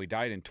while ago. He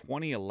died in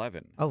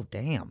 2011. Oh,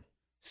 damn.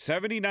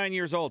 79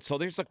 years old. So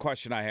there's a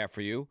question I have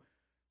for you.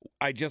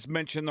 I just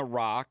mentioned The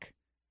Rock,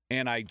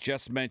 and I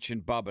just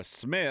mentioned Bubba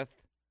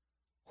Smith.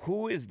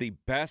 Who is the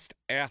best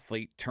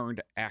athlete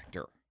turned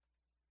actor?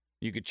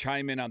 You could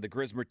chime in on the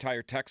Grismer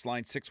Tire text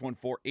line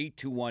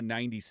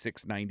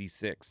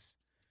 614-821-9696.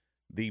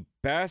 The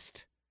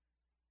best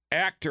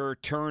actor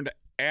turned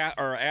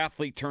or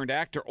athlete turned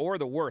actor, or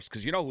the worst,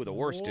 because you know who the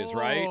worst is,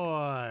 right?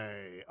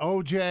 Boy.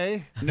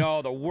 OJ?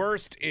 No, the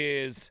worst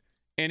is,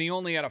 and he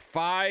only had a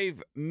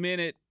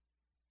 5-minute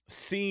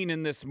scene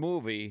in this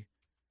movie,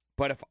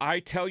 but if I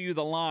tell you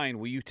the line,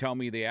 will you tell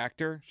me the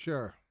actor?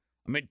 Sure.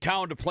 I'm in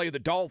town to play the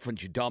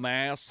Dolphins, you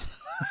dumbass.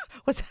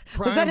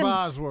 Brian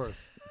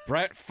Bosworth.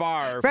 Brett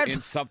Favre in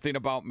Something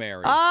About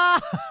Mary.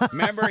 Ah!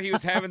 Remember, he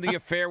was having the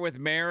affair with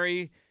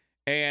Mary,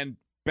 and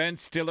Ben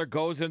Stiller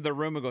goes into the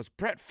room and goes,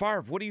 Brett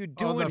Favre, what are you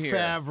doing here?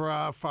 Favre.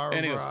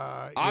 And he goes,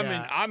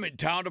 I'm in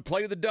town to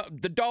play the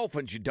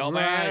Dolphins, you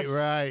dumbass.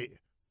 Right.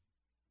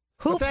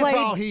 Who but that's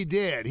all he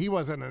did. He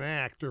wasn't an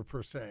actor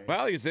per se.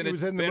 Well, he was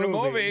in the a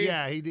movie.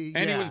 Yeah, he did.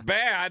 And he was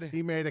bad.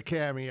 He made a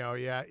cameo.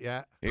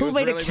 Yeah. Who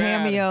made a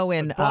cameo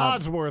in?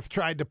 Bosworth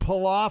tried to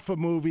pull off a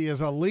movie as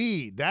a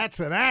lead.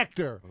 That's an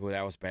actor. Oh,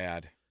 that was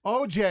bad.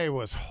 OJ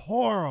was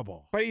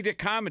horrible. But he did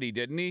comedy,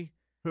 didn't he?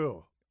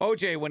 Who?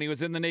 OJ, when he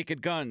was in The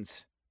Naked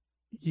Guns.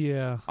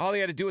 Yeah. All he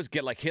had to do was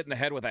get hit in the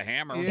head with a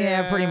hammer.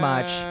 Yeah, pretty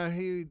much.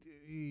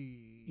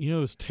 You know,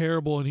 it was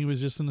terrible, and he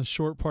was just in a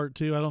short part,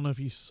 too. I don't know if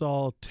you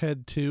saw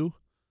Ted 2,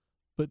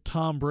 but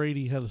Tom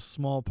Brady had a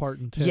small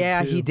part in Ted 2.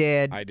 Yeah, he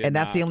did. And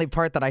that's the only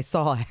part that I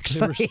saw, actually.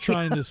 They were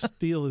trying to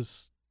steal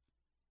his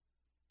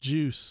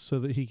juice so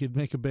that he could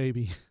make a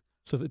baby,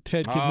 so that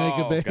Ted could make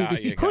a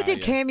baby. Who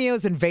did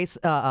cameos in Ace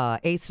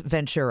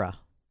Ventura?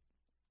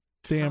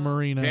 Dan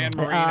Marino.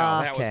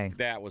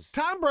 That was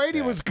Tom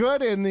Brady was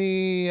good in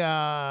the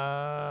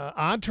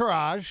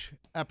Entourage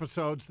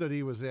episodes that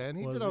he was in.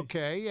 He did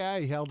okay. Yeah,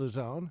 he held his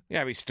own.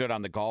 Yeah, he stood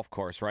on the golf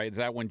course, right? Is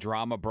that when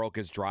Drama broke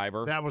his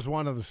driver? That was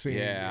one of the scenes.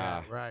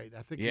 Yeah, right.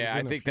 I think.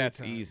 I think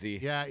that's easy.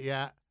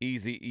 Yeah.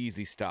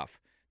 Easy stuff.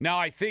 Now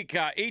I think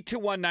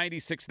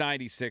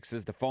 821-9696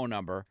 is the phone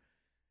number.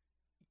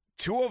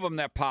 Two of them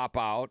that pop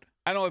out.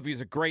 I don't know if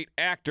he's a great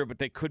actor, but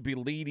they could be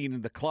leading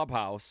in the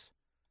clubhouse.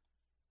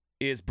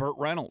 Is Burt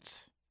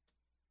Reynolds.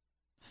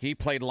 He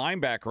played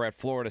linebacker at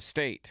Florida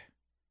State.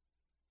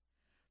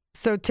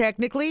 So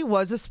technically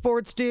was a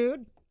sports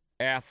dude?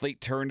 Athlete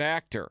turned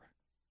actor.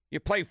 You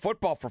play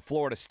football for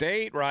Florida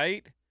State,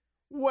 right?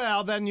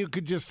 Well, then you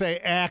could just say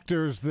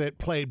actors that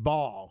played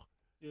ball.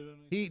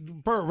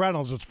 Burt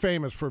Reynolds was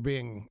famous for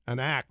being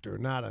an actor,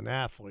 not an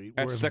athlete.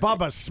 Whereas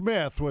Bubba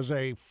Smith was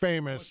a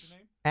famous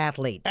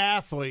athlete,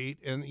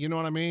 and you know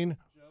what I mean?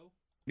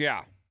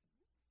 Yeah.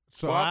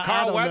 So well,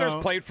 Carl Weathers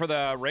played for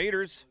the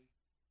Raiders.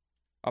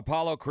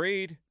 Apollo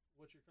Creed.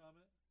 What's your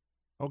comment?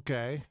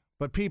 Okay.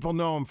 But people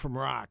know him from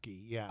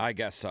Rocky, yeah. I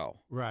guess so.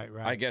 Right.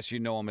 I guess you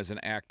know him as an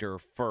actor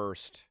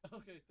first.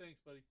 Okay, thanks,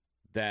 buddy.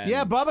 Then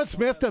yeah, Bubba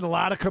Smith did a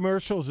lot of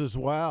commercials as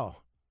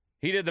well.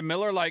 He did the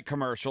Miller Lite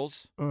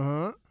commercials.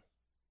 Uh-huh.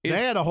 They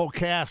had a whole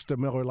cast of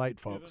Miller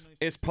Lite folks.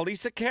 Is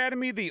Police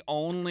Academy the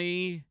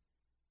only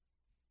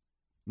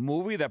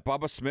movie that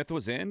Bubba Smith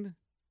was in?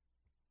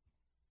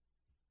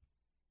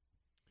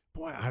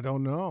 Boy, I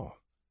don't know.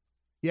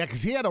 Yeah,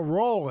 because he had a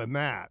role in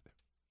that.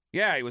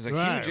 Yeah, he was a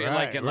huge...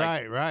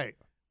 Right.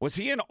 Was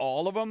he in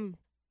all of them?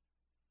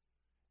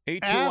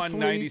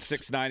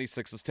 821-9696.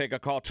 Let's take a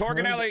call. Torg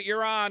and Elliott,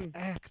 you're on.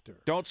 Actor.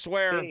 Don't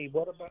swear. Hey,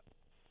 what about...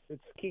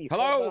 It's Keith.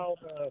 Hello?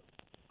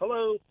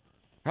 Hello?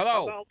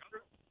 Hello?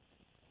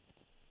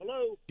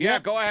 Hello? Yeah,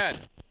 go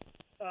ahead.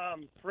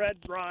 Fred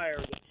Dreyer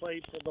that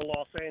played for the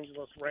Los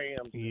Angeles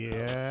Rams.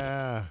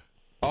 Yeah.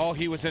 Oh,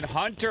 he was in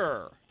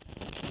Hunter.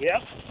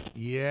 Yep.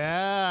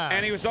 Yeah.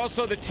 And he was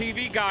also the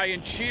TV guy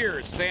in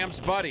Cheers, Sam's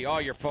buddy. Oh,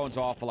 your phone's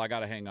awful. I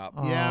got to hang up.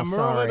 Yeah,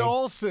 Merlin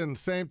Olsen,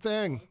 same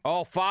thing.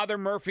 Oh, Father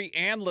Murphy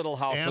and Little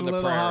House on the Prairie.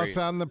 And Little House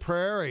on the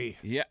Prairie.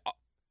 Yeah.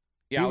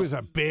 He was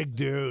a big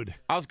dude.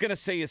 I was going to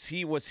say,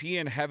 was he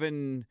in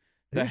Heaven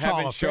the He's Hall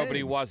Heaven of show, but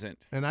he Fame.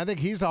 wasn't. And I think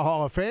he's a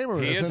Hall of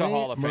Famer. He is isn't a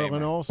Hall of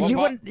Merlin Famer. Olsen? Well, You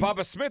wouldn't-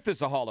 Bubba Smith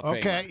is a Hall of Famer.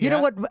 Okay. You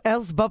know what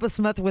else Bubba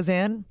Smith was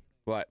in?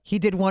 What? He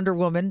did Wonder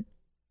Woman,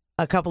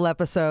 a couple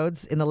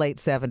episodes in the late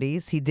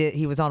 70s.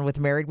 He was on with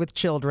Married with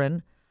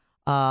Children,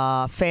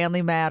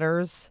 Family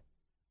Matters.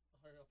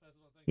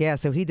 Yeah,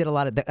 so he did a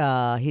lot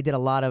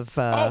of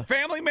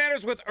Family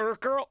Matters with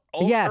Urkel?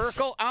 Oh, Yes.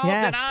 Urkel? Oh,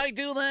 Yes. did I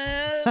do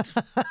that?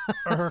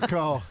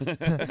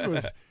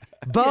 Urkel.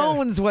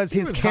 Bones was He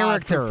his was hot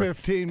character. for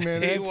 15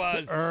 minutes. He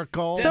was.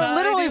 Urkel. So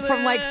literally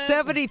from like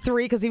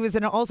 73, because he was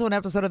in also an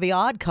episode of The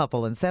Odd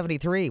Couple in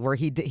 73 where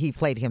he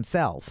played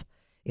himself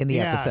in the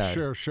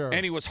episode. Sure.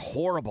 And he was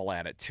horrible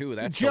at it, too.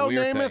 That's Did Joe the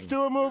weird Namath thing.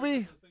 do a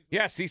movie?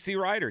 Yeah, C.C.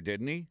 Ryder,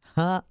 didn't he?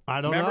 Huh?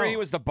 I don't Remember know. he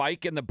was the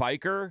bike and the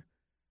biker?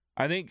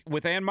 I think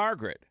with Anne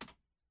Margaret.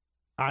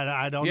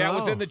 I don't know. Yeah, it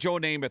was in the Joe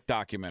Namath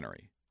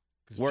documentary.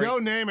 Where- Joe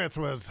Namath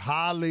was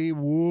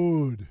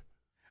Hollywood.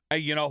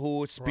 You know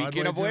who,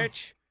 speaking Broadway of Joe?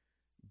 which,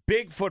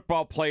 big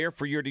football player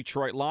for your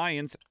Detroit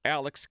Lions,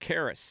 Alex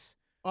Karras.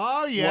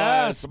 Oh,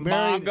 yes. Was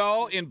married-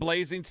 Mongo in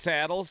Blazing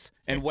Saddles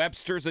and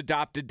Webster's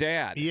adopted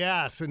dad.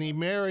 Yes, and he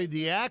married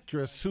the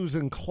actress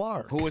Susan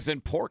Clark. Who was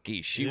in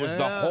Porky. She was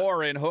the Yeah.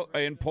 whore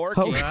in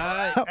Porky.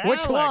 Right.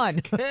 Which one?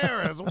 Alex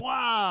Karras,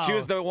 wow. She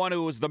was the one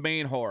who was the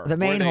main whore. The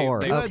main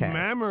whore, Good okay.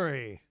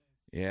 memory.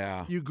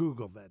 Yeah. You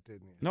Googled that,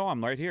 didn't you? No,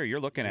 I'm right here. You're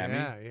looking at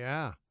me.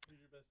 Yeah.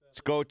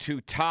 Let's go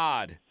to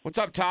Todd. What's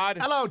up, Todd?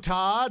 Hello,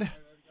 Todd.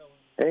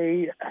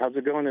 Hey, how's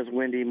it going this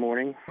windy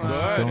morning?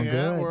 Going yeah,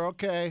 good. we're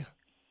okay.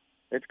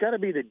 It's got to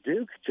be the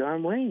Duke,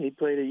 John Wayne. He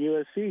played at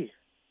USC,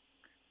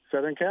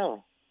 Southern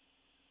Cal.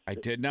 I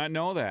did not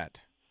know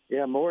that.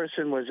 Yeah,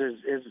 Morrison was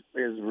his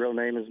real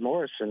name is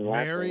Morrison. last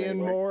name Marion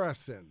anyway.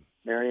 Morrison.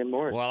 Marion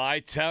Morrison. Well, I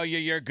tell you,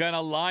 you're going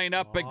to line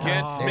up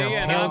against Oh, me,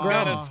 and I'm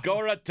Pilgrim. going to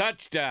score a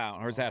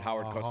touchdown. Or is that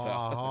Howard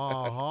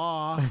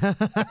Cosell?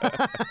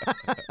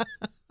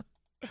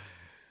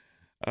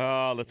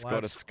 Let's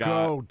go to Scott.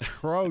 Go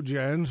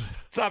Trojans.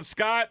 What's up,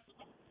 Scott?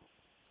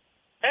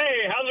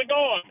 Hey, how's it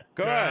going?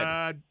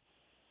 Good.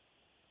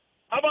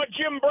 How about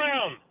Jim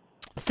Brown?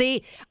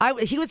 See,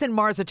 he was in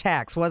Mars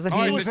Attacks, wasn't Oh,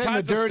 he? He was in the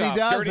tons of Dirty stuff.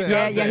 Dozen. Dirty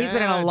Yeah, he's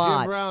been in a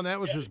lot. Jim Brown, that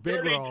was his big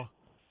Dirty- role.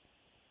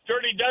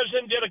 Dirty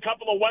Dozen did a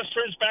couple of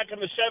westerns back in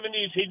the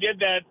 70s. He did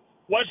that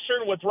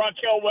western with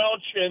Raquel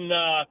Welch and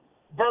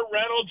Burt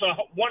Reynolds,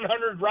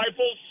 100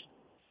 Rifles.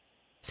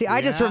 See,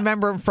 I just Yeah.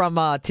 remember him from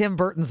Tim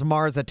Burton's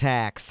Mars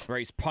Attacks. Where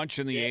he's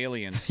punching the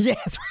aliens.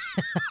 Yes,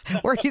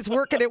 where he's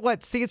working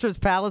at Caesar's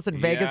Palace in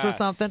Vegas or Yes.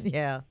 something.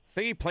 Yeah. I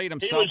think he played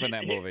himself was- in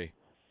that movie.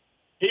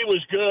 He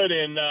was good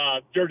in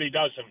Dirty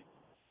Dozen.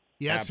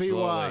 Yes,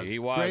 Absolutely. he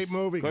was. Great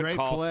movie, Good great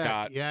call, flick.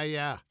 Scott.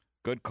 Yeah.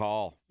 Good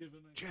call.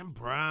 Jim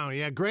Brown,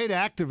 yeah, great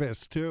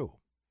activist too.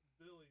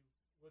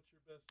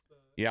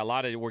 Yeah,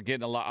 we're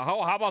getting a lot.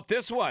 Oh, how about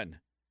this one?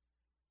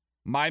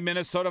 My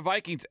Minnesota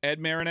Vikings, Ed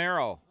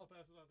Marinaro.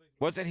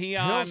 Wasn't he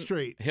on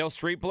Hill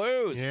Street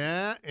Blues?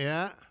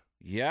 Yeah.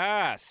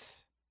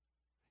 Yes.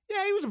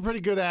 Yeah, he was a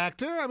pretty good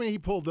actor. I mean, he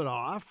pulled it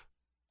off.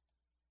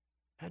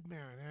 Ed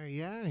Marinaro,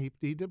 yeah,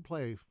 he did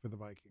play for the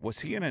Vikings. Was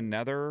he in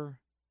another?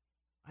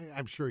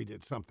 I'm sure he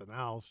did something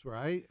else,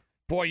 right?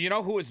 Boy, you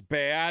know who is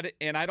bad?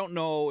 And I don't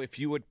know if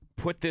you would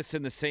put this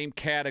in the same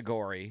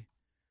category,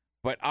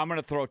 but I'm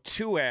going to throw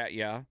two at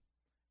you,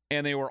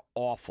 and they were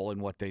awful in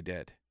what they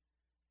did.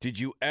 Did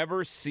you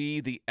ever see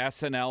the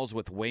SNLs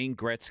with Wayne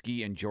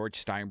Gretzky and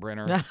George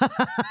Steinbrenner?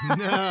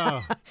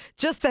 No.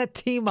 Just that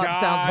team up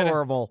sounds God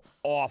horrible.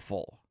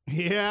 Awful.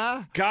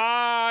 Yeah?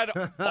 God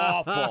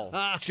awful.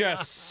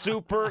 Just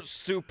super,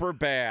 super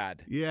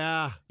bad.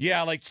 Yeah.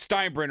 Yeah, like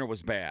Steinbrenner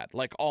was bad,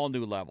 like all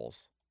new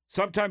levels.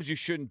 Sometimes you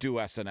shouldn't do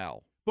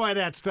SNL. Boy,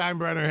 that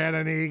Steinbrenner had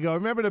an ego.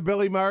 Remember the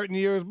Billy Martin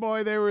years?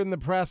 Boy, they were in the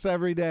press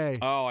every day.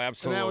 Oh,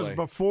 absolutely. And that was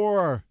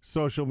before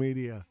social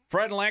media.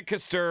 Fred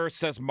Lancaster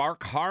says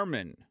Mark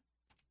Harmon.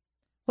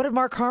 What did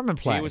Mark Harmon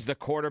play? He was the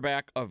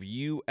quarterback of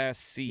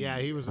USC. Yeah,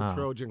 he was a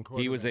Trojan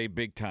quarterback. He was a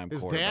big-time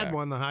His quarterback. dad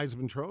won the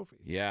Heisman Trophy.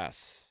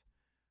 Yes.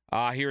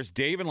 Here's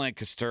David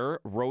Lancaster.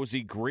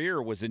 Rosie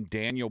Greer was in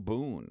Daniel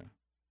Boone.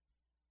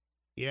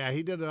 Yeah,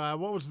 he did. What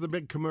was the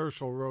big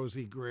commercial,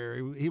 Rosie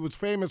Greer? He was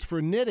famous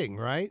for knitting,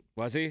 right?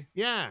 Was he?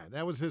 Yeah,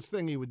 that was his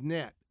thing. He would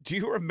knit. Do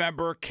you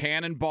remember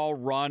Cannonball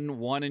Run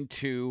 1 and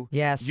 2?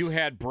 Yes. You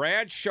had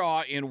Brad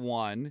Shaw in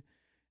one,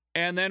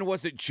 and then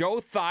was it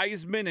Joe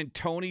Theismann and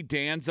Tony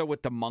Danza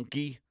with the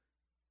monkey?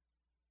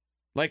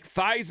 Like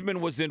Theismann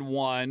was in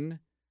one,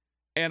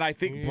 and I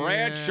think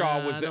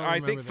Bradshaw was. I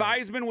think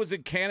Theismann was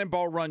in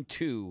Cannonball Run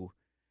 2,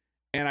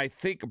 and I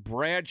think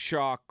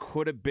Bradshaw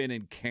could have been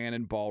in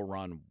Cannonball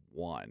Run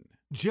 1.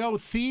 Joe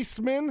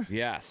Theismann?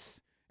 Yes.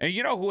 And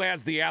you know who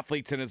has the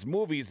athletes in his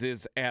movies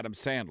is Adam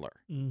Sandler.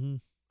 Mm-hmm.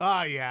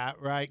 Oh, yeah,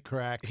 right,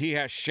 correct. He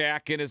has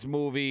Shaq in his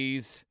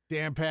movies.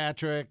 Dan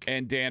Patrick.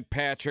 And Dan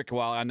Patrick,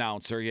 well,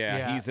 announcer,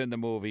 Yeah. he's in the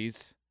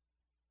movies.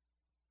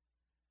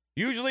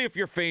 Usually if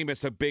you're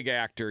famous, a big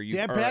actor, you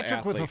Dan are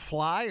Patrick an was a athlete.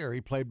 flyer.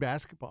 He played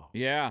basketball.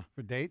 Yeah.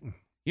 For Dayton.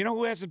 You know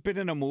who hasn't been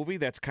in a movie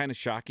that's kind of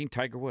shocking?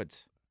 Tiger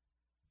Woods.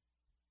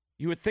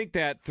 You would think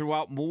that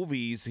throughout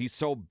movies, he's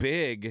so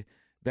big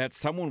that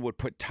someone would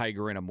put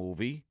Tiger in a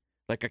movie,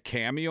 like a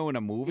cameo in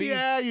a movie.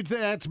 Yeah,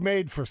 that's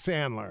made for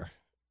Sandler.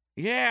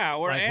 Yeah,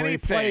 or like anything. Where he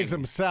plays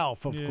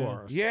himself, of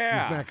course.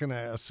 Yeah. He's not going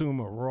to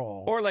assume a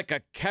role. Or like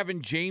a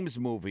Kevin James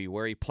movie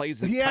where he plays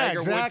his Yeah, Tiger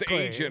exactly.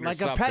 Woods agent like or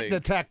something. a pet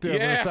detective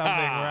or something,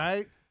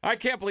 right? I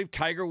can't believe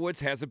Tiger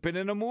Woods hasn't been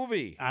in a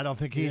movie. I don't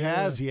think he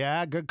has.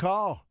 Yeah, good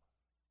call.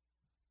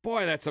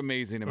 Boy, that's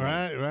amazing to me.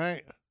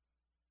 Right.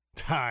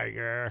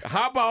 Tiger.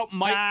 How about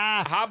Mike?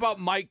 How about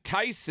Mike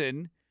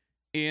Tyson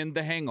in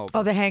The Hangover?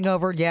 Oh, The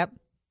Hangover. Yep.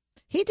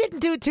 He didn't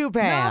do too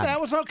bad. No, that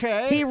was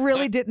okay. He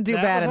really didn't do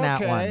bad in that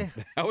one.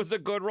 That was a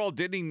good role.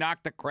 Didn't he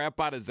knock the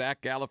crap out of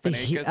Zach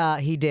Galifianakis?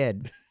 He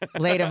did.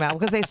 Laid him out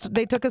because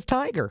they took his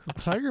tiger.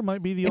 Tiger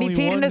might be the And he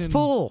only peed in one his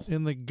pool.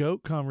 in the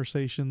GOAT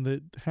conversation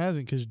that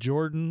hasn't, because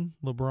Jordan,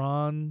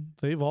 LeBron,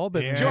 they've all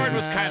been. Jordan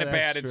was kind of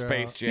bad in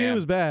Space Jam. He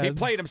was bad. He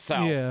played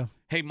himself. Yeah.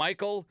 Hey,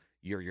 Michael,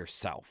 you're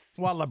yourself.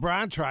 Well,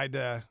 LeBron tried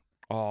to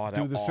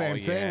do the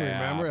same thing,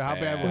 remember? How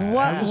bad was that?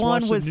 I just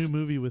one watched was a new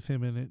movie with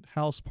him in it,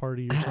 House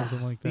Party or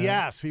something like that.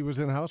 Yes, he was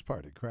in House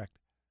Party, correct.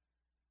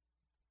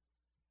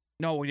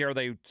 No, yeah,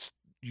 they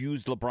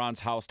used LeBron's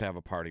house to have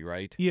a party,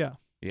 right? Yeah.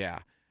 Yeah.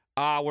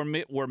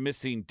 We're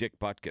missing Dick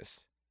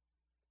Butkus.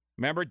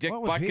 Remember Dick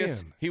What was he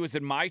Butkus? in? He was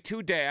in My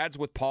Two Dads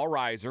with Paul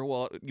Reiser.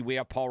 Well, we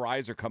have Paul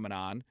Reiser coming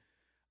on.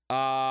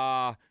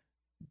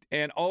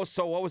 And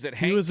also, what was it?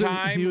 Hang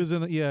Time? He was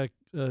in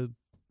a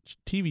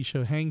TV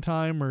show, Hang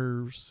Time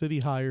or City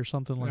High or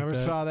something like Never that.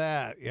 saw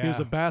that. Yeah. He was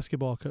a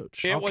basketball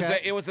coach. It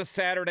was a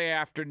Saturday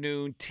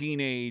afternoon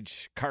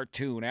teenage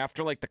cartoon.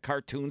 After like the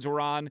cartoons were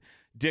on,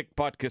 Dick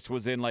Butkus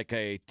was in like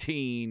a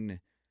teen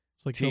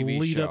It's like TV the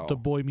lead show. up to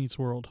Boy Meets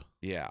World.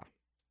 Yeah.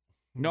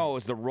 No, it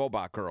was the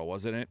robot girl,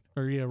 wasn't it?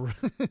 Or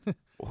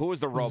Who was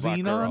the robot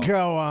Xenon? girl?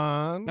 Go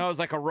on. No, it was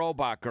like a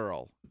robot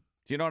girl.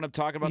 Do you know what I'm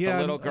talking about? Yeah,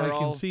 The little girl I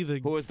can see the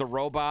who was the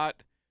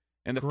robot,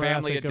 and the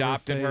family graphic of her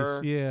adopted face,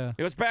 her. yeah.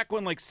 It was back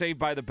when like Saved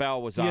by the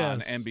Bell was on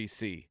Yes.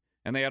 NBC,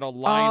 and they had a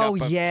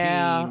lineup of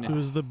teen. It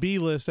was the B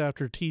list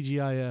after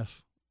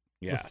TGIF.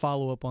 Yes. The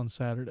follow up on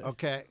Saturday.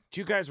 Okay.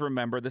 Do you guys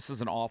remember? This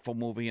is an awful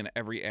movie, and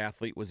every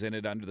athlete was in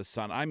it under the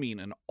sun. I mean,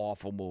 an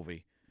awful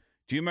movie.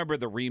 Do you remember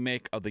the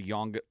remake of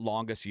The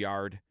Longest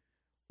Yard?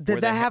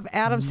 Did that have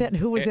Adam Sandler?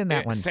 Who was in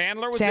that one?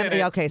 Sandler was in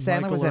it. Okay,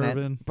 Sandler was in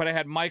it. But it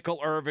had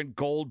Michael Irvin,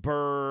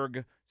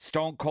 Goldberg,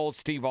 Stone Cold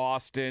Steve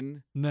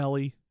Austin.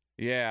 Nelly.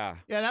 Yeah.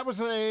 Yeah, that was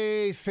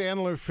a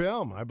Sandler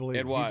film, I believe.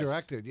 It was. He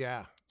directed,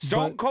 yeah.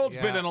 Stone Cold's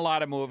been yeah. in a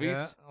lot of movies.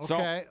 Yeah,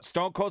 okay.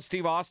 Stone Cold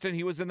Steve Austin,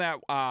 he was in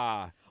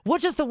that.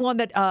 Which is the one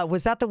that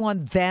was that the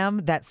one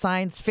that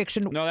science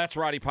fiction? No, that's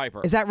Roddy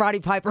Piper. Is that Roddy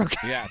Piper?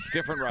 Okay. Yes,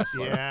 different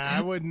wrestler. Yeah,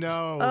 I wouldn't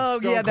know. Oh,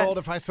 Stone yeah, Cold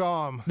if I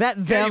saw him.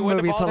 That them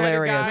movie's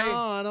hilarious. No,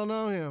 I don't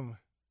know him.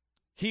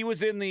 He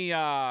was in the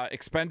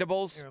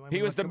Expendables.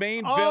 He was the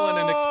main villain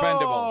in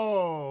Expendables.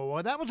 Oh,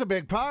 well, that was a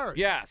big part.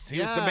 Yes, he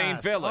was the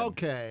main villain.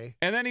 Okay.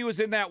 And then he was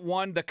in that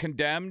one, The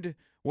Condemned,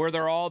 where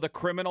they're all the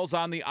criminals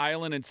on the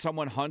island and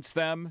someone hunts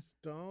them.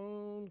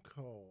 Stone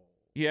Cold.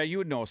 Yeah, you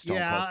would know Stone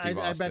Cold Steve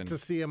I Austin. bet to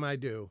see him I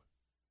do.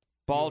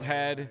 Bald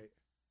head,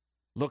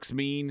 looks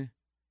mean.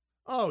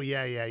 Oh,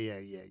 yeah.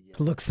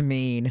 Looks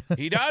mean.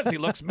 He does. He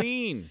looks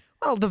mean.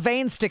 Well, the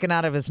veins sticking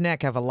out of his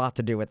neck have a lot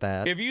to do with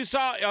that. If you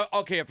saw,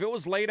 if it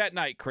was late at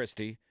night,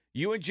 Christy,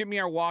 you and Jimmy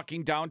are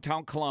walking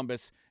downtown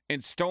Columbus,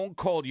 and Stone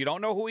Cold, you don't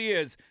know who he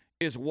is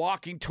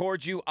walking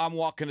towards you, I'm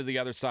walking to the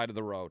other side of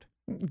the road.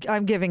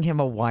 I'm giving him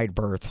a wide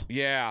berth.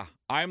 Yeah.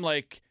 I'm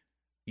like,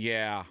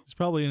 yeah. He's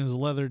probably in his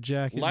leather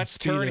jacket. Let's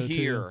turn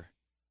here.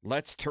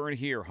 Let's turn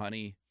here,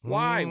 honey.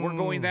 Why? We're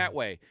going that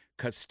way.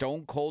 Because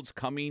Stone Cold's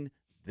coming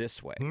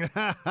this way.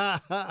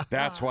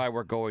 That's why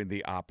we're going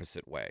the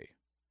opposite way.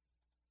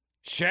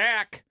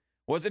 Shaq,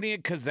 wasn't he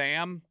in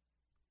Kazam?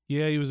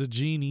 Yeah, he was a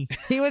genie.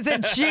 He was a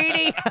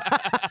genie.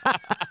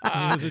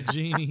 He was a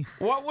genie.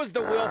 What was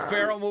the Will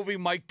Ferrell movie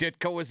Mike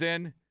Ditka was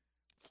in?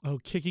 Oh,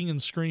 Kicking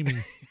and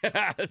Screaming.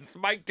 Yes,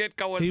 Mike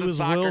Ditka was He the was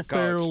soccer Will coach.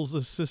 Ferrell's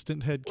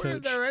assistant head Were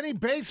coach. there any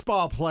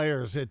baseball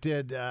players that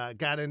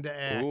got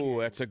into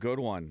Ooh, that's a good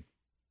one.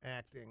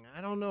 acting?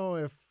 I don't know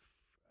if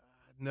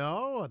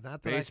no,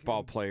 not that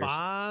Baseball players.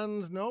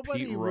 Bonds,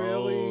 nobody Pete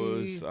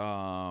really.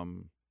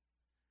 Rose.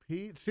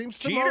 Pete seems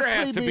to Jeter mostly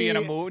has to be in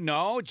a movie.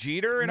 No,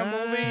 Jeter in a Nah,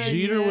 movie.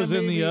 Jeter was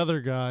in maybe. the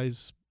other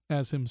guys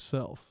as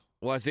himself.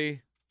 Was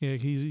he? Yeah,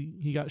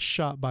 he got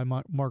shot by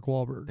Mark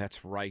Wahlberg.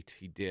 That's right,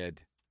 he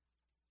did.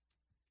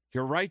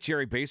 You're right,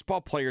 Jerry.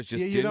 Baseball players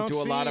just Yeah, you didn't don't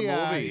do a lot of see,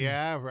 movies.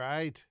 Yeah,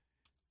 right.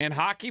 And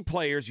hockey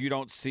players, you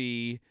don't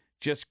see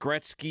just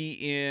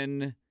Gretzky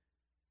in.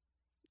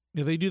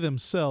 Yeah, they do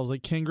themselves.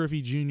 Like Ken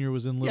Griffey Jr.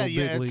 was in Little Big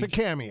League. It's a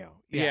cameo.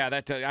 Yeah,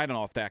 that I don't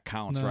know if that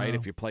counts, No. right?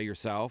 If you play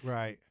yourself,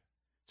 Right.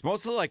 It's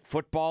mostly like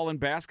football and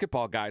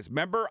basketball guys.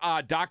 Remember,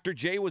 Dr.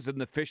 J was in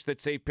The Fish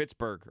That Saved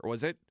Pittsburgh, or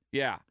was it?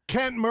 Yeah.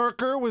 Kent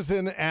Merker was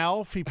in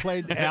Alf. He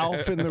played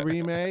Alf in the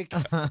remake,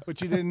 but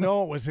you didn't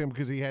know it was him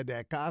because he had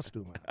that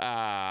costume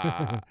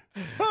on.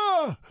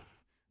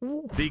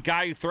 The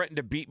guy who threatened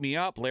to beat me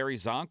up, Larry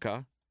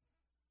Zonka.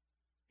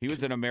 He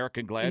was an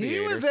American Gladiator. He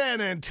was an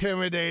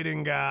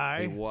intimidating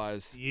guy. He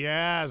was.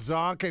 Yeah,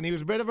 Zonk, and he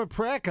was a bit of a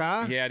prick,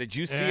 huh? Yeah, did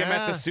you see him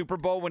at the Super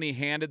Bowl when he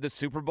handed the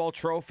Super Bowl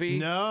trophy?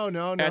 No.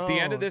 At the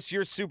end of this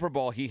year's Super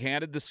Bowl, he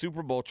handed the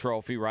Super Bowl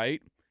trophy,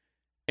 right?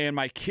 And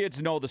my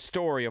kids know the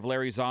story of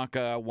Larry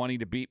Zonka wanting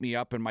to beat me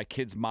up, and my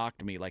kids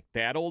mocked me. Like,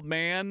 that old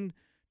man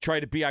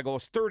tried to be, I go,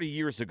 it's 30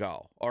 years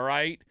ago, all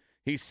right?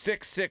 He's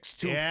 6'6",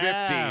 250.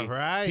 Yeah,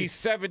 right. He's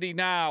 70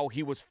 now.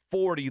 He was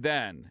 40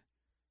 then.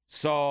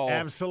 So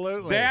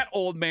absolutely, that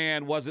old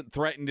man wasn't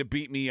threatening to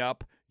beat me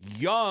up.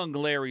 Young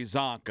Larry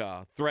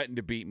Zonka threatened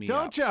to beat me up.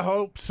 Don't you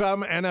hope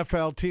some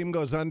NFL team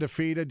goes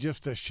undefeated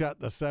just to shut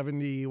the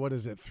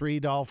 3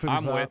 Dolphins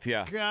I'm up? with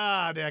you.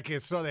 God,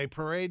 so they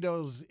parade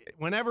those.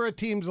 Whenever a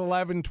team's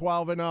 11,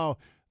 12-0,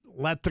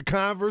 let the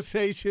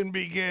conversation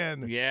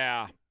begin.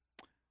 Yeah.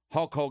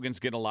 Hulk Hogan's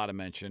getting a lot of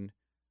mention.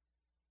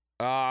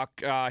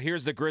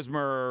 Here's the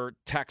Grismer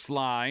text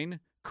line.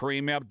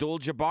 Kareem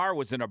Abdul-Jabbar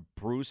was in a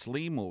Bruce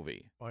Lee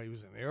movie. Oh, he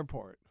was in the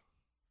airport.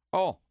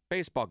 Oh,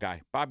 baseball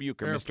guy. Bob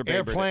Uecker, Mr.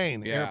 Babe.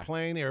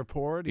 Airplane,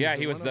 airport. Yeah,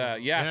 he was the,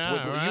 you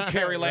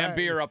carry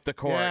Lambeer up the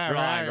court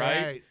line,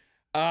 right?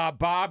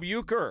 Bob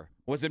Uecker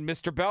was in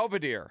Mr.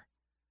 Belvedere.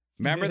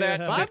 Remember that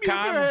Bob sitcom?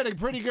 Uecker had a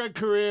pretty good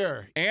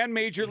career. And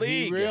Major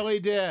League. He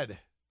really did.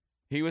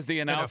 He was the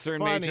announcer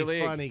in Major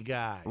League. Funny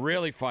guy.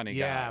 Really funny guy.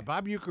 Yeah,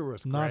 Bob Uecker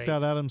was knocked great.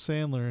 out Adam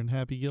Sandler and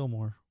Happy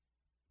Gilmore.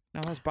 No,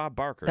 that was Bob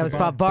Barker. That was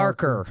Bob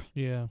Barker.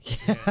 Yeah.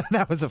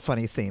 That was a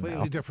funny scene,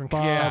 Completely though. different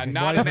Bob, Yeah,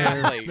 not an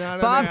athlete.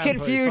 Bob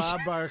confused. Bob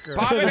Barker.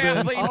 Bob an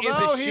athlete in the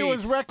Although he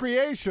was sheets.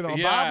 recreational.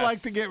 Yes. Bob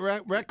liked to get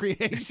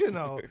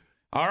recreational.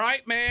 All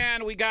right,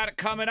 man. We got it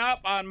coming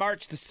up on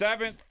March the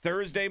 7th,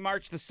 Thursday,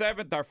 March the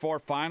 7th. Our 4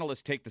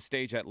 finalists take the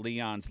stage at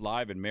Leon's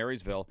Live in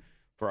Marysville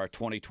for our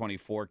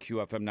 2024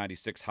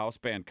 QFM96 House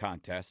Band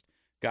Contest.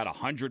 Got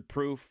 100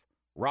 Proof,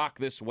 Rock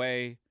This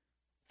Way,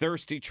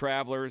 Thirsty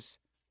Travelers,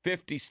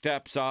 50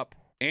 Steps Up,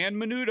 and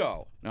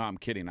Menudo. No, I'm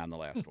kidding on the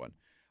last one.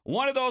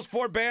 One of those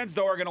 4 bands,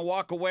 though, are going to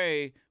walk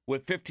away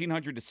with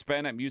 $1,500 to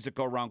spend at Music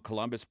Around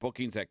Columbus,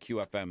 bookings at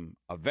QFM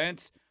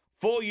events.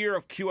 Full year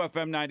of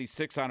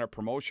QFM96 on our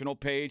promotional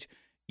page.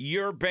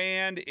 Your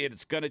band,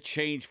 it's going to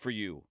change for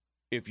you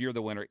if you're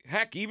the winner.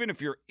 Heck, even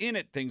if you're in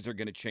it, things are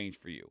going to change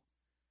for you.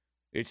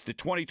 It's the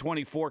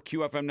 2024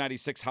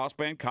 QFM96 House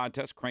Band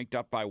Contest, cranked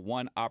up by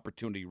One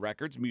Opportunity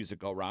Records,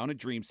 Music Around, and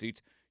Dream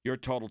Seats, your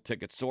total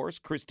ticket source.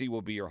 Christy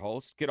will be your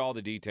host. Get all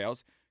the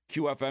details,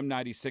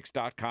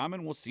 QFM96.com,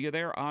 and we'll see you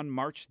there on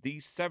March the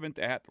 7th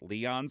at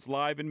Leon's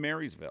Live in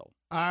Marysville.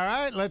 All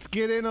right, let's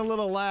get in a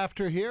little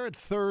laughter here at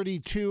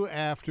 32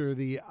 after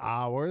the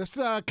hour. This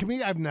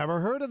comedian, I've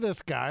never heard of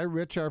this guy.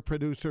 Rich, our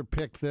producer,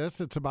 picked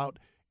this. It's about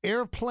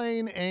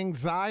airplane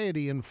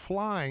anxiety and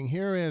flying.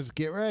 Here is,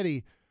 get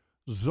ready,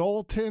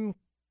 Zoltan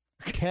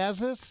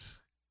Kazas.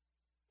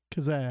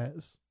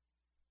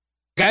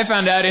 I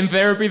found out in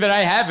therapy that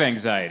I have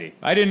anxiety.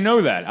 I didn't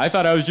know that. I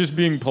thought I was just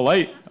being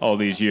polite all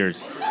these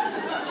years.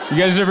 You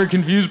guys ever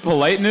confuse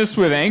politeness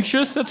with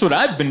anxious? That's what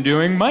I've been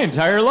doing my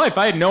entire life.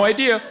 I had no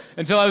idea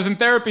until I was in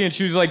therapy and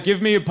she was like,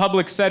 give me a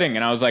public setting.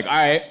 And I was like, all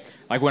right.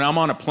 Like when I'm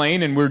on a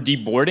plane and we're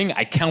deboarding,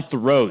 I count the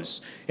rows.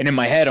 And in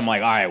my head, I'm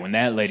like, all right, when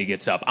that lady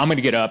gets up, I'm going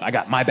to get up. I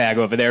got my bag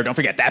over there. Don't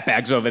forget that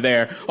bag's over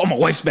there. Oh, my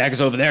wife's bag is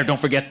over there. Don't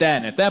forget that.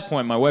 And at that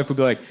point, my wife would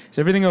be like, is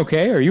everything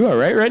okay? Are you all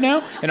right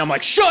now? And I'm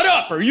like, shut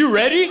up. Are you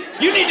ready?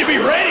 You need to be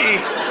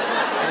ready.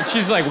 And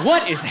she's like,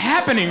 what is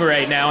happening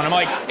right now? And I'm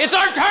like, it's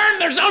our turn.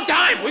 There's no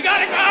time. We got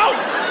to go.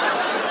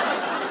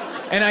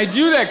 And I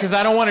do that because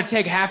I don't want to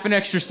take half an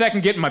extra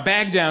second getting my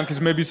bag down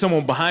because maybe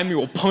someone behind me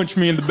will punch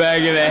me in the back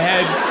of the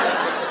head.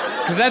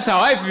 Because that's how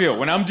I feel.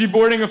 When I'm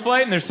deboarding a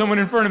flight and there's someone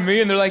in front of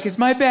me and they're like, is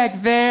my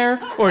bag there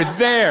or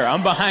there?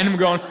 I'm behind them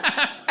going,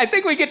 I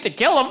think we get to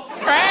kill him,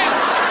 right?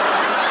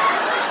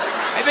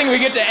 I think we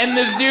get to end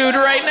this dude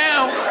right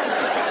now.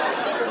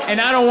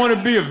 And I don't want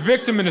to be a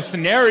victim in a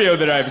scenario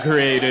that I've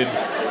created.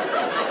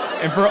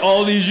 And for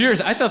all these years,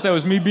 I thought that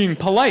was me being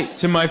polite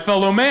to my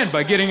fellow man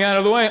by getting out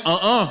of the way.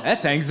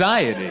 That's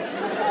anxiety.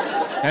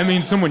 That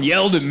means someone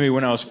yelled at me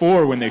when I was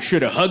 4 when they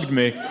should have hugged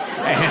me.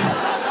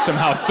 And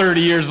somehow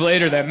 30 years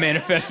later, that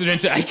manifested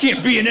into I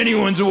can't be in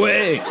anyone's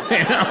way,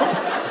 you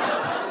know?